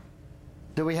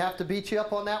 Do we have to beat you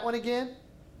up on that one again?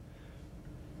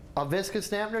 A viscous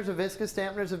dampener is a viscous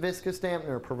dampener is a viscous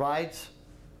dampener. Provides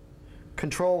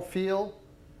control feel,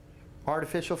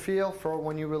 artificial feel for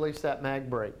when you release that mag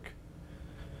brake.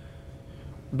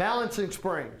 Balancing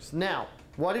springs. Now,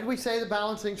 what did we say the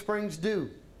balancing springs do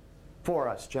for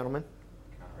us, gentlemen?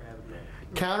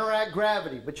 Counteract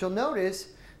gravity. But you'll notice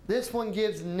this one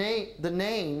gives the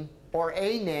name or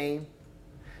a name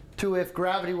to if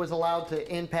gravity was allowed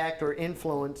to impact or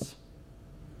influence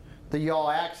the yaw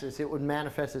axis, it would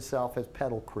manifest itself as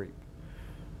pedal creep.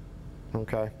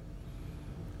 Okay?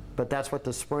 But that's what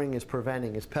the spring is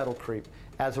preventing, is pedal creep,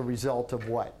 as a result of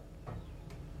what?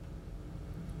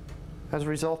 As a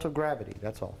result of gravity,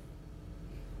 that's all.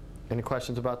 Any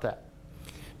questions about that?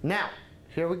 Now,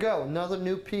 here we go, another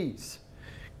new piece.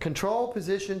 Control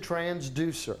position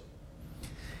transducer.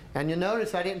 And you'll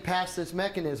notice I didn't pass this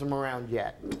mechanism around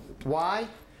yet. Why?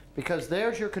 Because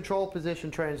there's your control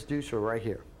position transducer right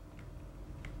here.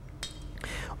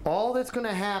 All that's going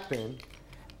to happen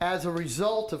as a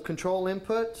result of control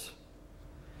inputs,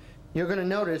 you're going to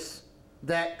notice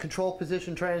that control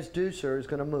position transducer is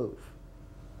going to move.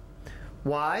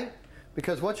 Why?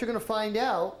 Because what you're going to find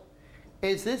out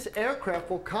is this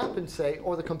aircraft will compensate,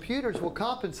 or the computers will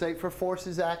compensate for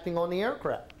forces acting on the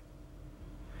aircraft.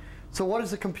 So what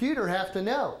does the computer have to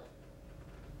know?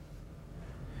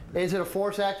 Is it a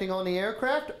force acting on the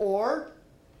aircraft, or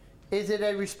is it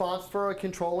a response for a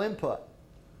control input?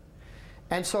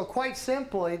 And so quite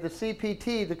simply, the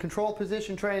CPT, the control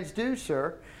position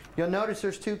transducer, you'll notice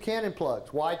there's two cannon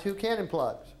plugs. Why two cannon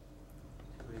plugs?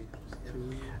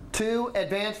 Two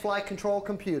advanced flight control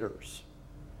computers.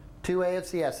 Two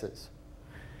AFCSs.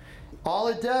 All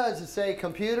it does is say,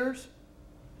 computers,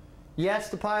 yes,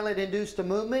 the pilot induced a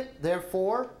movement,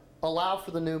 therefore allow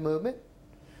for the new movement.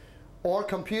 Or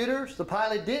computers, the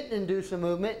pilot didn't induce a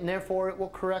movement, and therefore it will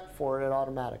correct for it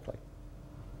automatically.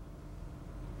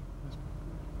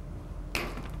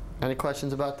 Any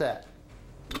questions about that?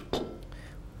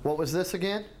 What was this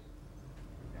again?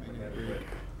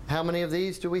 How many of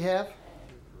these do we have?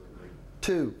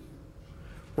 2.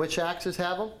 Which axes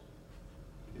have them?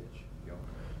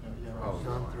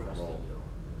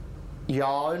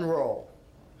 Yaw and roll.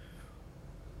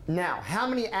 Now, how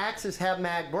many axes have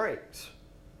mag brakes?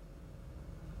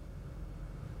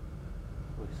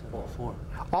 All 4.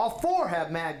 All 4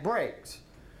 have mag brakes.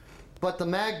 But the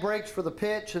mag brakes for the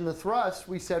pitch and the thrust,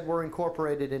 we said were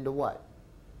incorporated into what?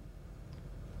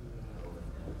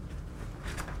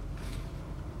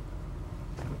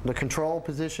 The control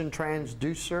position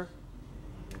transducer.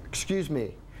 Excuse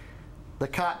me. The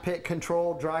cockpit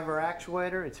control driver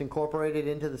actuator, it's incorporated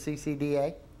into the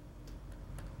CCDA.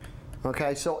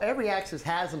 Okay, so every axis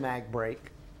has a mag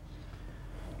brake,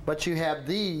 but you have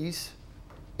these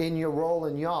in your roll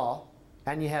and yaw,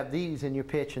 and you have these in your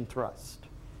pitch and thrust.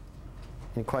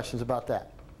 Any questions about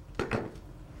that?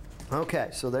 Okay,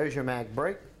 so there's your mag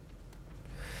brake.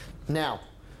 Now,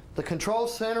 the control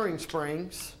centering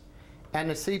springs and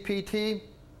the CPT,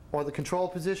 or the control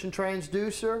position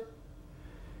transducer,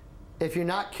 if you're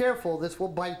not careful, this will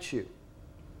bite you.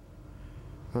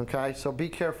 Okay, so be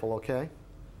careful, okay?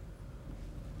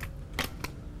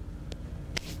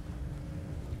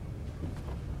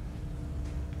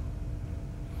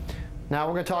 Now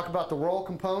we're going to talk about the roll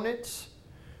components,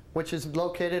 which is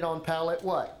located on pallet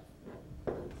what?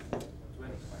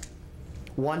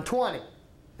 120.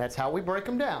 That's how we break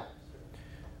them down.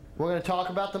 We're going to talk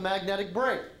about the magnetic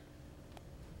brake.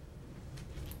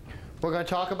 We're going to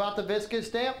talk about the viscous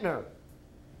dampener.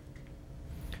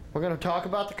 We're going to talk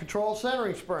about the control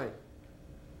centering spring.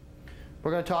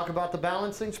 We're going to talk about the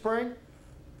balancing spring.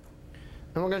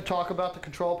 And we're going to talk about the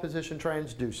control position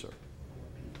transducer.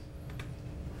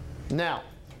 Now,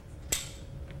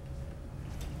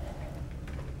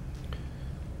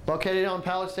 located on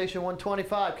pallet station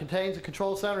 125, contains a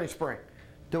control centering spring.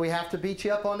 Do we have to beat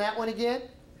you up on that one again?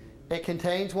 It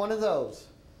contains one of those.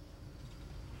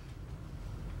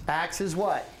 Acts as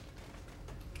what?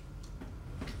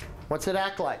 What's it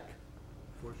act like?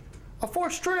 A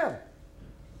forced trim.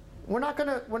 We're not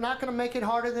gonna make it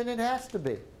harder than it has to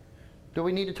be. Do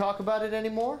we need to talk about it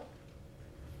anymore?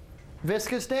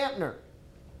 Viscous dampener.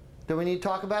 Do we need to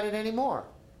talk about it anymore?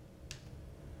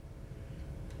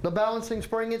 The balancing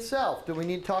spring itself. Do we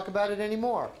need to talk about it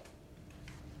anymore?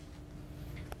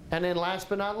 And then last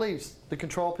but not least, the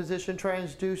control position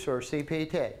transducer, or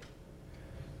CPT.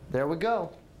 There we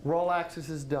go. Roll axis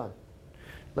is done.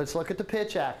 Let's look at the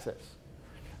pitch axis.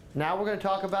 Now we're going to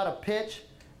talk about a pitch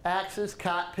axis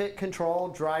cockpit control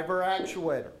driver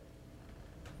actuator.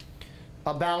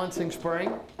 A balancing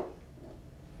spring,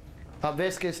 a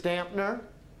viscous dampener,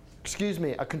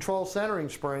 a control centering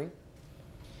spring,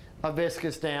 a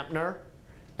viscous dampener,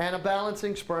 and a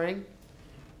balancing spring,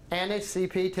 and a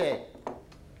CPT.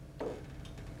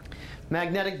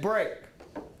 Magnetic brake.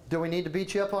 Do we need to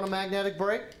beat you up on a magnetic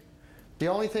brake? The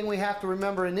only thing we have to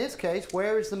remember in this case,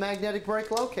 where is the magnetic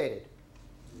brake located?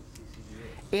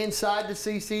 Inside the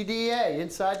CCDA,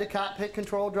 inside the cockpit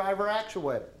control driver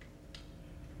actuator.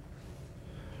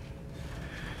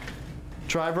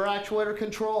 Driver actuator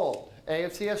control,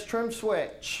 AFCS trim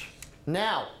switch.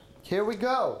 Now, here we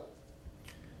go.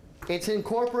 It's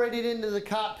incorporated into the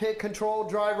cockpit control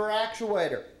driver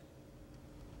actuator.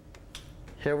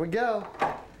 Here we go.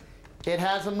 It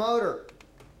has a motor,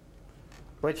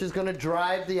 which is going to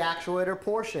drive the actuator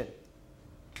portion.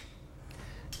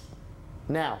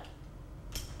 Now,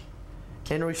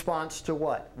 in response to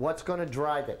what? What's going to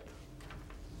drive it?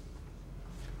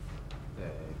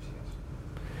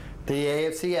 The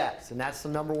AFCS, and that's the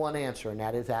number one answer, and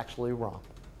that is actually wrong.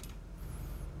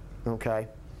 Okay?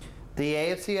 The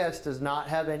AFCS does not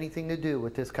have anything to do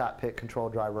with this cockpit control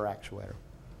driver actuator.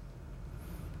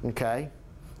 Okay?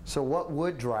 So what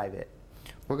would drive it?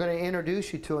 We're going to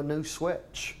introduce you to a new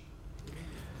switch.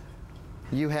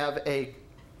 You have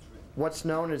what's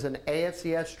known as an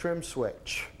AFCS trim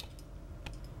switch.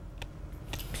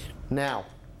 Now,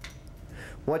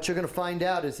 what you're going to find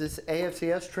out is this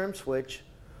AFCS trim switch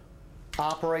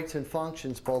operates and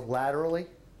functions both laterally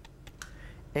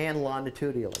and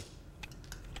longitudinally.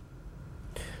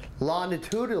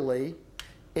 Longitudinally,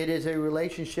 it is a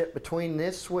relationship between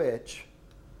this switch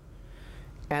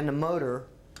and the motor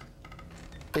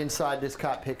inside this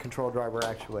cockpit control driver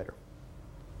actuator.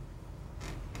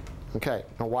 Okay,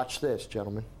 now watch this,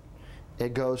 gentlemen.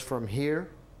 It goes from here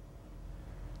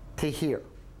to here.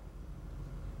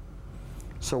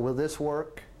 So will this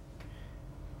work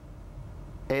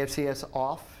AFCS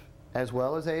off as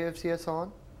well as AFCS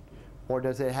on? Or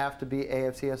does it have to be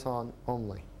AFCS on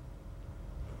only?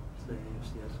 Say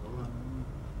AFCS only.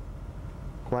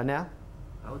 What now?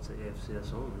 I would say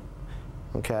AFCS only.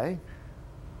 Okay.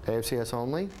 AFCS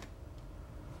only?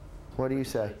 What do you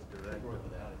say?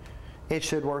 It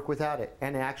should work without it,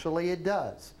 and actually it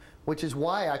does, which is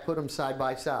why I put them side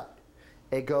by side.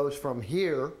 It goes from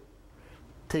here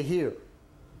to here.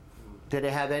 Did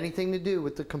it have anything to do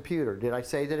with the computer? Did I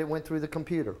say that it went through the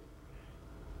computer?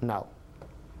 No.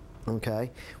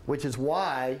 Okay, which is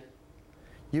why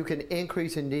you can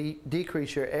increase and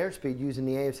decrease your airspeed using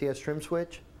the AFCS trim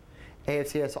switch,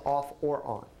 AFCS off or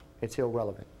on. It's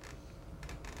irrelevant.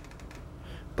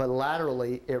 But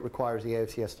laterally, it requires the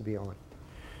AFCS to be on.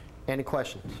 Any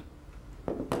questions?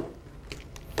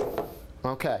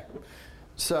 Okay,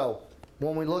 so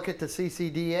when we look at the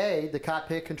CCDA, the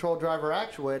cockpit control driver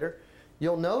actuator,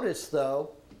 you'll notice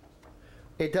though,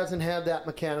 it doesn't have that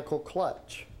mechanical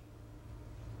clutch.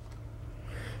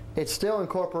 It still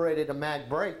incorporated a mag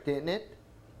brake, didn't it?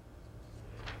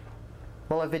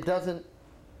 Well, if it doesn't,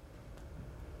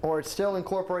 or it still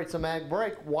incorporates a mag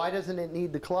brake, why doesn't it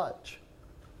need the clutch?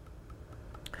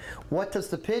 What does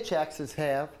the pitch axis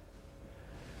have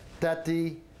that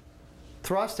the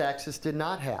thrust axis did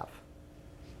not have?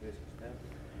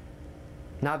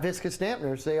 Not viscous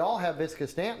dampeners. They all have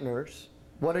viscous dampeners.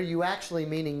 What are you actually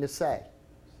meaning to say?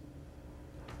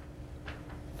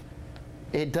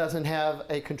 It doesn't have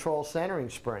a control centering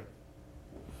spring.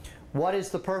 What is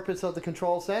the purpose of the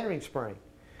control centering spring?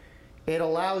 It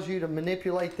allows you to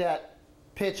manipulate that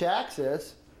pitch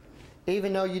axis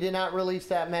even though you did not release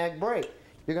that mag brake.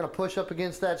 You're going to push up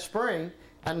against that spring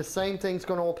and the same thing's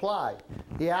going to apply.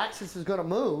 The axis is going to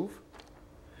move,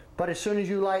 but as soon as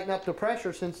you lighten up the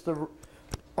pressure, since the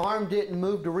arm didn't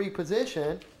move to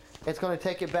reposition, it's going to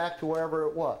take it back to wherever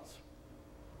it was.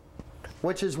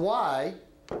 Which is why,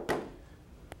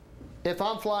 if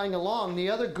I'm flying along, the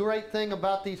other great thing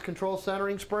about these control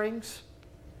centering springs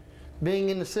being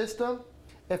in the system,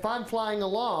 if I'm flying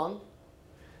along,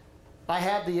 I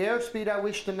have the airspeed I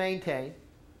wish to maintain.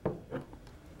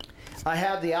 I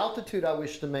have the altitude I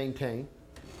wish to maintain.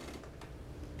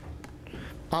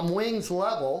 I'm wings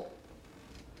level.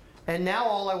 And now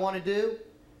all I want to do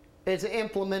is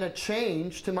implement a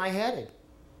change to my heading.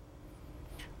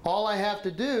 All I have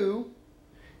to do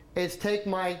is take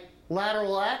my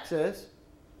lateral axis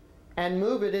and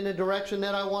move it in the direction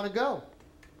that I want to go.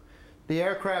 The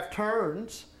aircraft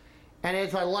turns, and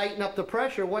as I lighten up the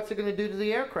pressure, what's it going to do to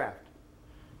the aircraft?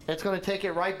 It's going to take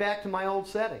it right back to my old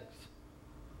settings.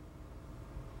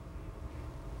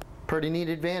 Pretty neat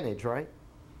advantage, right?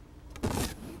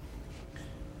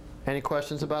 Any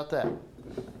questions about that?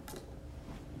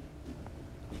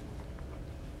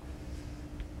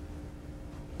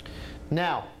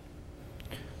 Now,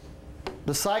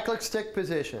 the cyclic stick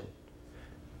position,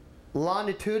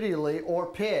 longitudinally or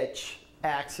pitch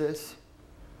axis,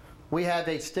 we have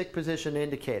a stick position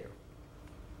indicator.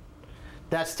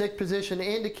 That stick position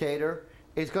indicator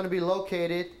is going to be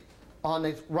located on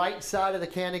the right side of the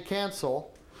canted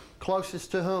cancel,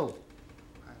 closest to whom?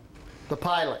 The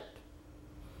pilot.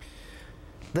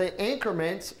 The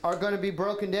increments are going to be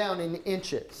broken down in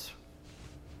inches.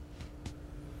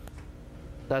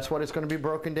 That's what it's going to be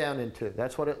broken down into.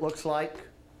 That's what it looks like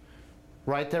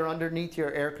right there underneath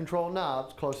your air control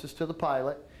knobs, closest to the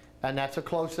pilot, and that's a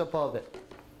close-up of it.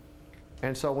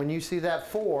 And so when you see that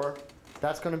 4,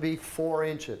 that's going to be 4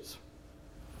 inches.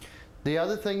 The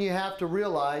other thing you have to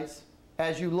realize,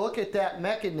 as you look at that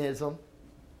mechanism,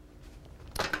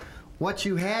 what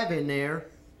you have in there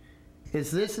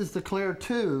is this is the clear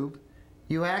tube.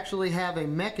 You actually have a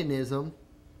mechanism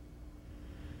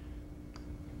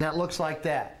that looks like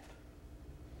that.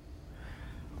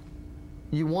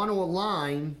 You want to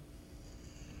align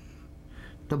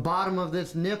the bottom of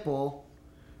this nipple,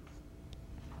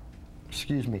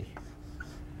 excuse me,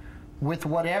 with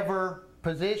whatever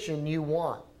position you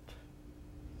want.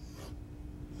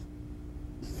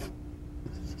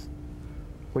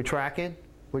 We tracking?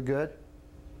 We good?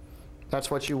 That's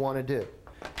what you want to do.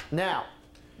 Now,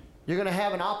 you're going to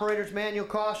have an operator's manual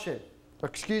caution.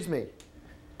 Excuse me.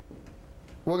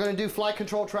 We're going to do flight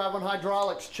control, travel, and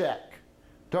hydraulics check.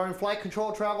 During flight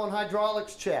control, travel, and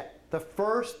hydraulics check, the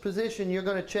first position you're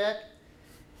going to check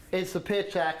is the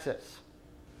pitch axis.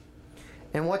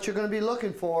 And what you're going to be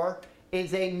looking for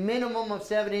is a minimum of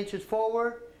 7 inches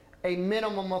forward, a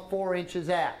minimum of 4 inches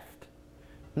aft.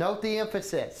 Note the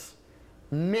emphasis.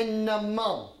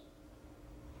 Minimum.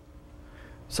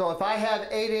 So if I have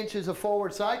 8 inches of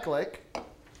forward cyclic,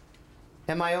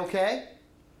 am I okay?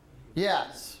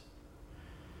 Yes.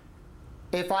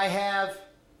 If I have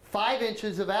 5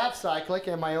 inches of aft cyclic,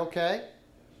 am I okay?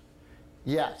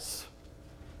 Yes.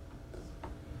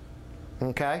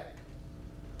 Okay?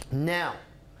 Now,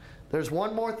 there's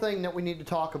one more thing that we need to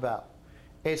talk about,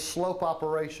 is slope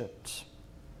operations.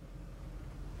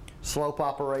 slope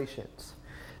operations.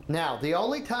 Now, the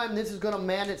only time this is going to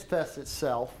manifest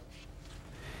itself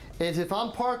is if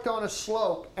I'm parked on a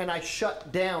slope and I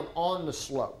shut down on the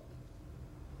slope.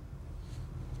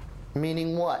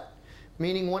 Meaning what?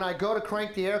 Meaning when I go to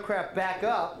crank the aircraft back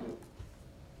up,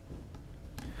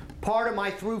 part of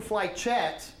my through flight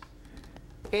checks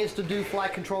is to do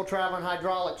flight control, travel, and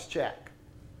hydraulics check.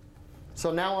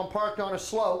 So now I'm parked on a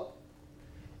slope,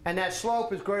 and that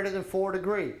slope is greater than 4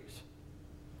 degrees.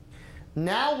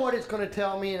 Now what it's going to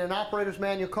tell me in an operator's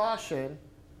manual caution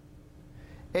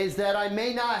is that I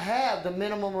may not have the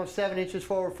minimum of 7 inches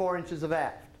forward, 4 inches of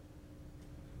aft.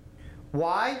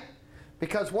 Why?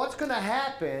 Because what's going to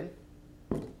happen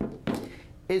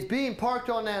is being parked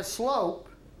on that slope,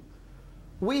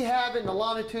 we have in the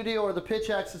longitudinal or the pitch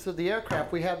axis of the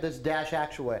aircraft, we have this dash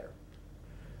actuator.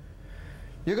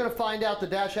 You're going to find out the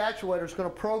dash actuator is going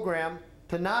to program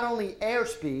to not only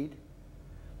airspeed,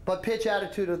 but pitch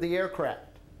attitude of the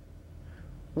aircraft.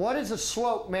 What does a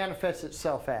slope manifest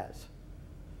itself as?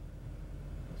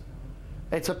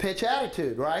 It's a pitch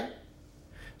attitude, right?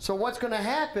 So what's going to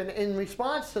happen in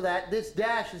response to that, this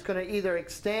dash is going to either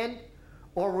extend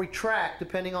or retract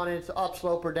depending on its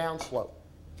upslope or downslope.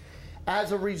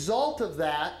 As a result of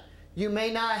that, you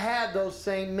may not have those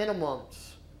same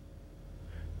minimums.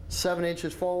 7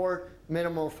 inches forward,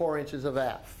 minimum 4 inches of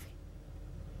aft.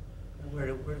 Where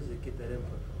does it get that input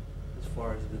from, as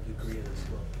far as the degree of the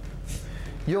slope?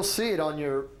 You'll see it on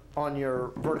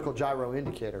your vertical gyro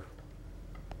indicator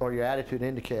or your attitude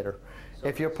indicator. So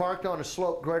if you're parked on a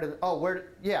slope greater than,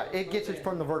 yeah, it gets it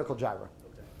from the vertical gyro.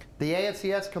 Okay. The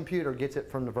AFCS computer gets it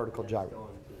from the vertical gyro. Going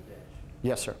to the dash.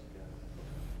 Yes, sir.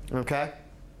 Okay?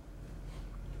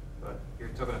 But you're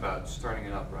talking about starting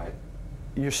it up, right?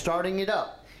 You're starting it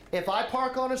up. If I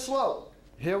park on a slope,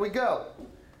 here we go.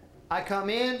 I come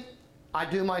in, I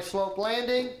do my slope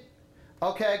landing.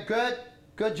 Okay,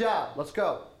 good job, let's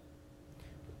go.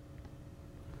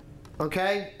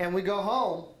 Okay, and we go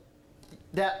home.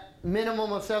 That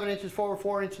minimum of 7 inches forward,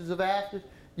 4 inches of aft,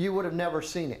 you would have never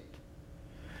seen it.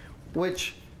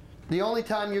 Which, the only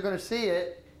time you're going to see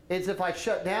it is if I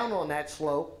shut down on that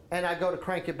slope and I go to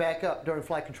crank it back up during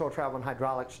flight control, travel, and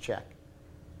hydraulics check.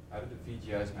 How do the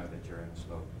VGIs know that you're in a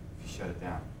slope if you shut it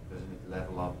down? Doesn't it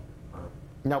level up or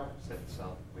Nope. set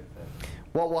itself with that?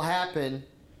 What will happen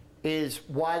is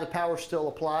while the power's still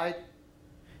applied,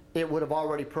 it would have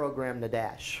already programmed the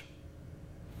dash.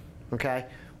 Okay?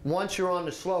 Once you're on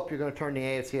the slope, you're going to turn the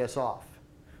AFCS off,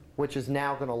 which is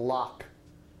now going to lock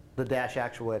the dash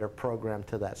actuator program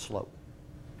to that slope.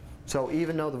 So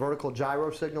even though the vertical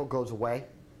gyro signal goes away,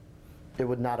 it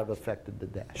would not have affected the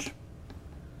dash.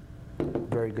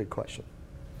 Very good question.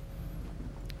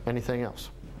 Anything else?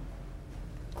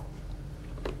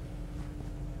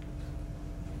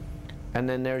 And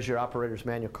then there's your operator's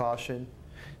manual caution.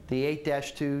 The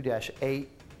 8-2-8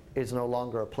 is no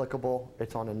longer applicable.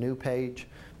 It's on a new page,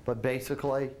 but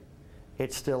basically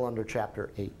it's still under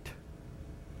Chapter 8.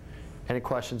 Any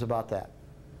questions about that?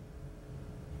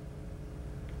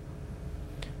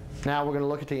 Now we're going to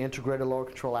look at the integrated lower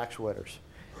control actuators.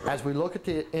 As we look at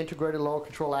the integrated lower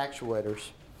control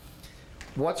actuators,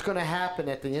 what's going to happen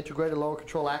at the integrated lower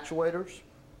control actuators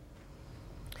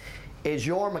is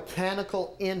your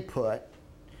mechanical input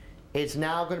is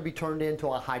now going to be turned into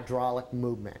a hydraulic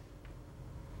movement.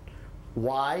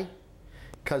 Why?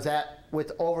 Because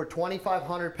with over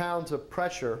 2,500 pounds of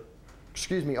pressure,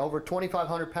 over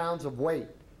 2,500 pounds of weight,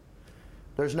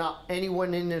 there's not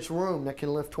anyone in this room that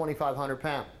can lift 2,500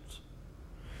 pounds.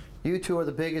 You two are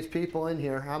the biggest people in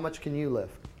here. How much can you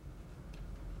lift?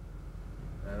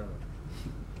 I don't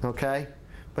know. Okay?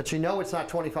 But you know it's not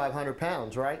 2,500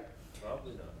 pounds, right?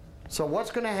 Probably not. So what's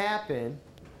going to happen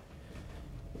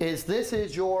is this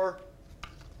is your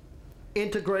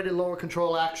integrated lower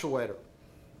control actuator.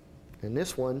 And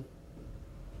this one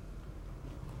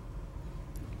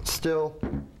still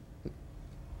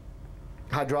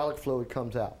hydraulic fluid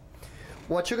comes out.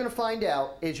 What you're going to find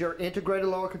out is your integrated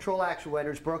lower control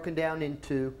actuator is broken down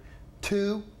into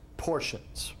 2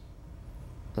 portions.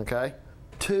 Okay?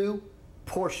 2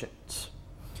 portions.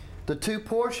 The 2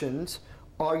 portions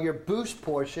are your boost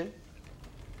portion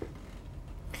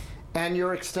and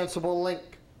your extensible link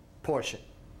portion.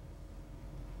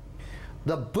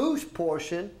 The boost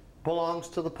portion belongs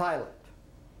to the pilot.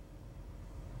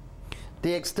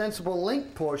 The extensible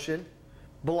link portion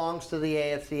belongs to the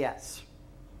AFCS.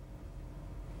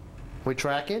 We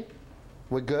tracking?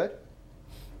 We good?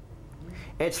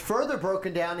 It's further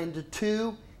broken down into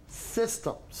 2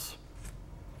 systems.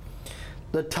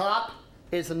 The top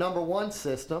is the number 1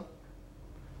 system.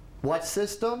 What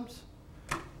systems?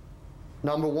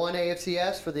 Number 1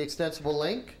 AFCS for the extensible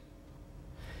link.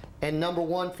 and number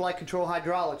 1 flight control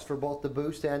hydraulics for both the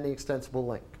boost and the extensible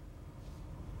link.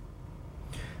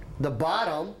 The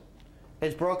bottom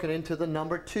is broken into the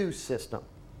number 2 system.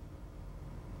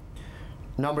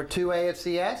 Number 2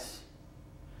 AFCS,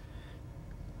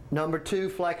 number 2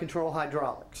 flight control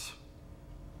hydraulics.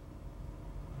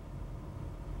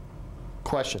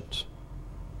 Questions?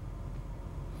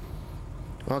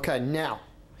 Okay, now,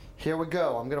 here we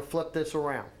go. I'm going to flip this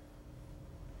around.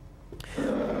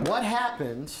 What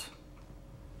happens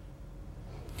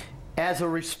as a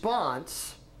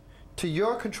response to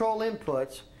your control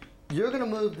inputs? You're going to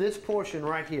move this portion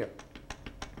right here.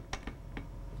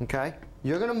 Okay?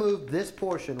 You're going to move this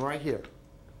portion right here.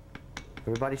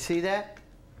 Everybody see that?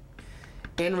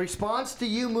 In response to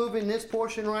you moving this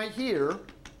portion right here,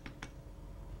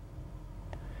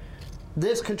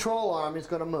 this control arm is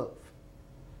going to move.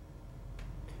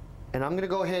 And I'm going to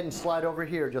go ahead and slide over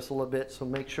here just a little bit so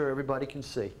make sure everybody can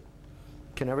see.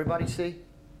 Can everybody see?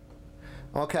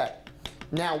 Okay.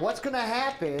 Now what's going to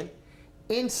happen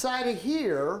inside of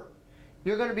here,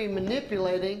 you're going to be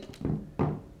manipulating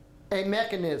a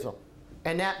mechanism.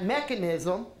 And that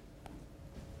mechanism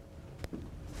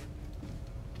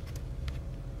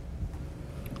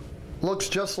looks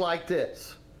just like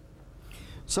this.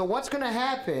 So what's going to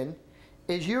happen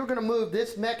is you're going to move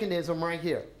this mechanism right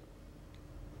here.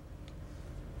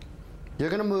 You're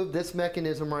going to move this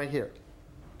mechanism right here.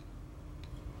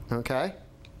 Okay?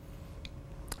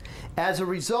 As a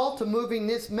result of moving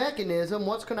this mechanism,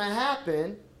 what's going to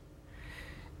happen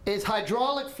is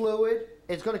hydraulic fluid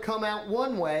is going to come out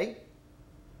one way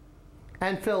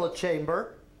and fill a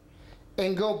chamber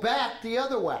and go back the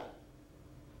other way.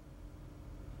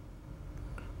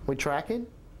 We tracking?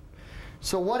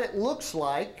 So what it looks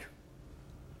like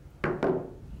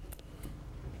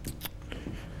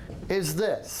is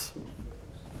this.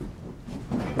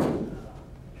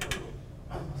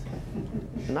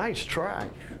 Nice try.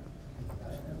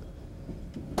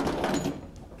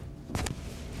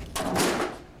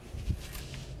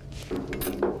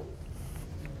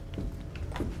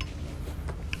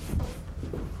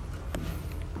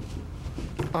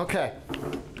 Okay.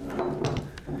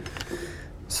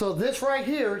 So this right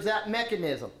here is that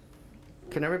mechanism.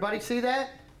 Can everybody see that?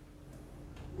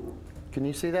 Can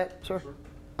you see that, sir?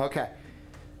 Okay.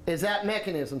 Is that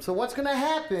mechanism. So what's going to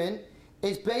happen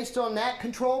is based on that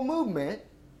control movement,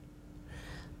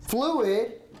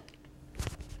 fluid,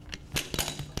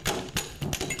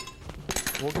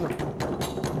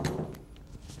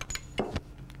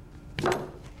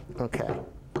 okay.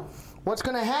 What's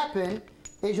going to happen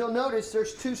is you'll notice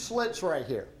there's 2 slits right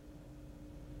here.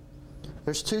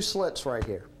 There's 2 slits right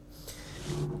here.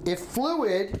 If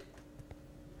fluid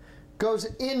goes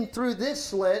in through this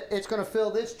slit, it's going to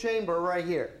fill this chamber right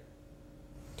here.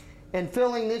 And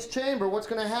filling this chamber, what's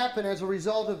going to happen as a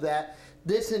result of that,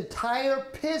 this entire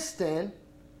piston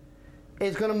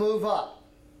is going to move up.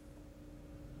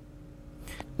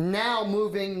 Now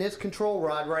moving this control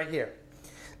rod right here.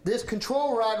 This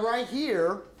control rod right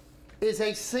here is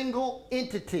a single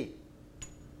entity.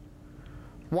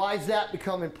 Why does that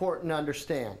become important to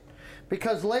understand?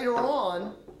 Because later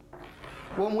on,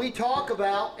 when we talk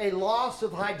about a loss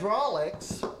of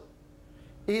hydraulics,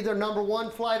 either number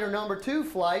 1 flight or number 2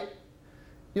 flight,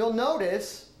 you'll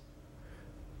notice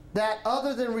that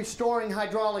other than restoring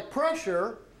hydraulic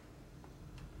pressure,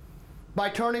 by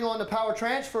turning on the power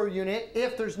transfer unit,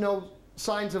 if there's no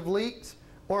signs of leaks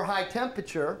or high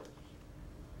temperature,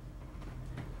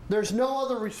 there's no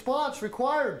other response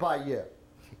required by you.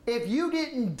 If you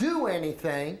didn't do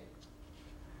anything,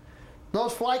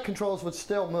 those flight controls would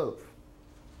still move,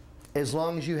 as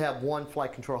long as you have 1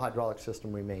 flight control hydraulic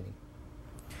system remaining.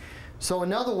 So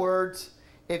in other words,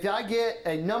 if I get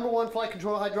a number 1 flight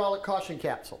control hydraulic caution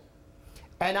capsule,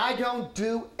 and I don't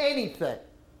do anything,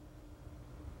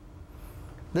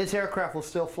 this aircraft will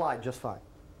still fly just fine.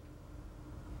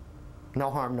 No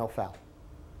harm, no foul.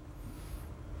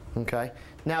 Okay?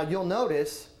 Now you'll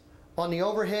notice on the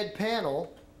overhead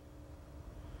panel,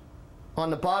 on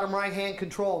the bottom right-hand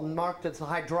control marked as the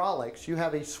hydraulics, you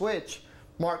have a switch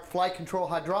marked flight control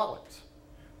hydraulics.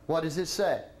 What does it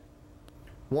say?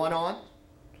 1 on,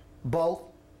 both,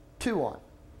 2 on.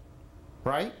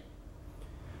 Right?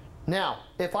 Now,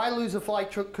 if I lose a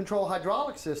flight control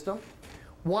hydraulic system,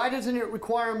 why doesn't it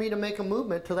require me to make a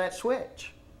movement to that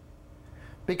switch?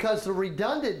 Because the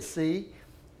redundancy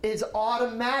is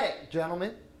automatic,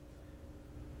 gentlemen.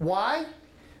 Why?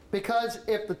 Because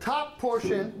if the top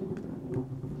portion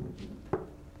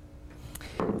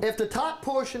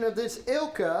of this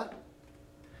ILCA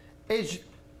is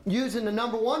using the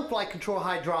number 1 flight control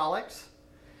hydraulics,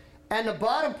 and the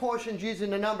bottom portion is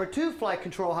using the number 2 flight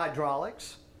control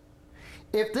hydraulics,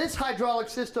 if this hydraulic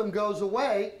system goes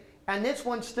away and this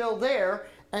one's still there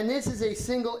and this is a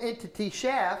single entity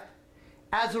shaft,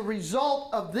 as a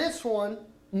result of this one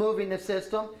moving the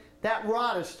system, that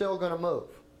rod is still going to move.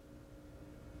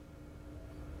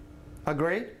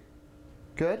 Agreed?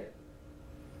 Good?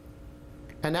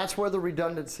 And that's where the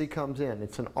redundancy comes in.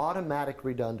 It's an automatic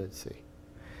redundancy.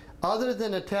 Other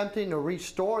than attempting to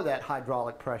restore that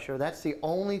hydraulic pressure, that's the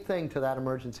only thing to that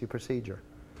emergency procedure.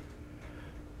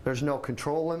 There's no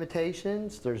control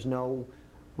limitations, there's no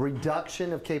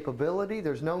reduction of capability,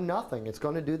 there's no nothing. It's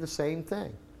going to do the same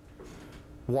thing.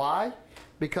 Why?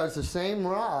 Because the same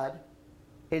rod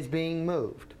is being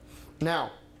moved.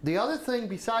 Now, the other thing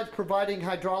besides providing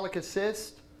hydraulic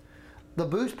assist, the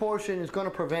boost portion is going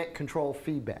to prevent control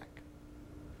feedback.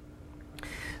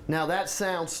 Now that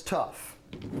sounds tough,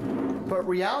 but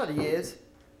reality is,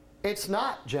 it's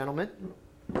not, gentlemen.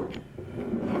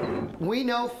 We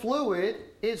know fluid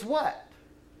is what?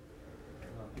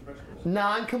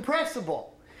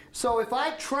 Non-compressible. So if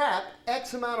I trap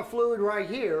X amount of fluid right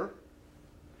here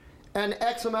and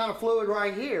X amount of fluid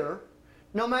right here,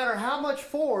 no matter how much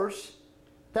force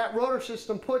that rotor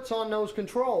system puts on those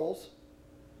controls,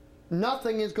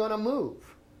 nothing is going to move.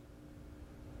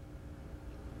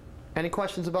 Any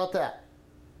questions about that?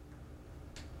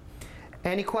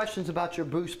 Any questions about your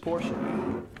boost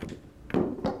portion?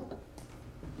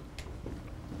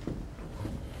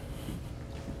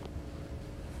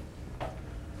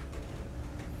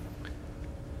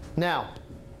 Now,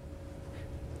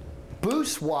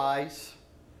 boost-wise,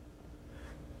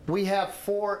 we have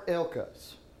 4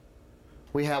 ILCAs.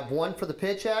 We have one for the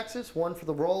pitch axis, one for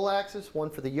the roll axis, one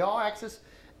for the yaw axis,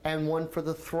 and one for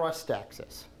the thrust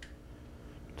axis.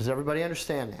 Does everybody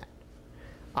understand that?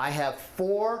 I have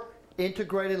 4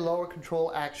 integrated lower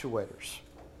control actuators.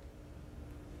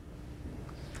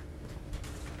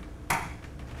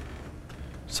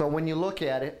 So when you look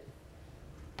at it,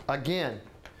 again,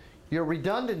 your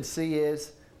redundancy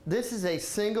is, this is a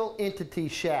single entity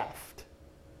shaft.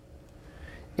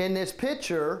 In this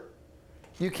picture,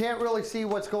 you can't really see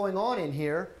what's going on in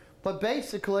here, but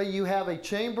basically you have a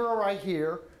chamber right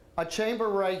here, a chamber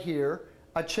right here,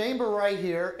 a chamber right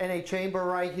here, and a chamber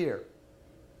right here.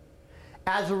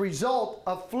 As a result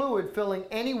of fluid filling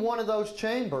any one of those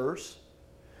chambers,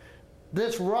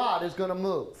 this rod is going to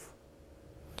move.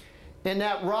 In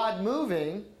that rod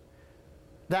moving,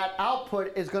 that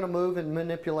output is going to move and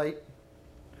manipulate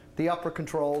the upper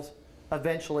controls,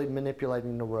 eventually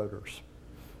manipulating the rotors.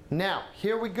 Now,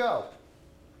 here we go.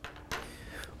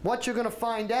 What you're going to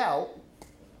find out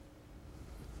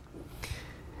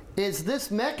is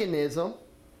this mechanism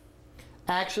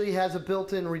actually has a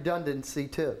built-in redundancy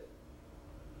too.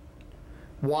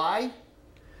 Why?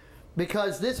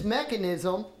 Because this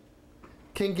mechanism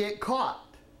can get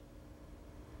caught.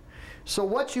 So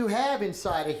what you have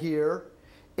inside of here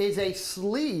is a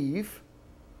sleeve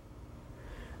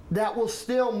that will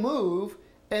still move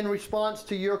in response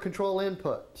to your control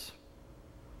inputs.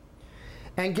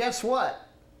 And guess what?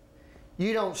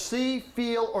 You don't see,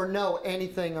 feel, or know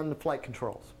anything on the flight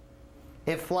controls.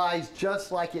 It flies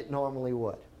just like it normally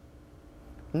would.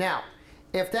 Now,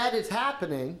 if that is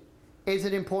happening, is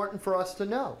it important for us to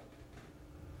know?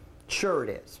 Sure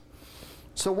it is.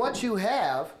 So what you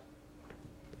have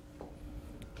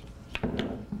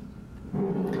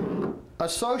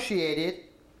associated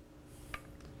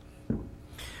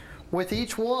with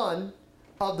each one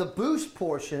of the boost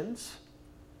portions,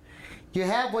 you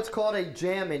have what's called a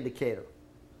jam indicator.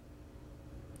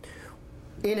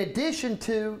 In addition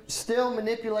to still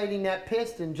manipulating that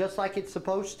piston just like it's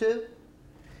supposed to,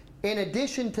 in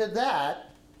addition to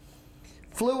that,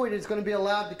 fluid is going to be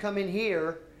allowed to come in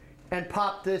here and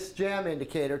pop this jam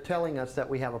indicator telling us that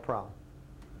we have a problem.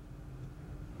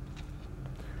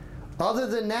 Other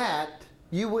than that,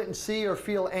 you wouldn't see or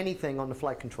feel anything on the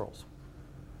flight controls.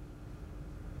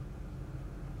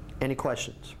 Any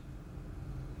questions?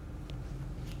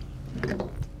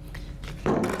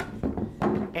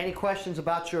 Any questions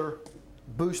about your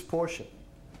boost portion?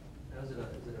 Now, is it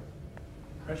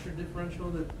a pressure differential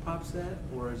that pops that,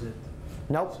 or is it?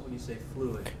 Nope. When you say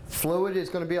fluid. Fluid is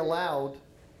going to be allowed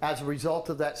as a result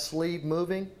of that sleeve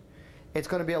moving. It's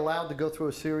going to be allowed to go through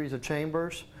a series of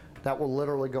chambers that will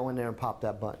literally go in there and pop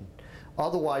that button.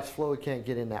 Otherwise, fluid can't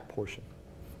get in that portion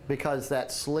because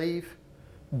that sleeve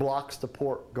blocks the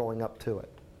port going up to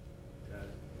it.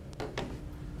 Got it.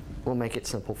 We'll make it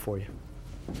simple for you.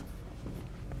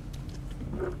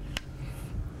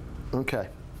 Okay.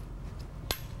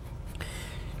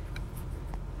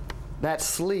 That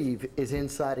sleeve is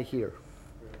inside of here.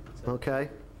 Okay?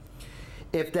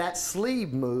 If that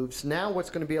sleeve moves, now what's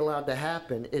going to be allowed to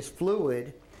happen is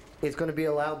fluid is going to be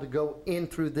allowed to go in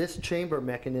through this chamber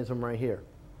mechanism right here.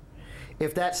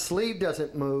 If that sleeve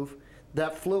doesn't move,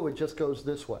 that fluid just goes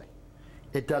this way.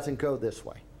 It doesn't go this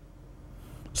way.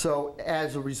 So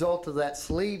as a result of that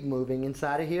sleeve moving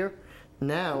inside of here,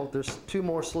 now there's 2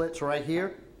 more slits right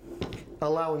here,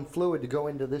 allowing fluid to go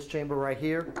into this chamber right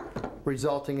here,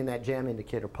 resulting in that jam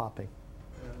indicator popping.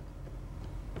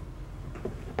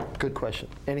 Good question.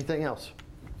 Anything else?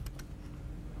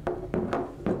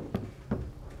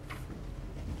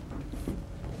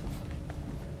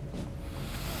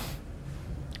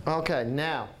 Okay,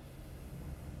 now.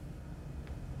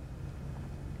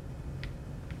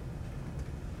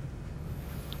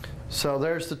 So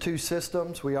there's the 2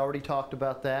 systems. We already talked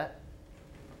about that.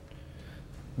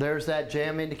 There's that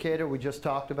jam indicator we just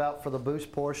talked about for the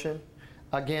boost portion.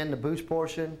 Again, the boost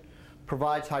portion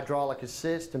provides hydraulic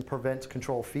assist and prevents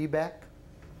control feedback,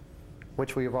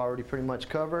 which we have already pretty much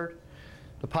covered.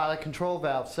 The pilot control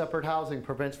valve, separate housing,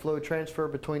 prevents fluid transfer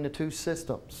between the 2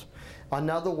 systems. In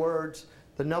other words,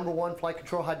 the number 1 flight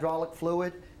control hydraulic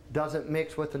fluid doesn't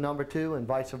mix with the number 2 and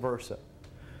vice versa.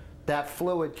 That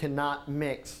fluid cannot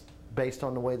mix based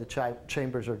on the way the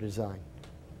chambers are designed.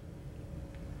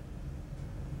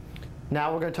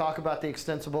 Now we're going to talk about the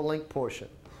extensible link portion.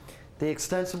 The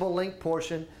extensible link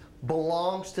portion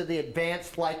belongs to the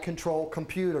advanced flight control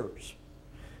computers.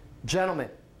 Gentlemen,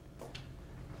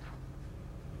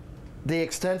 the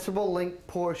extensible link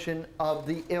portion of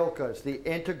the ILCAs, the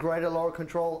integrated lower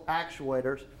control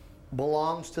actuators,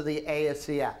 belongs to the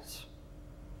AFCS.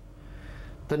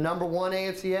 The number 1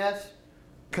 AFCS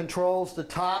controls the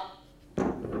top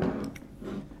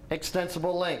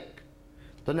extensible link.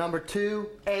 The number 2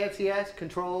 AFCS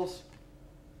controls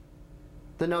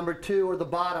the number 2 or the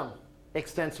bottom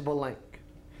extensible link.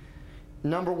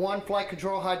 Number 1 flight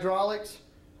control hydraulics,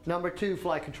 number 2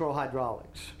 flight control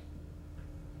hydraulics.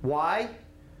 Why?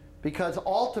 Because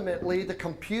ultimately the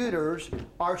computers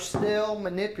are still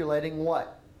manipulating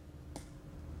what?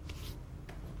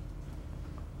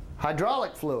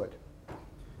 Hydraulic fluid.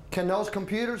 Can those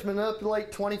computers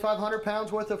manipulate 2,500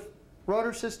 pounds worth of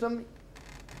rotor system?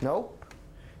 Nope.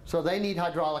 So they need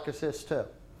hydraulic assist too.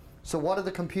 So what are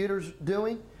the computers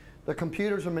doing? The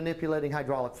computers are manipulating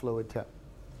hydraulic fluid too.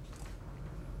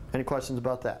 Any questions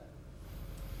about that?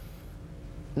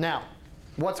 Now,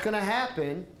 what's going to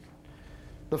happen,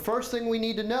 the first thing we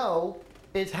need to know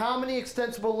is how many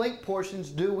extensible link portions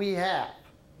do we have?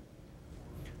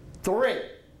 3.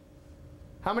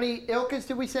 How many ILCAs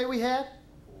did we say we had?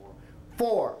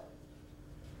 4.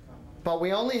 But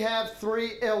we only have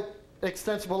 3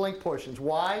 extensible link portions.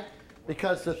 Why?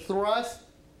 Because the thrust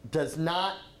does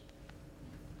not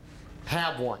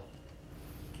have one.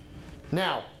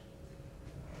 Now,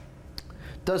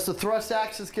 does the thrust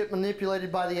axis get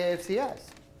manipulated by the AFCS?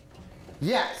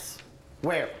 Yes.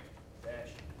 Where? Dash.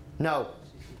 No.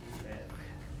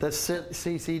 The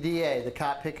CCDA, the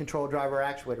cockpit control driver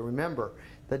actuator. Remember,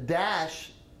 the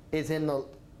dash is in the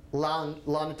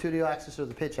longitudinal axis or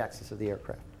the pitch axis of the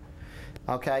aircraft.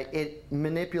 Okay, it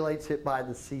manipulates it by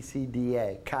the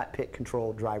CCDA, cockpit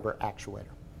control driver actuator.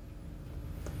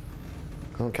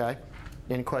 Okay,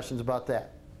 any questions about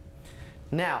that?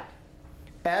 Now,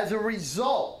 as a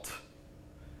result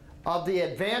of the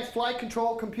advanced flight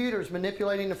control computers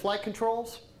manipulating the flight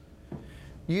controls,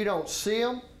 you don't see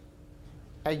them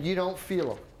and you don't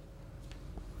feel them.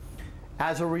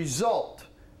 As a result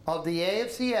of the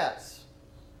AFCS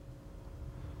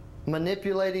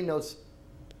manipulating those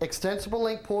extensible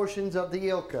link portions of the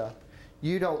ILCA,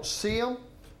 you don't see them,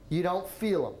 you don't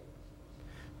feel them.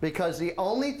 Because the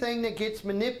only thing that gets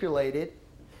manipulated,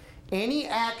 any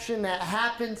action that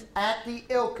happens at the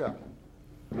ILCA,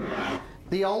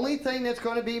 the only thing that's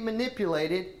going to be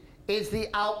manipulated is the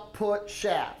output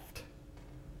shaft.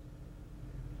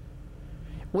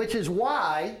 Which is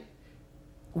why,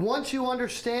 once you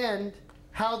understand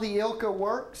how the ILCA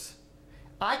works,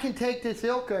 I can take this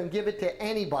ILCA and give it to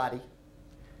anybody,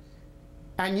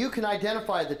 and you can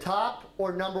identify the top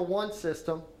or number 1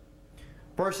 system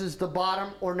versus the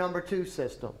bottom or number 2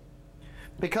 system.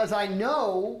 Because I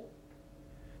know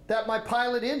that my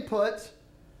pilot inputs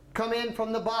come in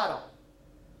from the bottom.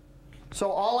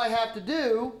 So all I have to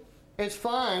do is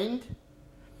find,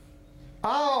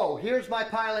 oh, here's my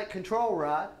pilot control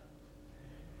rod.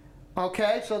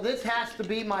 Okay, so this has to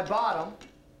be my bottom.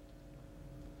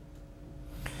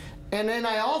 And then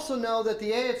I also know that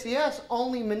the AFCS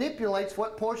only manipulates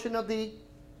what portion of the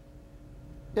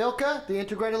ILCA, the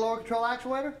integrated lower control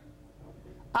actuator?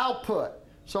 Output.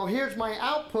 So here's my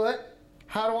output.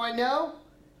 How do I know?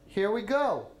 Here we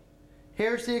go.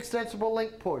 Here's the extensible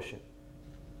link portion.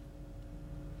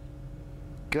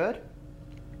 Good?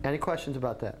 Any questions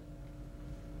about that?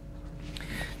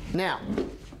 Now,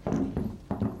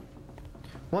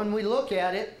 when we look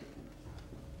at it,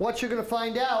 what you're going to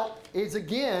find out is,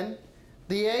 again,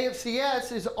 the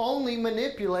AFCS is only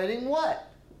manipulating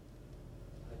what?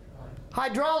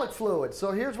 Hydraulic fluid.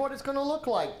 So here's what it's going to look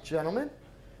like, gentlemen.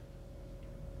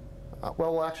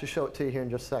 Well, we'll actually show it to you here in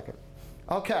just a second.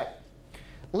 Okay.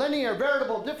 Linear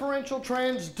variable differential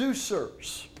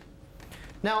transducers.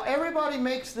 Now, everybody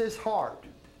makes this hard.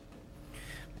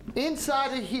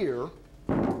 Inside of here,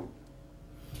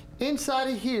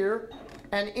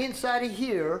 and inside of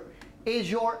here is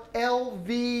your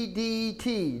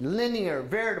LVDT, linear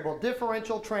variable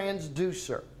differential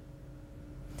transducer.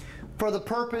 For the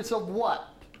purpose of what?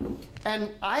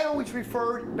 And I always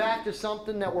refer back to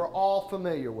something that we're all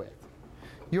familiar with.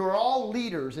 You're all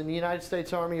leaders in the United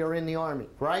States Army or in the Army,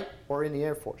 right? Or in the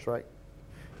Air Force, right?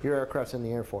 Your aircraft's in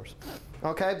the Air Force.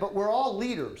 Okay, but we're all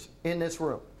leaders in this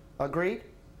room. Agreed?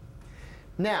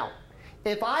 Now,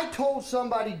 if I told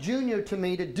somebody junior to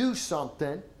me to do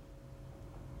something,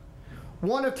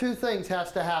 one of two things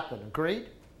has to happen. Agreed?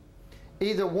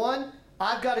 Either one,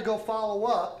 I've got to go follow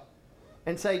up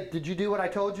and say, did you do what I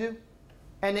told you?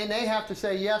 And then they have to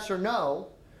say yes or no,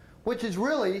 which is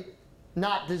really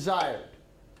not desired.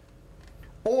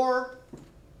 Or,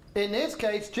 in this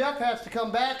case, Jeff has to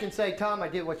come back and say, Tom, I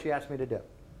did what you asked me to do.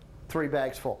 3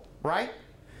 bags full, right?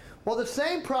 Well, the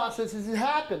same process is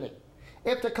happening.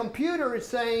 If the computer is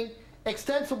saying,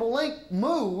 extensible link,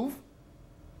 move,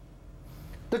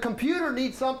 the computer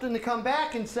needs something to come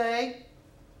back and say,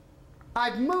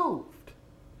 I've moved.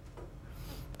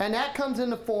 And that comes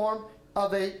in the form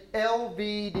of a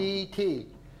LVDT,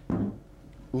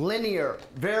 linear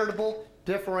variable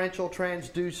differential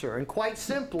transducer. And quite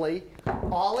simply,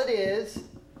 all it is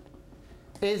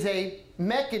a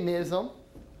mechanism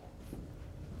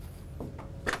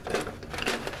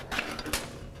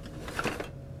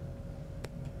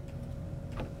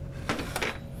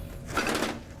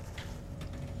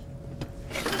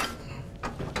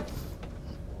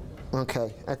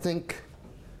okay, I think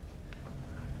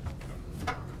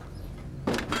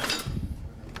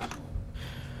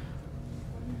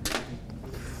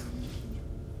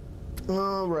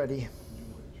alrighty.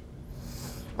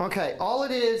 Okay, all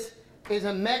it is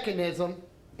a mechanism,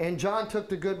 and John took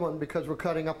the good one because we're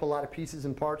cutting up a lot of pieces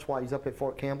and parts while he's up at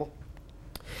Fort Campbell.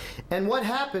 And what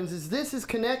happens is this is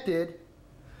connected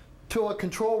to a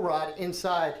control rod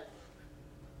inside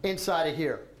of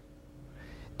here.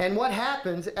 And what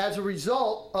happens as a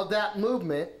result of that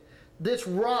movement, this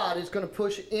rod is going to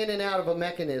push in and out of a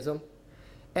mechanism,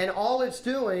 and all it's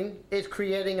doing is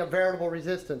creating a variable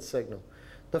resistance signal.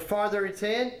 The farther it's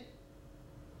in,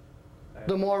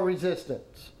 the more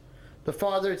resistance. The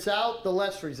farther it's out, the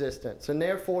less resistance. And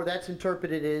therefore, that's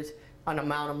interpreted as an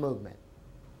amount of movement.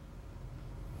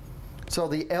 So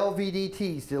the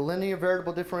LVDTs, the linear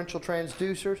variable differential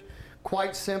transducers,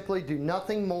 quite simply do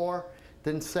nothing more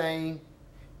than saying,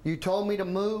 you told me to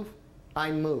move,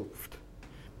 I moved.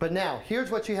 But now,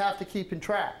 here's what you have to keep in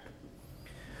track.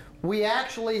 We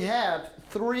actually have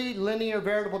 3 linear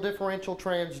variable differential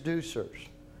transducers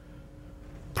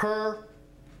per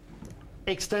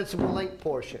extensible link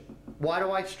portion. Why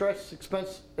do I stress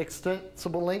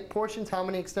extensible link portions? How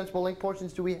many extensible link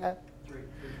portions do we have?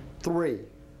 3.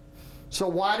 So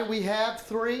why do we have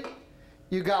 3?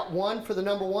 You got 1 for the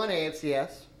number 1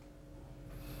 AFCS.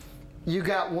 You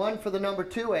got 1 for the number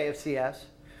 2 AFCS.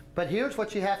 But here's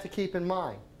what you have to keep in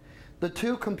mind. The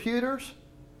 2 computers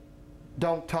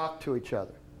don't talk to each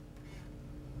other.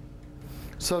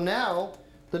 So now,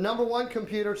 the number 1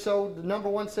 computer told the number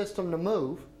 1 system to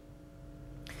move.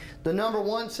 The number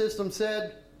 1 system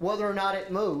said whether or not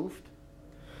it moved.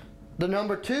 The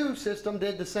number 2 system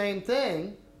did the same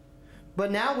thing.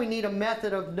 But now we need a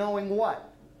method of knowing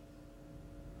what?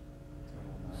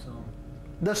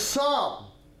 The sum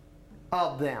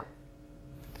of them.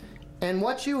 And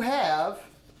what you have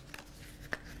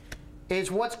is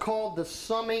what's called the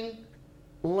summing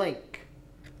link.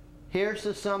 Here's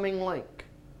the summing link.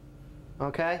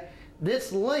 Okay?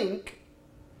 This link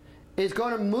is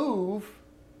going to move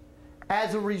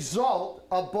as a result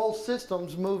of both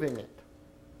systems moving it.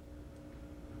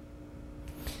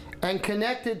 And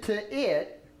connected to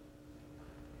it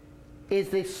is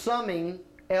the summing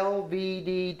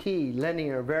LVDT,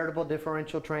 linear variable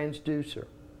differential transducer.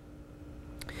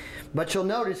 But you'll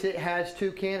notice it has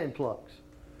 2 cannon plugs.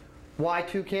 Why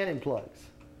 2 cannon plugs?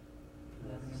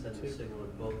 Send a signal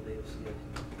with both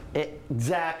AFCS.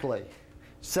 Exactly.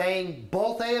 Saying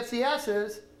both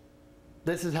AFCSs,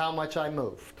 this is how much I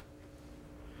moved.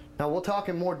 Now we'll talk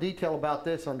in more detail about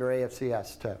this under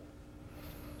AFCS too.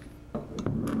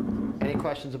 Any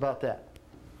questions about that?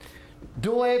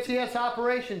 Dual AFCS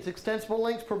operations, extensible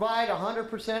links provide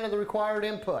 100% of the required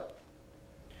input.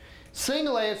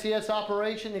 Single AFCS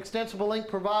operation, extensible link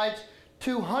provides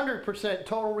 200%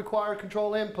 total required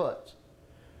control inputs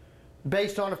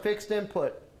based on a fixed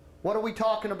input. What are we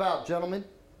talking about, gentlemen?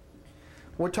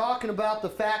 We're talking about the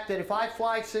fact that if I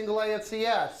fly single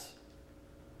AFCS,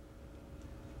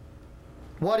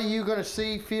 what are you going to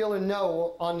see, feel, and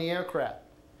know on the aircraft?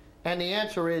 And the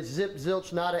answer is zip,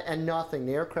 zilch, nada, and nothing.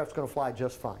 The aircraft's going to fly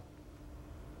just fine.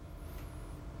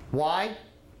 Why?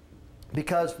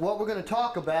 Because what we're going to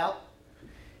talk about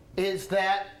is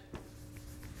that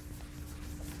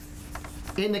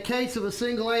in the case of a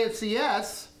single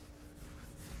AFCS,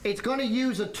 it's going to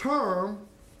use a term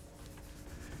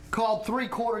called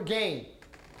three-quarter gain.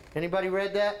 Anybody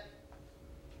read that?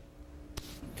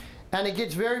 And it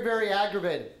gets very, very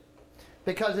aggravating.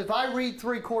 Because if I read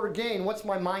three-quarter gain, what's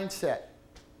my mindset,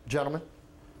 gentlemen?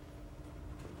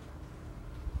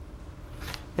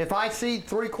 If I see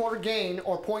three-quarter gain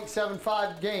or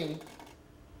 0.75 gain,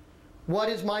 what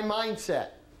is my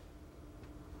mindset?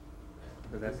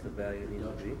 So that's the value it needs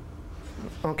to be.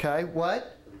 Okay,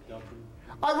 what?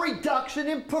 A reduction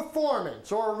in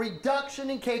performance or a reduction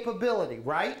in capability,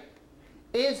 right?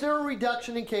 Is there a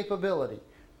reduction in capability?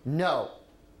 No.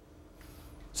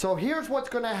 So here's what's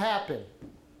going to happen.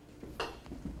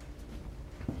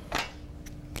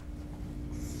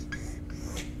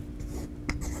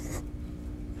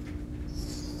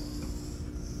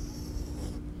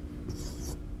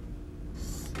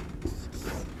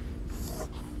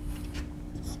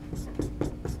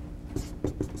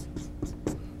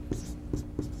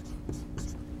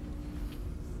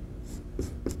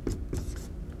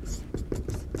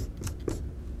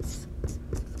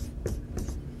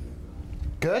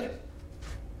 Good?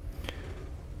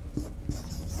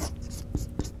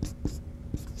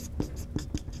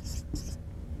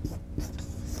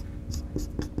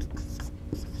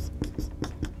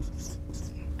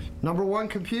 Number one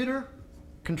computer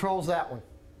controls that one.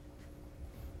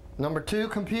 Number two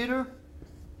computer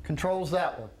controls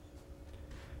that one.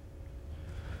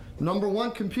 Number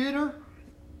one computer,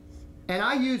 and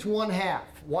I use 1/2.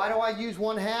 Why do I use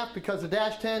 1/2? Because the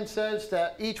Dash 10 says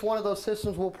that each one of those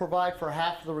systems will provide for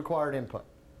half of the required input.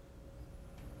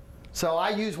 So I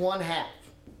use 1/2.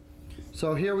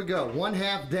 So here we go,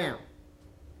 1/2 down.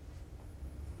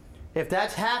 If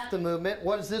that's half the movement,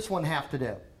 what does this one have to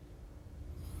do?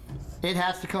 It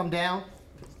has to come down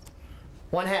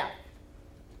 1/2.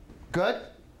 Good?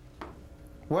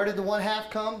 Where did the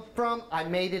 1/2 come from? I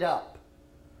made it up.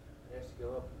 It has to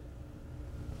go up.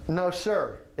 No,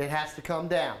 sir. It has to come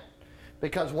down.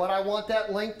 Because what I want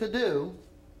that link to do,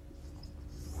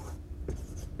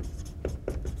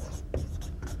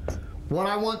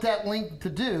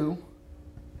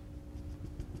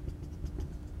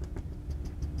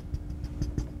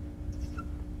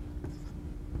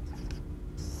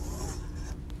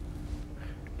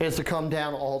 is to come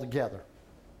down altogether.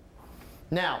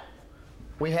 Now,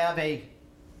 we have a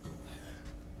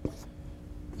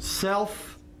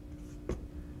self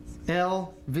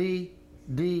LVDT,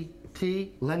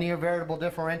 linear variable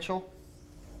differential.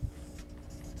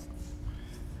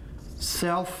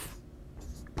 Self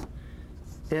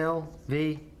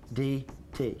LVDT.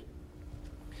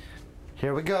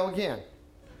 Here we go again.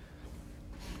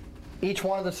 Each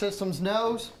one of the systems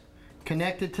knows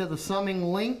connected to the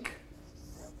summing link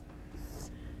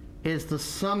is the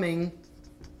summing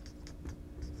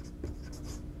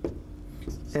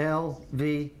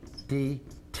LVDT.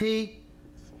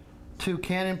 Two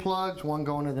cannon plugs, one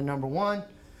going to the number one,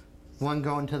 one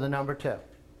going to the number two.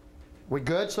 We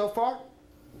good so far?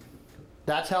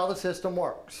 That's how the system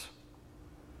works.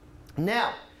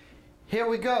 Now, here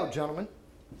we go, gentlemen.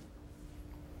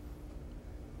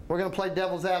 We're going to play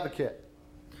devil's advocate.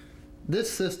 This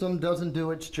system doesn't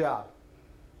do its job.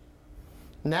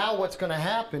 Now what's going to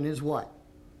happen is what?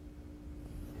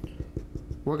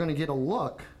 We're going to get a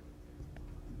look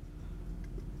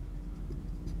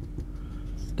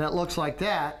that looks like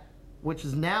that, which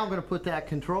is now going to put that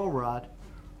control rod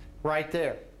right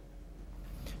there,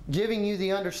 giving you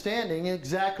the understanding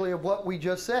exactly of what we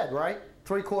just said, right?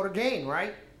 Three-quarter gain,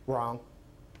 right? Wrong.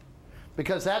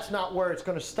 Because that's not where it's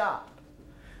going to stop.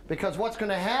 Because what's going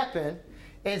to happen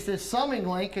is this summing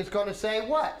link is going to say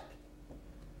what?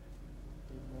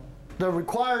 The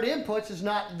required inputs is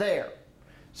not there.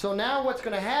 So now what's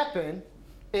going to happen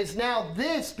is now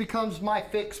this becomes my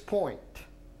fixed point.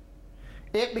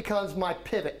 It becomes my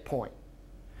pivot point.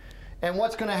 And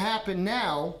what's going to happen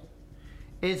now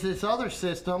is this other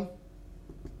system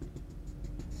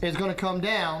is going to come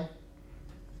down,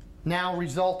 now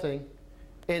resulting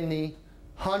in the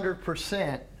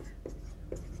 100%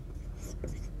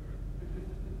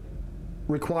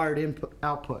 required input,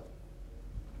 output.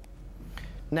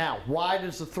 Now, why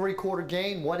does the 3/4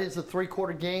 gain? What is the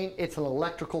 3/4 gain? It's an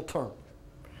electrical term.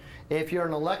 If you're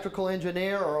an electrical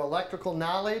engineer or electrical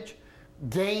knowledge,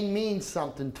 gain means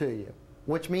something to you,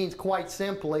 which means quite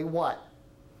simply what?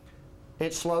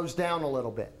 It slows down a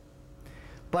little bit.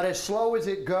 But as slow as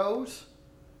it goes,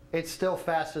 it's still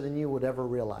faster than you would ever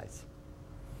realize.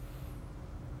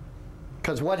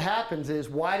 Because what happens is,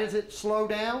 why does it slow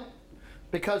down?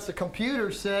 Because the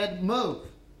computer said move.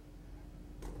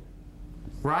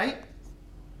 Right?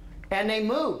 And they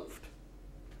moved.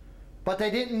 But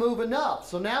they didn't move enough.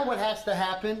 So now what has to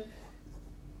happen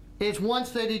is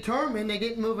once they determine they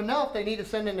didn't move enough, they need to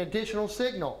send an additional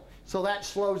signal. So that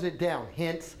slows it down,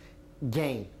 hence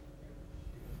gain.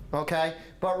 Okay?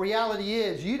 But reality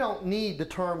is you don't need the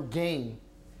term gain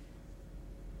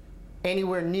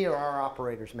anywhere near our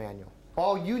operator's manual.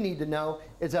 All you need to know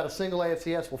is that a single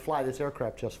AFCS will fly this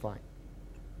aircraft just fine.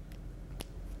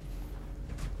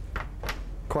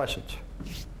 Questions?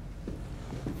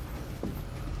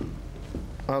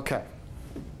 Okay.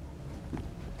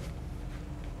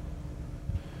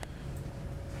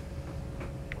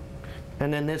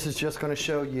 And then this is just going to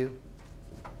show you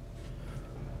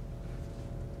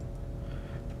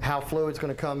how fluid's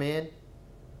going to come in.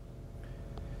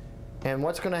 And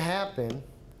what's going to happen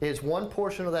is one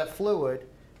portion of that fluid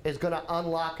is going to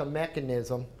unlock a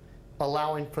mechanism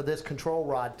allowing for this control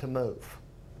rod to move.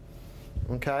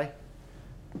 Okay?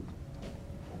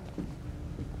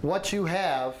 What you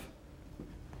have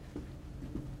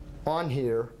on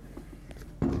here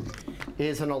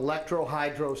is an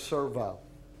electro-hydro servo.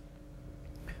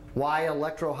 Why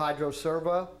electro-hydro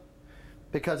servo?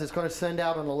 Because it's going to send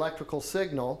out an electrical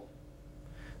signal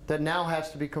that now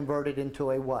has to be converted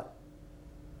into a what?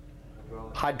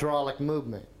 Hydraulic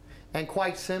movement. And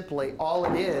quite simply, all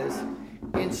it is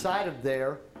inside of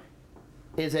there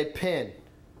is a pin.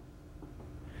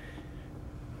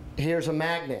 Here's a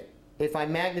magnet. If I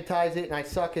magnetize it and I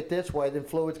suck it this way, then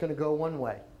fluid's going to go one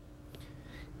way.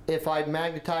 If I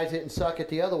magnetize it and suck it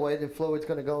the other way, then fluid's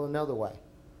going to go another way.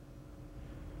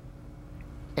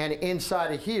 And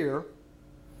inside of here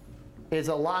is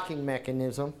a locking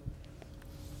mechanism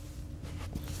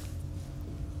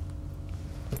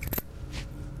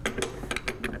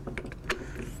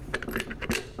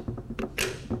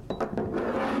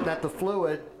that the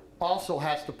fluid also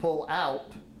has to pull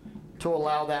out to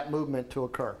allow that movement to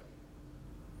occur.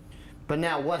 But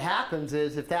now what happens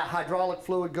is if that hydraulic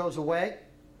fluid goes away,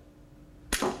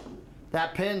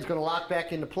 that pin's going to lock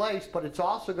back into place, but it's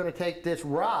also going to take this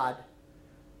rod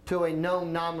to a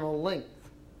known nominal length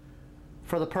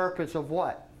for the purpose of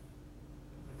what?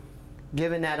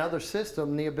 Giving that other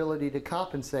system the ability to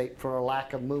compensate for a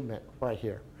lack of movement right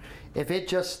here. If it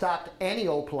just stopped any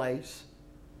old place,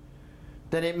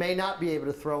 then it may not be able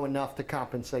to throw enough to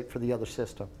compensate for the other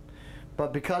system.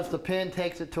 But because the pin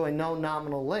takes it to a known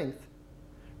nominal length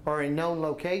or a known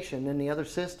location, then the other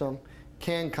system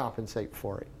can compensate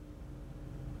for it.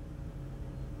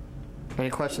 Any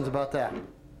questions about that?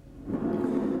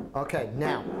 Okay,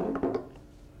 now,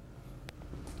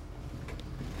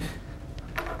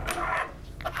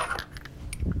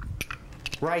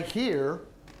 right here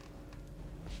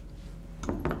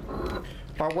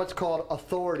are what's called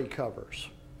authority covers.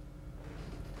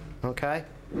 Okay?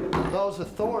 Those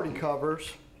authority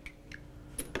covers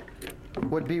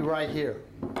would be right here.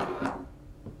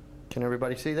 Can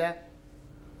everybody see that?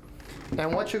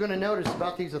 And what you're going to notice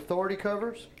about these authority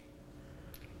covers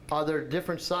are they're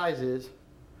different sizes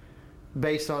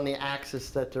based on the axis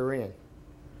that they're in,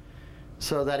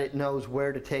 so that it knows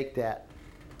where to take that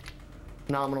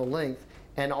nominal length.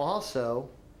 And also,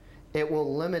 it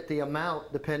will limit the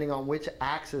amount, depending on which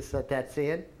axis that that's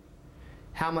in,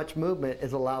 how much movement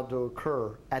is allowed to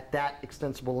occur at that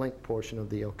extensible length portion of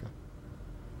the ILCA.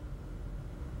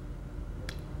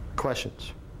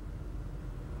 Questions?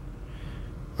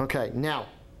 Okay, now,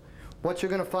 what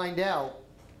you're going to find out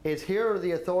is here are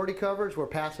the authority covers. We're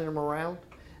passing them around,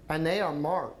 and they are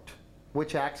marked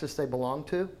which axis they belong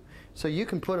to. So you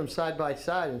can put them side by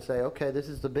side and say, okay, this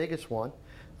is the biggest one.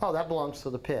 Oh, that belongs to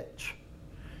the pitch.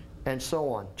 And so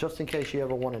on, just in case you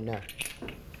ever want to know.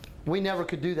 We never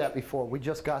could do that before. We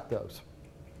just got those.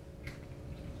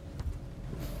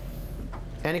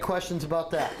 Any questions about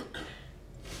that?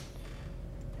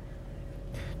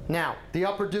 Now, the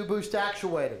upper dew boost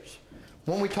actuators.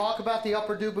 When we talk about the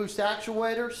upper dew boost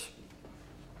actuators,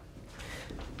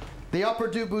 the upper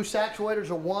dew boost actuators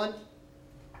are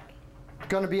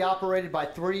going to be operated by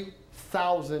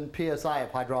 3,000 psi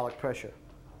of hydraulic pressure.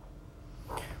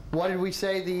 What did we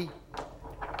say the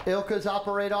ILCAs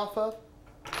operate off of?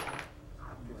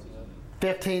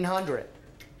 1,500.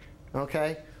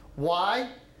 Okay? Why?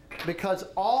 Because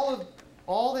all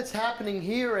that's happening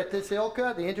here at this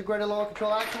ILCA, the integrated load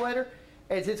control actuator,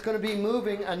 is it's going to be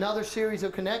moving another series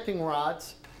of connecting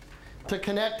rods to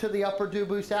connect to the upper dew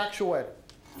boost actuator.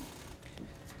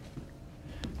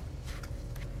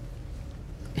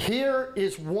 Here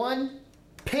is one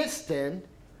piston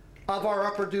of our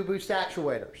upper dew boost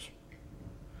actuators.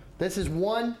 This is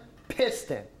one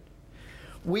piston.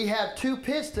 We have two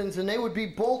pistons and they would be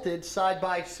bolted side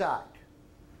by side.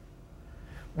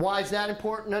 Why is that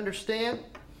important to understand?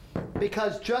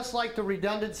 Because just like the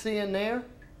redundancy in there,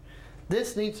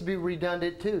 this needs to be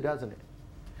redundant too, doesn't it?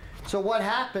 So what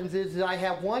happens is I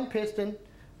have one piston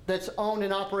that's owned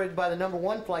and operated by the number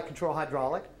 1 flight control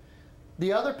hydraulic.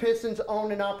 The other piston's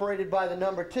owned and operated by the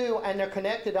number 2, and they're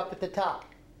connected up at the top.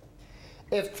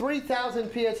 If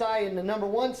 3,000 psi in the number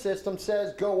 1 system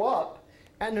says go up,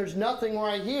 and there's nothing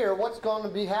right here, what's going to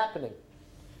be happening?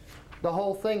 The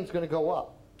whole thing's going to go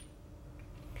up.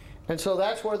 And so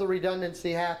that's where the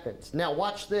redundancy happens. Now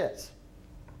watch this.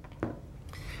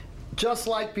 Just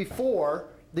like before,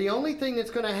 the only thing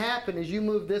that's going to happen is you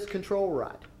move this control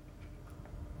rod.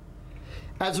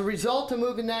 As a result of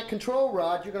moving that control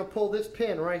rod, you're going to pull this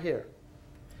pin right here.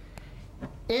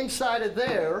 Inside of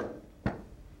there,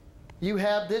 you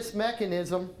have this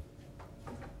mechanism .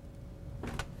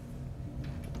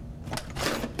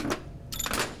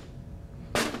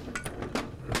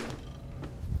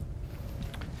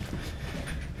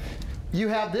 You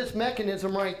have this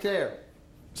mechanism right there.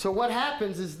 So what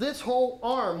happens is this whole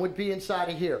arm would be inside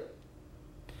of here.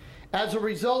 As a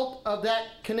result of that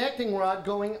connecting rod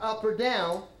going up or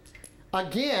down,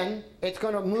 again, it's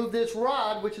going to move this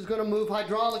rod, which is going to move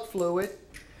hydraulic fluid,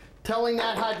 telling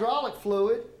that hydraulic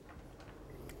fluid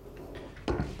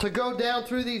to go down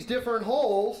through these different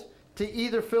holes to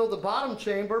either fill the bottom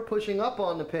chamber, pushing up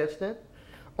on the piston,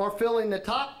 or filling the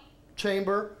top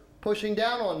chamber, pushing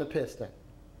down on the piston,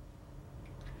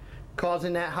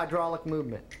 causing that hydraulic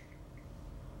movement,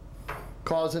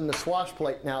 causing the swash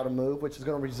plate now to move, which is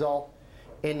going to result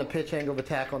in the pitch angle of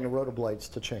attack on the rotor blades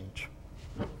to change.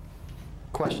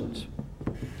 Questions?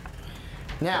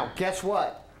 Now, guess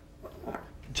what?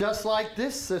 Just like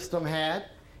this system had,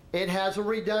 it has a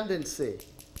redundancy.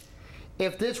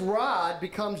 If this rod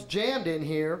becomes jammed in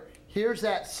here, here's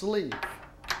that sleeve.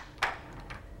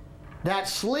 That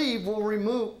sleeve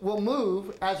will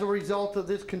move as a result of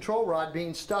this control rod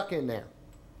being stuck in there.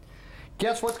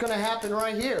 Guess what's going to happen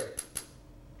right here?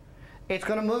 It's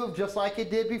going to move just like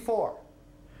it did before.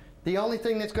 The only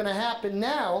thing that's going to happen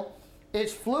now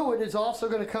is fluid is also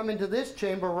going to come into this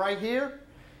chamber right here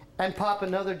and pop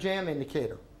another jam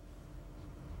indicator.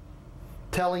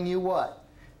 Telling you what?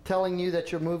 Telling you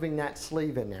that you're moving that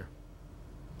sleeve in there.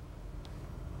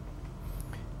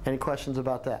 Any questions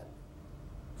about that?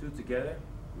 Two together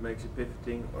makes a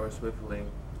pivoting or swiveling.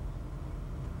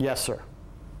 Yes, sir.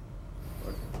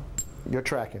 You're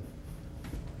tracking.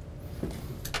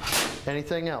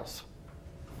 Anything else?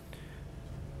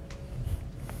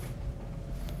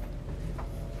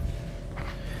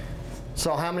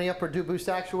 So how many upper dew boost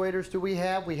actuators do we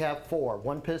have? We have 4.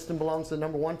 One piston belongs to the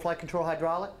number 1 flight control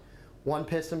hydraulic. One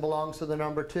piston belongs to the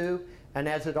number 2. And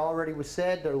as it already was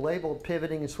said, they're labeled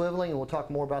pivoting and swiveling, and we'll talk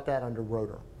more about that under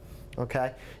rotor.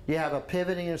 Okay? You have a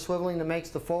pivoting and swiveling that makes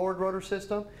the forward rotor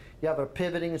system. You have a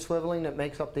pivoting and swiveling that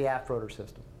makes up the aft rotor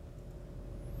system.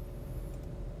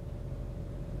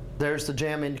 There's the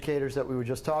jam indicators that we were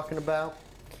just talking about.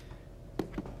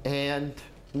 And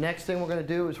next thing we're going to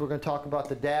do is we're going to talk about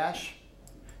the dash.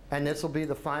 And this will be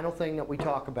the final thing that we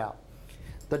talk about.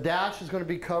 The dash is going to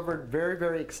be covered very,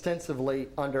 very extensively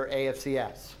under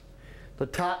AFCS. The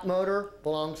top motor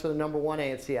belongs to the number 1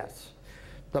 AFCS.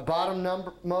 The bottom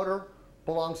motor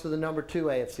belongs to the number 2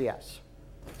 AFCS.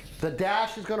 The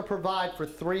dash is going to provide for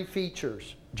 3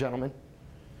 features, gentlemen.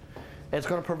 It's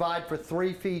going to provide for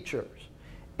 3 features.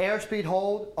 Airspeed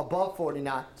hold above 40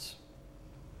 knots.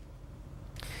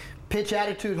 Pitch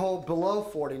attitude hold below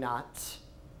 40 knots.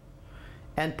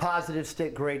 And positive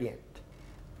stick gradient.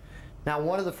 Now,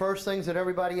 one of the first things that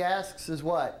everybody asks is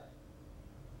what?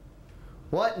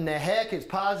 What in the heck is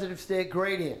positive stick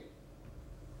gradient?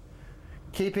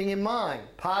 Keeping in mind,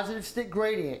 positive stick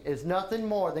gradient is nothing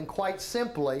more than quite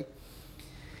simply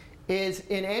is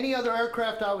in any other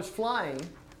aircraft I was flying,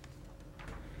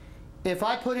 if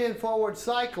I put in forward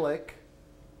cyclic,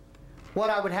 what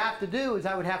I would have to do is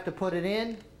I would have to put it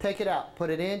in, take it out, put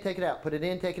it in, take it out, put it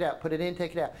in, take it out, put it in,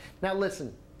 take it out. Now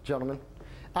listen, gentlemen,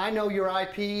 I know your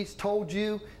IPs told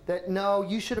you that no,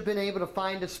 you should have been able to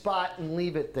find a spot and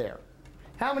leave it there.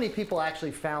 How many people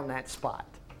actually found that spot?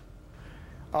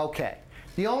 Okay.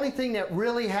 The only thing that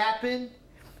really happened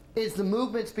is the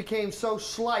movements became so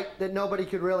slight that nobody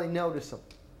could really notice them.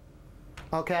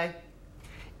 Okay?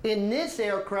 In this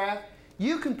aircraft,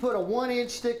 you can put a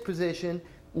 1-inch stick position,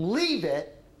 leave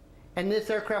it, and this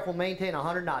aircraft will maintain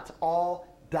 100 knots all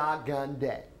doggone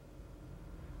day.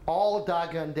 All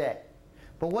doggone day.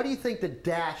 But what do you think the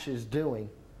dash is doing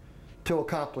to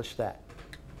accomplish that?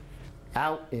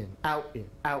 Out, in, out, in,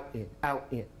 out, in, out,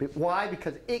 in. But why?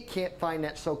 Because it can't find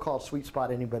that so-called sweet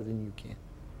spot any better than you can.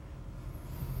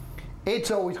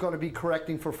 It's always going to be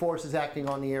correcting for forces acting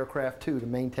on the aircraft too to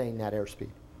maintain that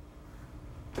airspeed.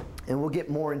 And we'll get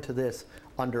more into this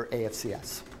under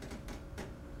AFCS.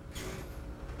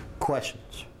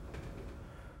 Questions?